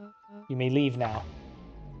over. You may leave now.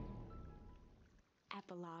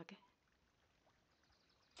 Epilogue.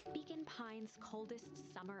 Beacon Pines' coldest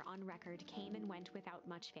summer on record came and went without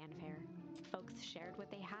much fanfare. Folks shared what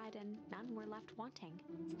they had, and none were left wanting.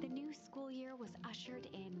 The new school year was ushered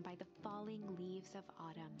in by the falling leaves of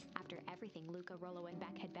autumn. After everything Luca, Rollo, and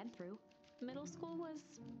Beck had been through, middle school was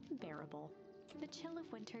bearable. The chill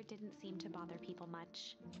of winter didn't seem to bother people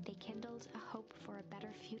much. They kindled a hope for a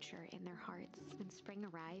better future in their hearts. When spring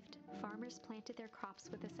arrived, farmers planted their crops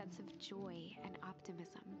with a sense of joy and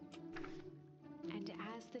optimism. And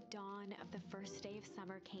as the dawn of the first day of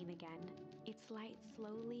summer came again, its light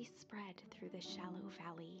slowly spread through the shallow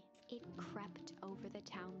valley. It crept over the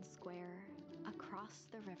town square, across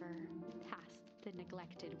the river, past the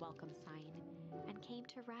neglected welcome sign, and came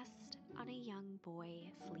to rest on a young boy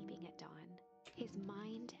sleeping at dawn. His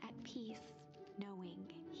mind at peace, knowing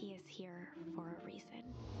he is here for a reason.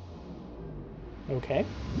 Okay.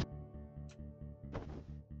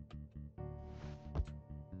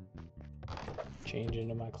 Change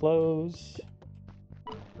into my clothes.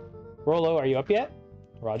 Rollo, are you up yet?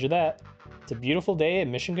 Roger that. It's a beautiful day at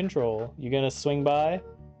Mission Control. You gonna swing by?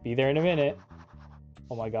 Be there in a minute.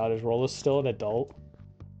 Oh my god, is Rollo still an adult?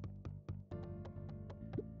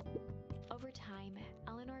 Over time,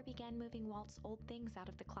 Eleanor began moving Walt's old things out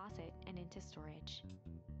of the closet and into storage.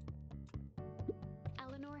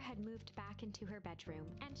 Eleanor had moved back into her bedroom,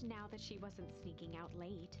 and now that she wasn't sneaking out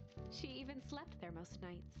late, she even slept there most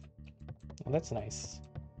nights. Well, that's nice.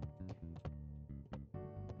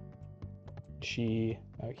 She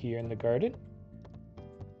out here in the garden?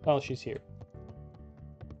 Oh, she's here.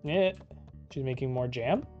 Yeah, she's making more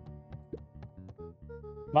jam.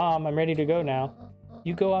 Mom, I'm ready to go now.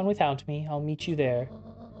 You go on without me. I'll meet you there.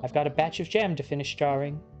 I've got a batch of jam to finish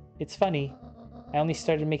jarring. It's funny. I only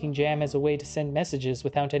started making jam as a way to send messages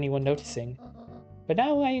without anyone noticing. But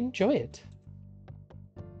now I enjoy it.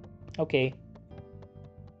 Okay.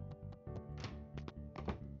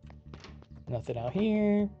 Nothing out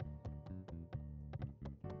here.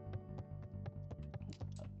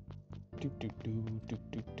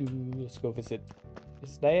 Let's go visit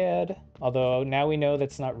his dad. Although now we know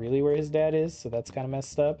that's not really where his dad is, so that's kind of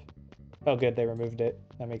messed up. Oh good, they removed it.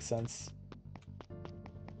 That makes sense.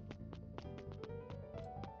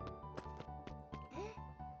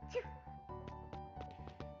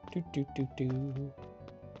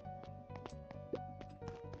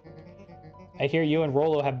 I hear you and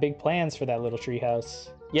Rollo have big plans for that little treehouse.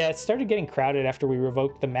 Yeah, it started getting crowded after we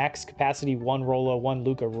revoked the max capacity 1 Rollo, 1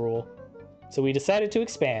 Luca rule. So we decided to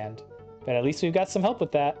expand. But at least we've got some help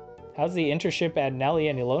with that. How's the internship at Nelly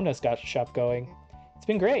and Ilona's shop going? It's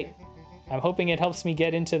been great. I'm hoping it helps me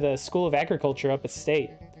get into the School of Agriculture up at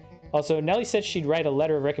State. Also, Nelly said she'd write a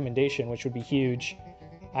letter of recommendation, which would be huge.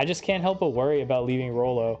 I just can't help but worry about leaving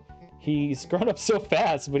Rollo. He's grown up so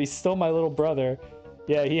fast, but he's still my little brother.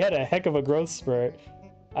 Yeah, he had a heck of a growth spurt.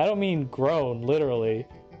 I don't mean grown, literally.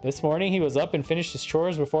 This morning he was up and finished his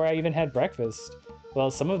chores before I even had breakfast. Well,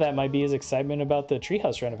 some of that might be his excitement about the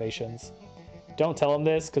treehouse renovations. Don't tell him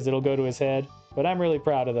this, because it'll go to his head, but I'm really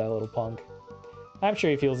proud of that little punk. I'm sure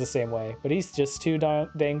he feels the same way, but he's just too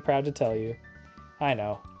dang proud to tell you. I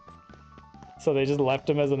know. So they just left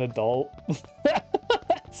him as an adult?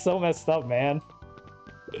 So messed up, man.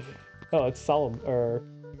 Oh, it's Solemn, or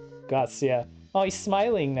Gus, yeah. Oh, he's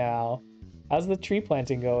smiling now. How's the tree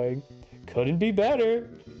planting going? Couldn't be better.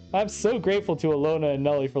 I'm so grateful to Ilona and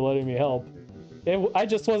Nelly for letting me help. I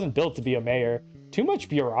just wasn't built to be a mayor. Too much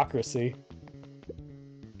bureaucracy.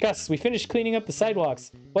 Gus, we finished cleaning up the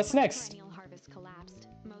sidewalks. What's next? Perennial harvest collapsed.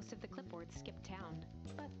 Most of the clipboards skipped town,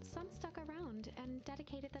 but some stuck around and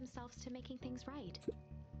dedicated themselves to making things right.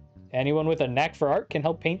 Anyone with a knack for art can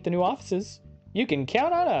help paint the new offices. You can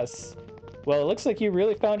count on us. Well, it looks like you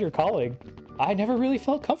really found your calling. I never really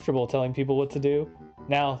felt comfortable telling people what to do.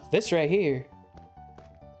 Now, this right here.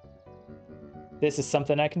 This is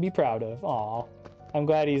something I can be proud of. Aw. I'm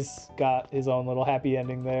glad he's got his own little happy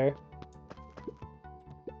ending there.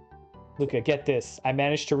 Luca, get this. I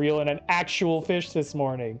managed to reel in an actual fish this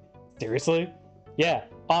morning. Seriously? Yeah,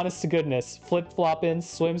 honest to goodness. Flip-flopping,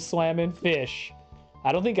 swim-slamming fish.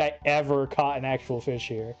 I don't think I ever caught an actual fish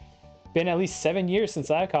here. Been at least 7 years since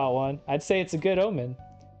I caught one. I'd say it's a good omen.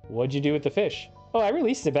 What'd you do with the fish? Oh, I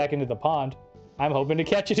released it back into the pond. I'm hoping to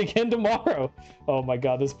catch it again tomorrow. Oh my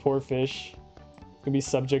god, this poor fish. It's gonna be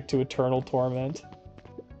subject to eternal torment.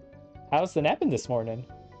 How's the napping this morning?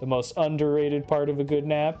 The most underrated part of a good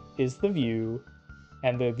nap is the view.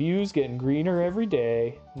 And the view's getting greener every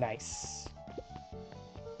day. Nice.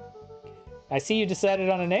 I see you decided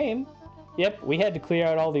on a name. Yep, we had to clear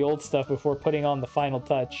out all the old stuff before putting on the final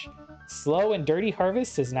touch. Slow and Dirty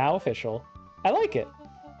Harvest is now official. I like it.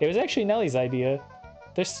 It was actually Nelly's idea.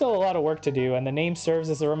 There's still a lot of work to do, and the name serves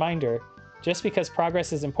as a reminder. Just because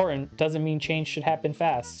progress is important doesn't mean change should happen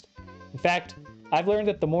fast. In fact, I've learned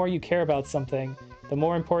that the more you care about something, the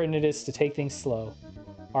more important it is to take things slow.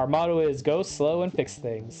 Our motto is go slow and fix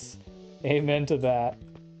things. Amen to that.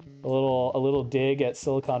 A little dig at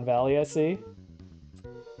Silicon Valley, I see.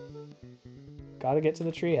 Gotta get to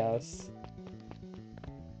the treehouse.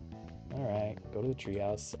 Alright, go to the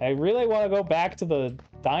treehouse. I really want to go back to the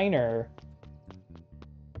diner.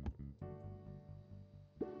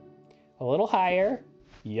 A little higher.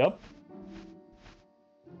 Yup.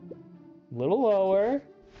 A little lower.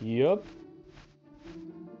 Yup.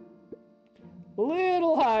 A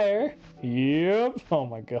little higher. Yup. Oh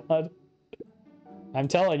my god. I'm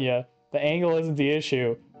telling you, the angle isn't the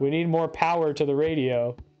issue. We need more power to the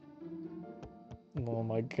radio. Oh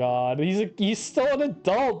my god. He's still an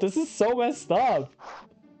adult. This is so messed up.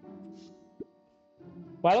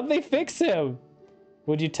 Why don't they fix him?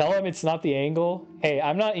 Would you tell him it's not the angle? Hey,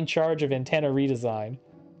 I'm not in charge of antenna redesign.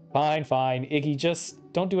 Fine, fine. Iggy,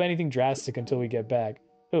 just don't do anything drastic until we get back.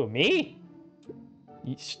 Who, me?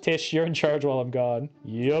 Tish, you're in charge while I'm gone.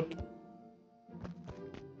 Yup.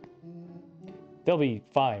 They'll be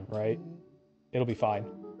fine, right? It'll be fine.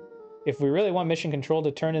 If we really want Mission Control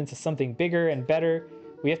to turn into something bigger and better,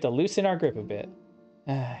 we have to loosen our grip a bit.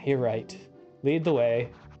 You're right. Lead the way.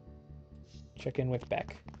 Check in with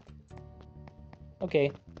Beck.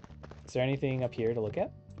 Okay. Is there anything up here to look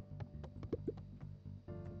at?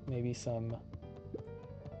 Maybe some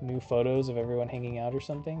new photos of everyone hanging out or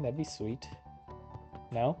something? That'd be sweet.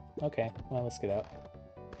 No? Okay. Well, let's get out.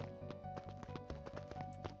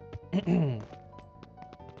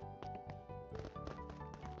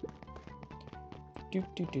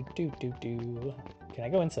 Do. Can I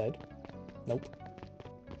go inside? Nope.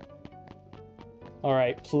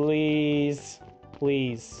 Alright, please.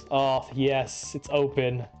 Please. Oh, yes, it's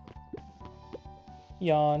open.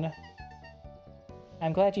 Yawn.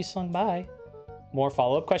 I'm glad you swung by. More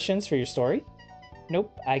follow-up questions for your story?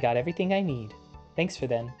 Nope, I got everything I need. Thanks for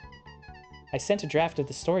them. I sent a draft of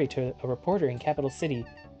the story to a reporter in Capital City,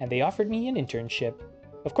 and they offered me an internship.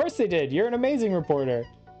 Of course they did! You're an amazing reporter!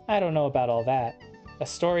 I don't know about all that. A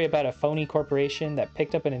story about a phony corporation that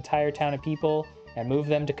picked up an entire town of people and moved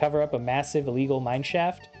them to cover up a massive illegal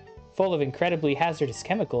mineshaft, full of incredibly hazardous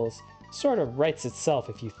chemicals, sort of writes itself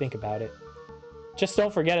if you think about it. Just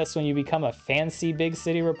don't forget us when you become a fancy big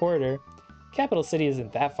city reporter. Capital City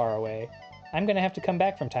isn't that far away. I'm gonna have to come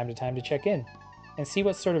back from time to time to check in and see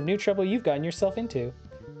what sort of new trouble you've gotten yourself into.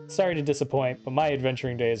 Sorry to disappoint, but my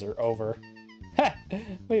adventuring days are over. Ha!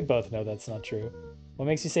 We both know that's not true. What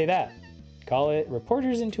makes you say that? Call it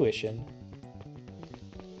reporter's intuition.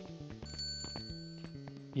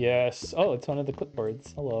 Yes. Oh, it's one of the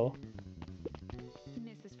clipboards. Hello.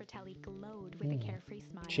 Mrs. Fratelli glowed with a carefree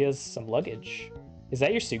smile. She has some luggage. Is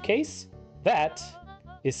that your suitcase? That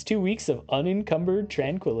is 2 weeks of unencumbered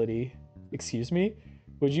tranquility. Excuse me?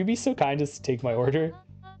 Would you be so kind as to take my order?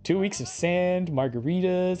 2 weeks of sand,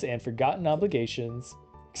 margaritas, and forgotten obligations.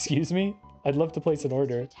 Excuse me? I'd love to place an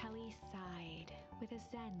order. Mrs. Fratelli sighed with a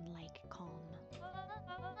zen-like calm.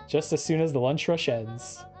 Just as soon as the lunch rush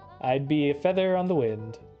ends. I'd be a feather on the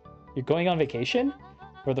wind. You're going on vacation?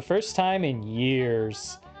 For the first time in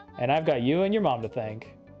years. And I've got you and your mom to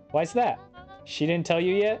thank. Why's that? She didn't tell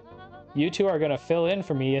you yet? You two are gonna fill in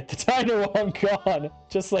for me at the diner while I'm gone.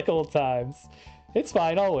 Just like old times. It's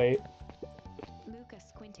fine, I'll wait. Luca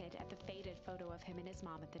squinted at the faded photo of him and his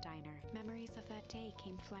mom at the diner. Memories of that day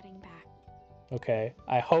came flooding back. Okay,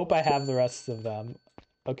 I hope I have the rest of them.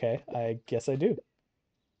 Okay, I guess I do.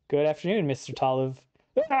 Good afternoon, Mr. Tolive.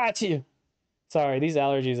 Ah, you. Sorry, these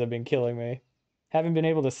allergies have been killing me. Haven't been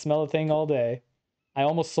able to smell a thing all day. I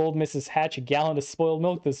almost sold Mrs. Hatch a gallon of spoiled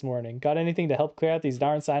milk this morning. Got anything to help clear out these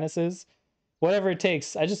darn sinuses? Whatever it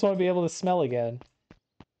takes. I just want to be able to smell again.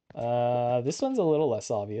 This one's a little less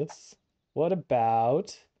obvious. What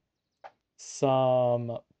about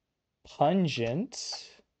some pungent?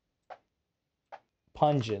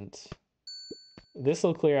 Pungent. This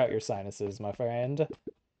will clear out your sinuses, my friend.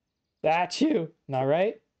 That's you. Not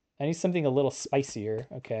right? I need something a little spicier.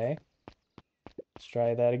 Okay. Let's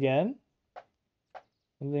try that again.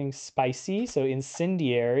 Something spicy. So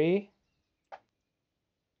incendiary.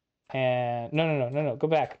 And no. Go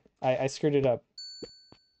back. I screwed it up.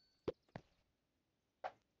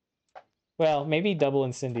 Well, maybe double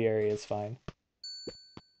incendiary is fine.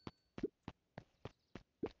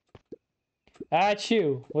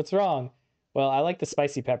 Achoo! What's wrong? Well, I like the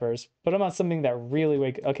spicy peppers. Put them on something that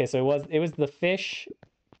really okay, so it was the fish,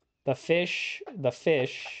 the fish,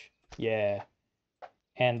 yeah,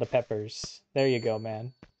 and the peppers. There you go,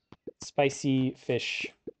 man. Spicy fish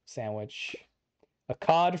sandwich. A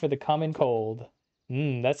cod for the common cold.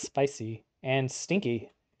 That's spicy and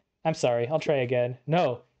stinky. I'm sorry, I'll try again.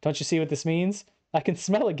 No, don't you see what this means? I can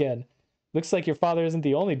smell again. Looks like your father isn't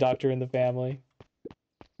the only doctor in the family.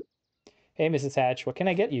 Hey, Mrs. Hatch, what can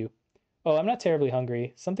I get you? Oh, I'm not terribly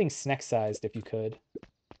hungry. Something snack-sized, if you could.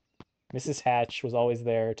 Mrs. Hatch was always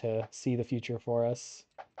there to see the future for us.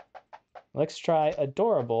 Let's try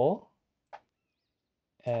adorable.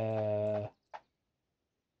 With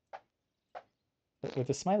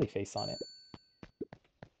a smiley face on it.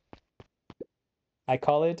 I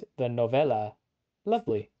call it the novella.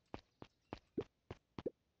 Lovely.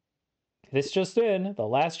 This just in, the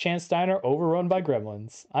Last Chance Diner overrun by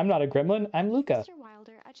gremlins. I'm not a gremlin, I'm Luca. Mr.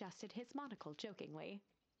 Wilder adjusted his monocle jokingly.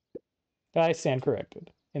 I stand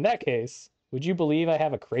corrected. In that case, would you believe I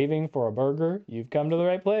have a craving for a burger? You've come to the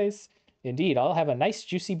right place. Indeed, I'll have a nice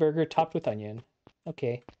juicy burger topped with onion.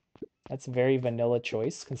 Okay, that's a very vanilla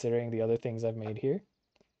choice considering the other things I've made here.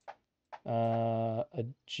 A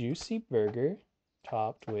juicy burger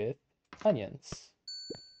topped with onions.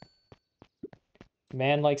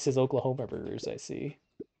 Man likes his Oklahoma burgers, I see.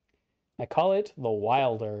 I call it the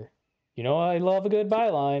Wilder. You know I love a good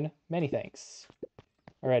byline. Many thanks.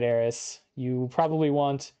 All right, Eris, you probably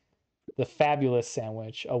want the fabulous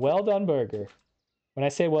sandwich. A well-done burger. When I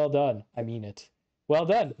say well done, I mean it. Well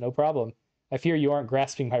done, no problem. I fear you aren't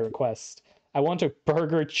grasping my request. I want a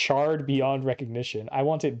burger charred beyond recognition. I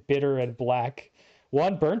want it bitter and black.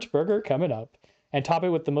 One burnt burger coming up. And top it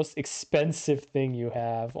with the most expensive thing you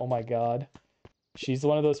have. Oh my god. She's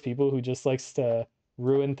one of those people who just likes to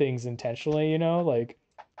ruin things intentionally, you know? Like,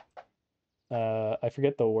 I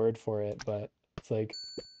forget the word for it, but it's like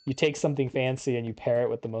you take something fancy and you pair it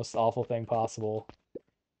with the most awful thing possible.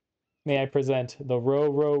 May I present the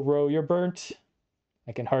row, you're burnt?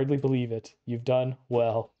 I can hardly believe it. You've done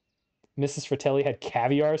well. Mrs. Fratelli had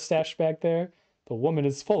caviar stashed back there. The woman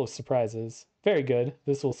is full of surprises. Very good.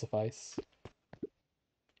 This will suffice.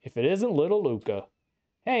 If it isn't little Luca.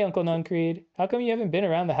 Hey, Uncle Nuncreed. How come you haven't been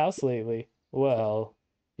around the house lately? Well,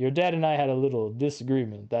 your dad and I had a little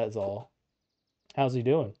disagreement, that's all. How's he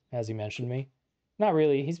doing? Has he mentioned me? Not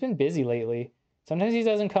really. He's been busy lately. Sometimes he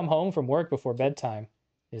doesn't come home from work before bedtime.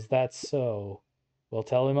 Is that so? Well,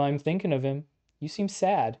 tell him I'm thinking of him. You seem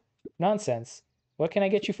sad. Nonsense. What can I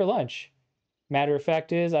get you for lunch? Matter of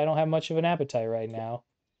fact is, I don't have much of an appetite right now.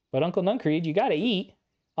 But Uncle Nuncreed, you gotta eat.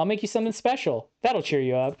 I'll make you something special. That'll cheer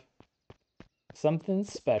you up. Something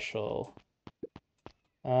special.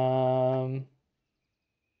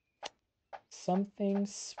 Something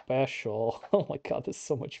special. Oh my god, there's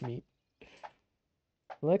so much meat.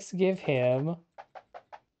 Let's give him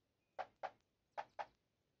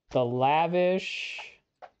the lavish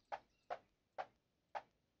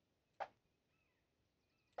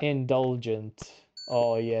indulgent.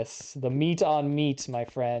 Oh yes, the meat on meat, my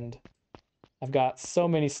friend. I've got so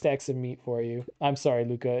many stacks of meat for you. I'm sorry,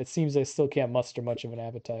 Luca. It seems I still can't muster much of an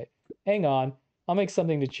appetite. Hang on. I'll make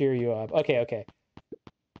something to cheer you up. Okay.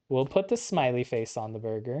 We'll put the smiley face on the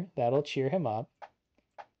burger. That'll cheer him up.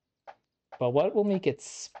 But what will make it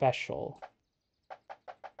special?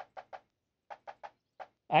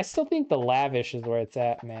 I still think the lavish is where it's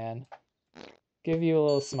at, man. Give you a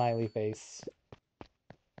little smiley face.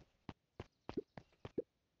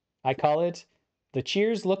 I call it the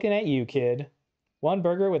cheers looking at you, kid. One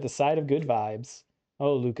burger with a side of good vibes.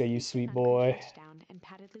 Oh, Luca, you sweet boy. Down and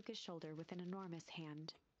patted Luca's shoulder with an enormous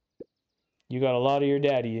hand. You got a lot of your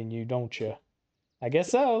daddy in you, don't you? I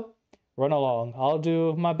guess so. Run along. I'll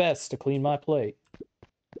do my best to clean my plate.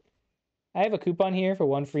 I have a coupon here for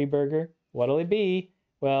one free burger. What'll it be?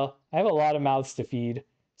 Well, I have a lot of mouths to feed,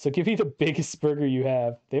 so give me the biggest burger you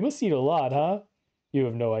have. They must eat a lot, huh? You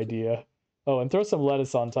have no idea. Oh, and throw some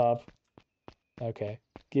lettuce on top. Okay.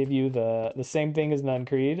 Give you the same thing as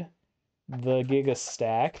Nuncreed. The Giga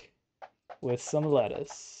Stack with some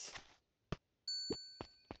lettuce.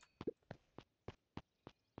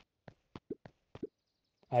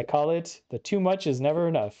 I call it the too much is never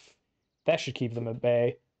enough. That should keep them at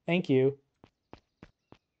bay. Thank you.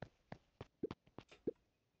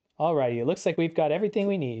 Alrighty, it looks like we've got everything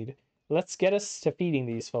we need. Let's get us to feeding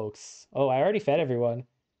these folks. Oh, I already fed everyone.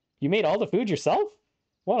 You made all the food yourself?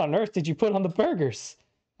 What on earth did you put on the burgers?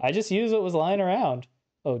 I just used what was lying around.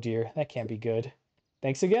 Oh dear, that can't be good.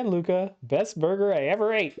 Thanks again, Luca. Best burger I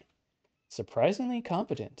ever ate. Surprisingly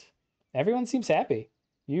competent. Everyone seems happy.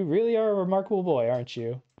 You really are a remarkable boy, aren't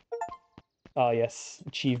you? Oh yes,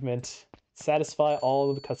 achievement. Satisfy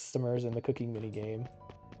all of the customers in the cooking minigame.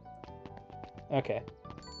 Okay.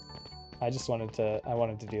 I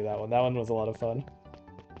wanted to do that one. That one was a lot of fun.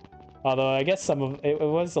 Although I guess some of it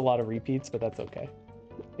was a lot of repeats, but that's okay.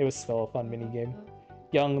 It was still a fun minigame.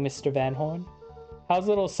 Young Mr. Van Horn. How's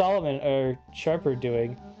little Sharper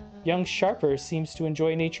doing? Young Sharper seems to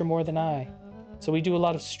enjoy nature more than I. So we do a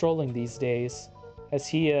lot of strolling these days. Has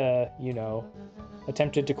he, you know,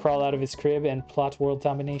 attempted to crawl out of his crib and plot world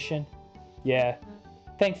domination? Yeah.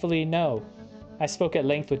 Thankfully, no. I spoke at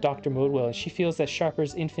length with Dr. Modwell, and she feels that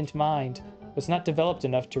Sharper's infant mind was not developed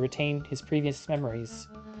enough to retain his previous memories.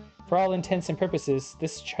 For all intents and purposes,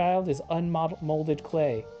 this child is unmolded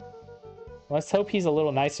clay. Let's hope he's a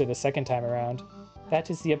little nicer the second time around. That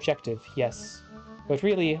is the objective, yes. But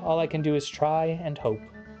really, all I can do is try and hope.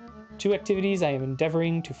 2 activities I am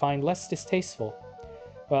endeavoring to find less distasteful.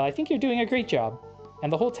 Well, I think you're doing a great job,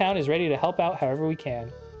 and the whole town is ready to help out however we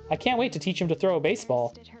can. I can't wait to teach him to throw a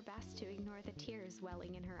baseball. Did her best to ignore the tears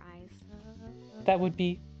welling in her eyes. That would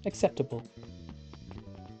be acceptable.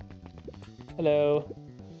 Hello.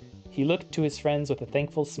 He looked to his friends with a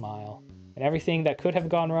thankful smile. And everything that could have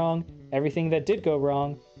gone wrong, everything that did go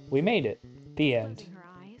wrong, we made it. The end. Closing her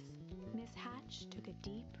eyes, Miss Hatch took a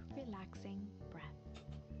deep, relaxing breath.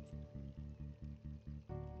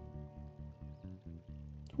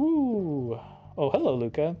 Woo! Oh, hello,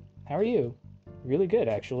 Luca. How are you? Really good,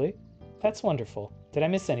 actually. That's wonderful. Did I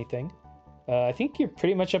miss anything? I think you're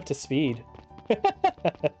pretty much up to speed.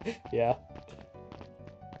 Yeah.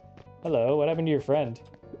 Hello, what happened to your friend?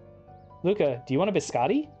 Luca, do you want a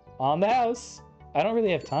biscotti? On the house. I don't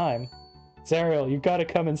really have time. Zariel, you gotta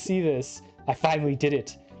come and see this. I finally did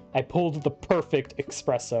it. I pulled the perfect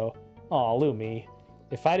espresso. Aw, Lumi.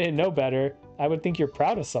 If I didn't know better, I would think you're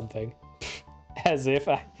proud of something. As if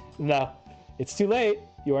I... No. It's too late.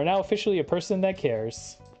 You are now officially a person that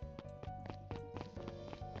cares.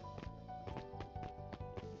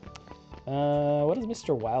 What does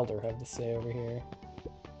Mr. Wilder have to say over here?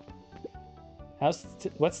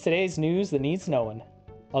 What's today's news that needs knowing?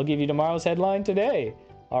 I'll give you tomorrow's headline today.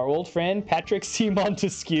 Our old friend Patrick C.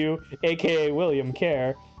 Montesquieu, aka William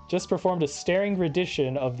Kerr, just performed a staring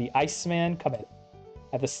rendition of the Iceman Comet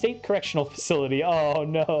at the State Correctional Facility. Oh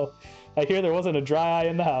no, I hear there wasn't a dry eye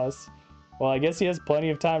in the house. Well, I guess he has plenty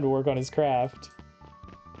of time to work on his craft.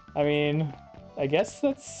 I mean, I guess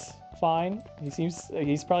that's fine.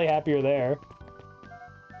 He's probably happier there.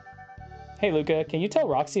 Hey Luca, can you tell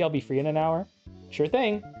Roxy I'll be free in an hour? Sure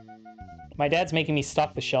thing. My dad's making me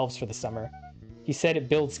stock the shelves for the summer. He said it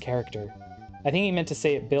builds character. I think he meant to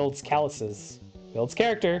say it builds calluses. Builds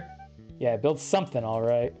character. Yeah, it builds something, all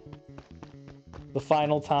right. The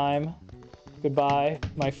final time. Goodbye,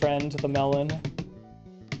 my friend, the melon.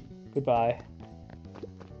 Goodbye.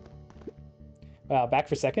 Wow, back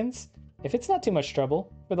for seconds? If it's not too much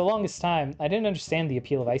trouble, for the longest time, I didn't understand the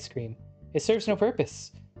appeal of ice cream. It serves no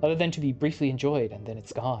purpose, other than to be briefly enjoyed and then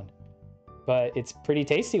it's gone. But it's pretty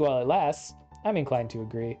tasty while it lasts. I'm inclined to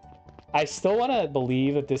agree. I still want to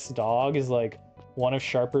believe that this dog is like one of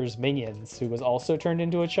Sharper's minions who was also turned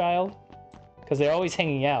into a child. Because they're always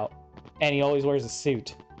hanging out. And he always wears a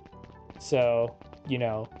suit. So, you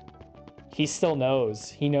know, he still knows.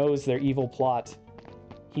 He knows their evil plot.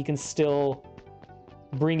 He can still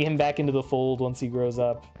bring him back into the fold once he grows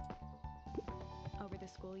up. Over the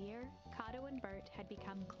school year, Kato and Bert had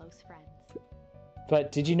become close friends.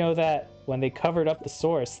 But did you know that when they covered up the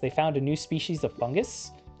source, they found a new species of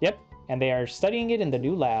fungus? Yep, and they are studying it in the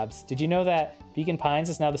new labs. Did you know that Beacon Pines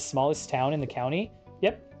is now the smallest town in the county?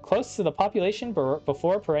 Yep, close to the population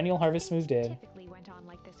before Perennial Harvest moved in. Typically went on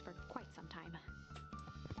like this for quite some time.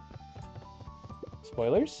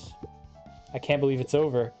 Spoilers? I can't believe it's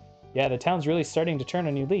over. Yeah, the town's really starting to turn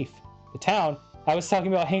a new leaf. The town? I was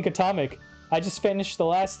talking about Hank Atomic. I just finished the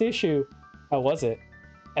last issue. How was it?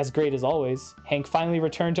 As great as always. Hank finally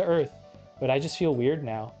returned to Earth. But I just feel weird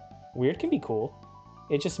now. Weird can be cool.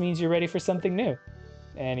 It just means you're ready for something new.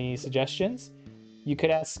 Any suggestions? You could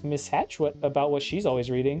ask Miss Hatch about what she's always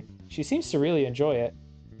reading. She seems to really enjoy it.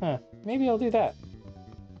 Huh, maybe I'll do that.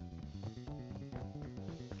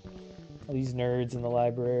 All these nerds in the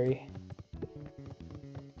library.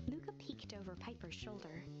 Luca peeked over Piper's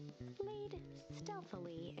shoulder. Laid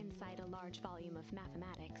stealthily inside a large volume of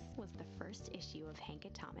mathematics was the first issue of Hank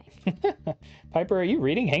Atomic. Piper, are you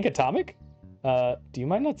reading Hank Atomic? Do you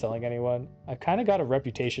mind not telling anyone? I've kind of got a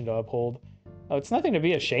reputation to uphold. Oh, it's nothing to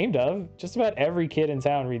be ashamed of. Just about every kid in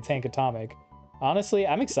town reads Hank Atomic. Honestly,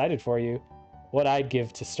 I'm excited for you. What I'd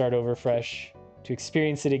give to start over fresh. To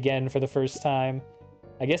experience it again for the first time.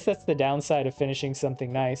 I guess that's the downside of finishing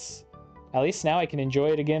something nice. At least now I can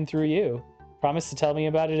enjoy it again through you. Promise to tell me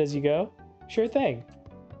about it as you go? Sure thing.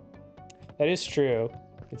 That is true.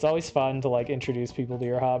 It's always fun to, like, introduce people to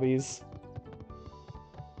your hobbies.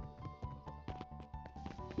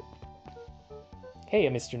 Hey,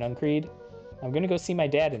 Mr. Nuncreed. I'm gonna go see my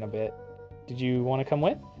dad in a bit. Did you want to come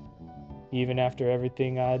with? Even after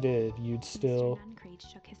everything I did, you'd still... Mr.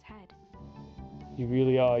 Nuncreed shook his head. You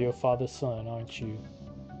really are your father's son, aren't you?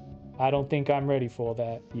 I don't think I'm ready for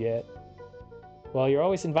that yet. Well, you're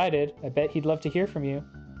always invited. I bet he'd love to hear from you.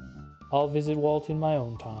 I'll visit Walt in my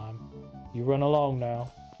own time. You run along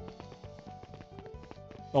now.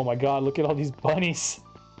 Oh my god, look at all these bunnies.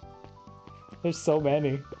 There's so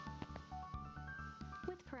many.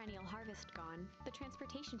 With Perennial Harvest gone, the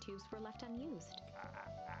transportation tubes were left unused.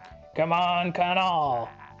 Come on, Canal.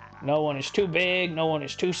 No one is too big, no one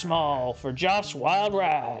is too small for Joff's Wild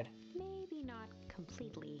Ride. Maybe not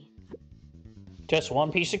completely. Just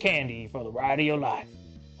one piece of candy for the ride of your life.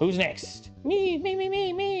 Who's next?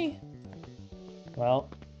 Me. Well,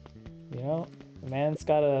 you know, the man's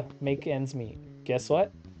gotta make ends meet. Guess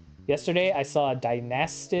what? Yesterday I saw a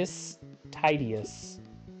Dynastis Tidius,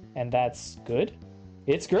 and that's good.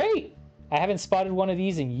 It's great! I haven't spotted one of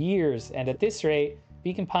these in years, and at this rate,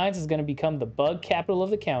 Beacon Pines is going to become the bug capital of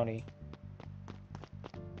the county.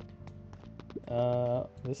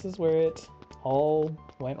 This is where it all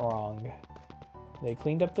went wrong. They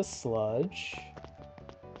cleaned up the sludge.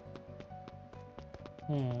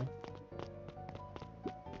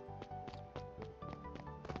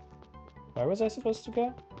 Where was I supposed to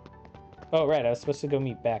go? Oh, right, I was supposed to go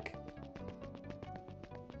meet Beck.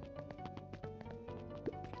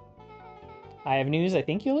 I have news I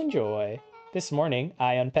think you'll enjoy. This morning,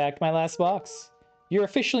 I unpacked my last box. You're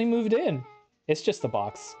officially moved in. It's just a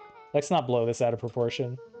box. Let's not blow this out of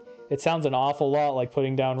proportion. It sounds an awful lot like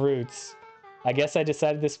putting down roots. I guess I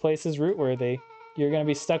decided this place is root-worthy. You're gonna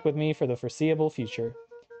be stuck with me for the foreseeable future.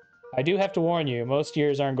 I do have to warn you, most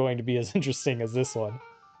years aren't going to be as interesting as this one.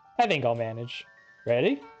 I think I'll manage.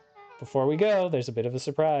 Ready? Before we go, there's a bit of a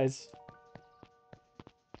surprise.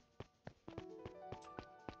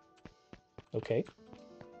 Okay.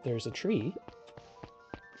 There's a tree.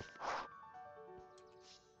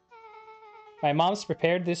 My mom's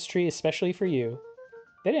prepared this tree especially for you.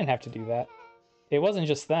 They didn't have to do that. It wasn't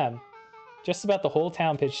just them. Just about the whole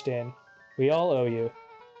town pitched in. We all owe you.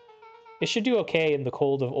 It should do okay in the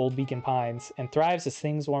cold of Old Beacon Pines, and thrives as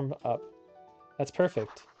things warm up. That's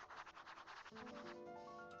perfect.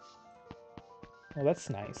 Well,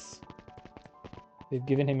 that's nice. They've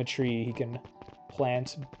given him a tree he can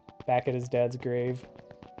plant back at his dad's grave.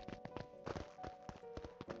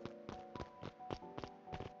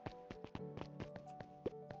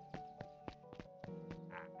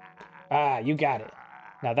 Ah, you got it.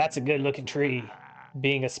 Now that's a good-looking tree.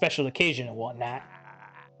 Being a special occasion and whatnot.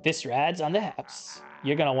 This rides on the house.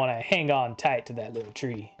 You're gonna want to hang on tight to that little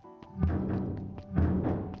tree.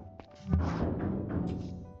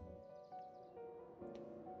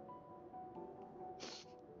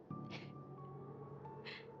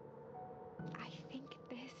 I think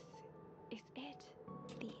this is it.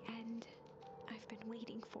 The end I've been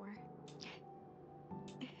waiting for.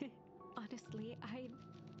 Honestly, I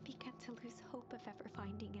began to lose hope of ever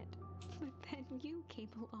finding it. But then you came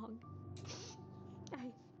along.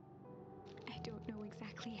 I don't know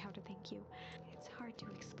exactly how to thank you. It's hard to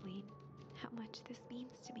explain how much this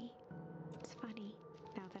means to me. It's funny,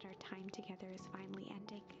 now that our time together is finally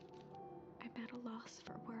ending. I'm at a loss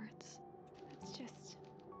for words. Let's just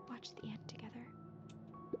watch the end together.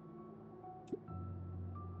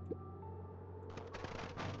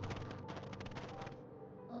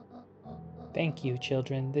 Thank you,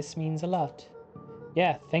 children. This means a lot.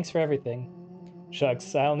 Yeah, thanks for everything.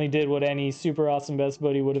 Shucks, I only did what any super awesome best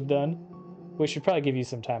buddy would have done. We should probably give you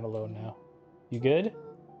some time alone now. You good?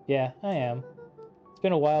 Yeah, I am. It's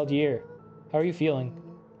been a wild year. How are you feeling?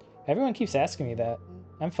 Everyone keeps asking me that.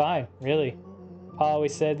 I'm fine, really. Pa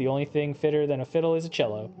always said the only thing fitter than a fiddle is a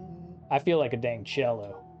cello. I feel like a dang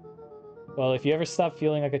cello. Well, if you ever stop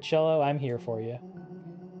feeling like a cello, I'm here for you.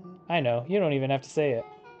 I know, you don't even have to say it.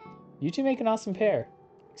 You two make an awesome pair.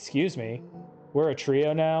 Excuse me. We're a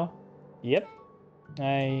trio now? Yep.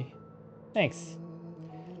 Thanks.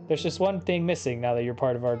 There's just one thing missing now that you're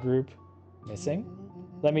part of our group. Missing?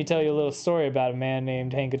 Let me tell you a little story about a man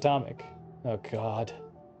named Hank Atomic. Oh god.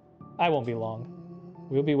 I won't be long.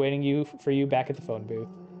 We'll be waiting for you back at the phone booth.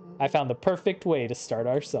 I found the perfect way to start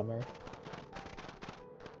our summer.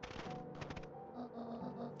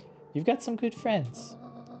 You've got some good friends.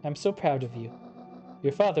 I'm so proud of you.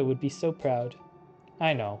 Your father would be so proud.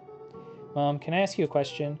 I know. Mom, can I ask you a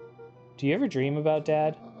question? Do you ever dream about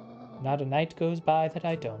Dad? Not a night goes by that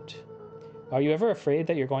I don't. Are you ever afraid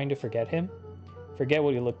that you're going to forget him? Forget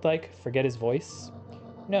what he looked like? Forget his voice?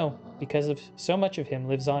 No, because so much of him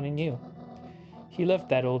lives on in you. He loved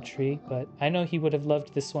that old tree, but I know he would have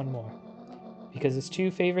loved this one more. Because his two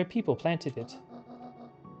favorite people planted it.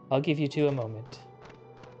 I'll give you two a moment.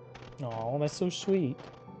 Aw, that's so sweet.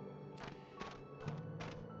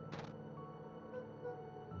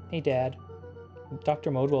 Hey, Dad.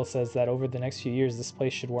 Dr. Modwell says that over the next few years this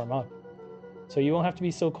place should warm up. So you won't have to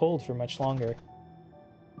be so cold for much longer.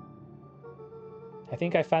 I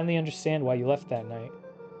think I finally understand why you left that night.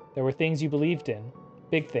 There were things you believed in.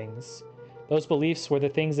 Big things. Those beliefs were the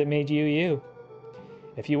things that made you you.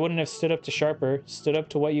 If you wouldn't have stood up to Sharper, stood up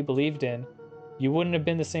to what you believed in, you wouldn't have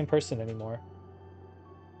been the same person anymore.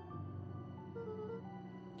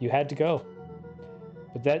 You had to go.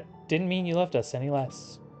 But that didn't mean you loved us any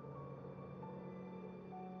less.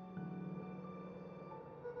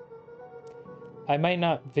 I might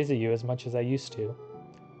not visit you as much as I used to.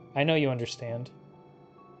 I know you understand.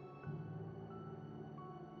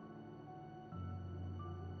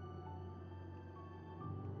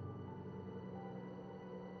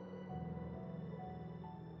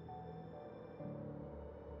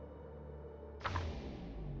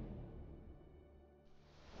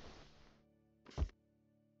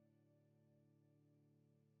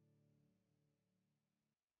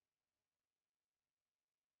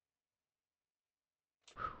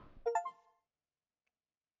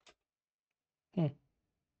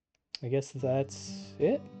 I guess that's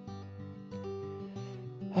it.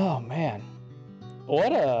 Oh man.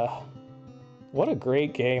 What a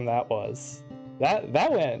great game that was.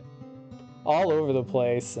 That went all over the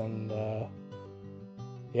place, and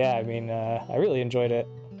yeah, I mean, I really enjoyed it.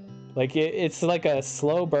 Like it's like a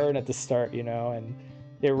slow burn at the start, you know, and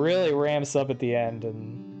it really ramps up at the end,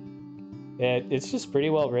 and it's just pretty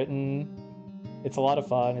well written. It's a lot of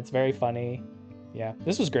fun. It's very funny. Yeah,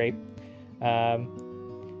 this was great.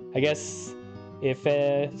 I guess if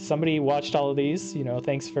somebody watched all of these, you know,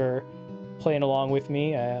 thanks for playing along with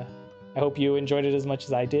me. I hope you enjoyed it as much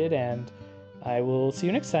as I did, and I will see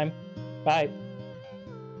you next time. Bye.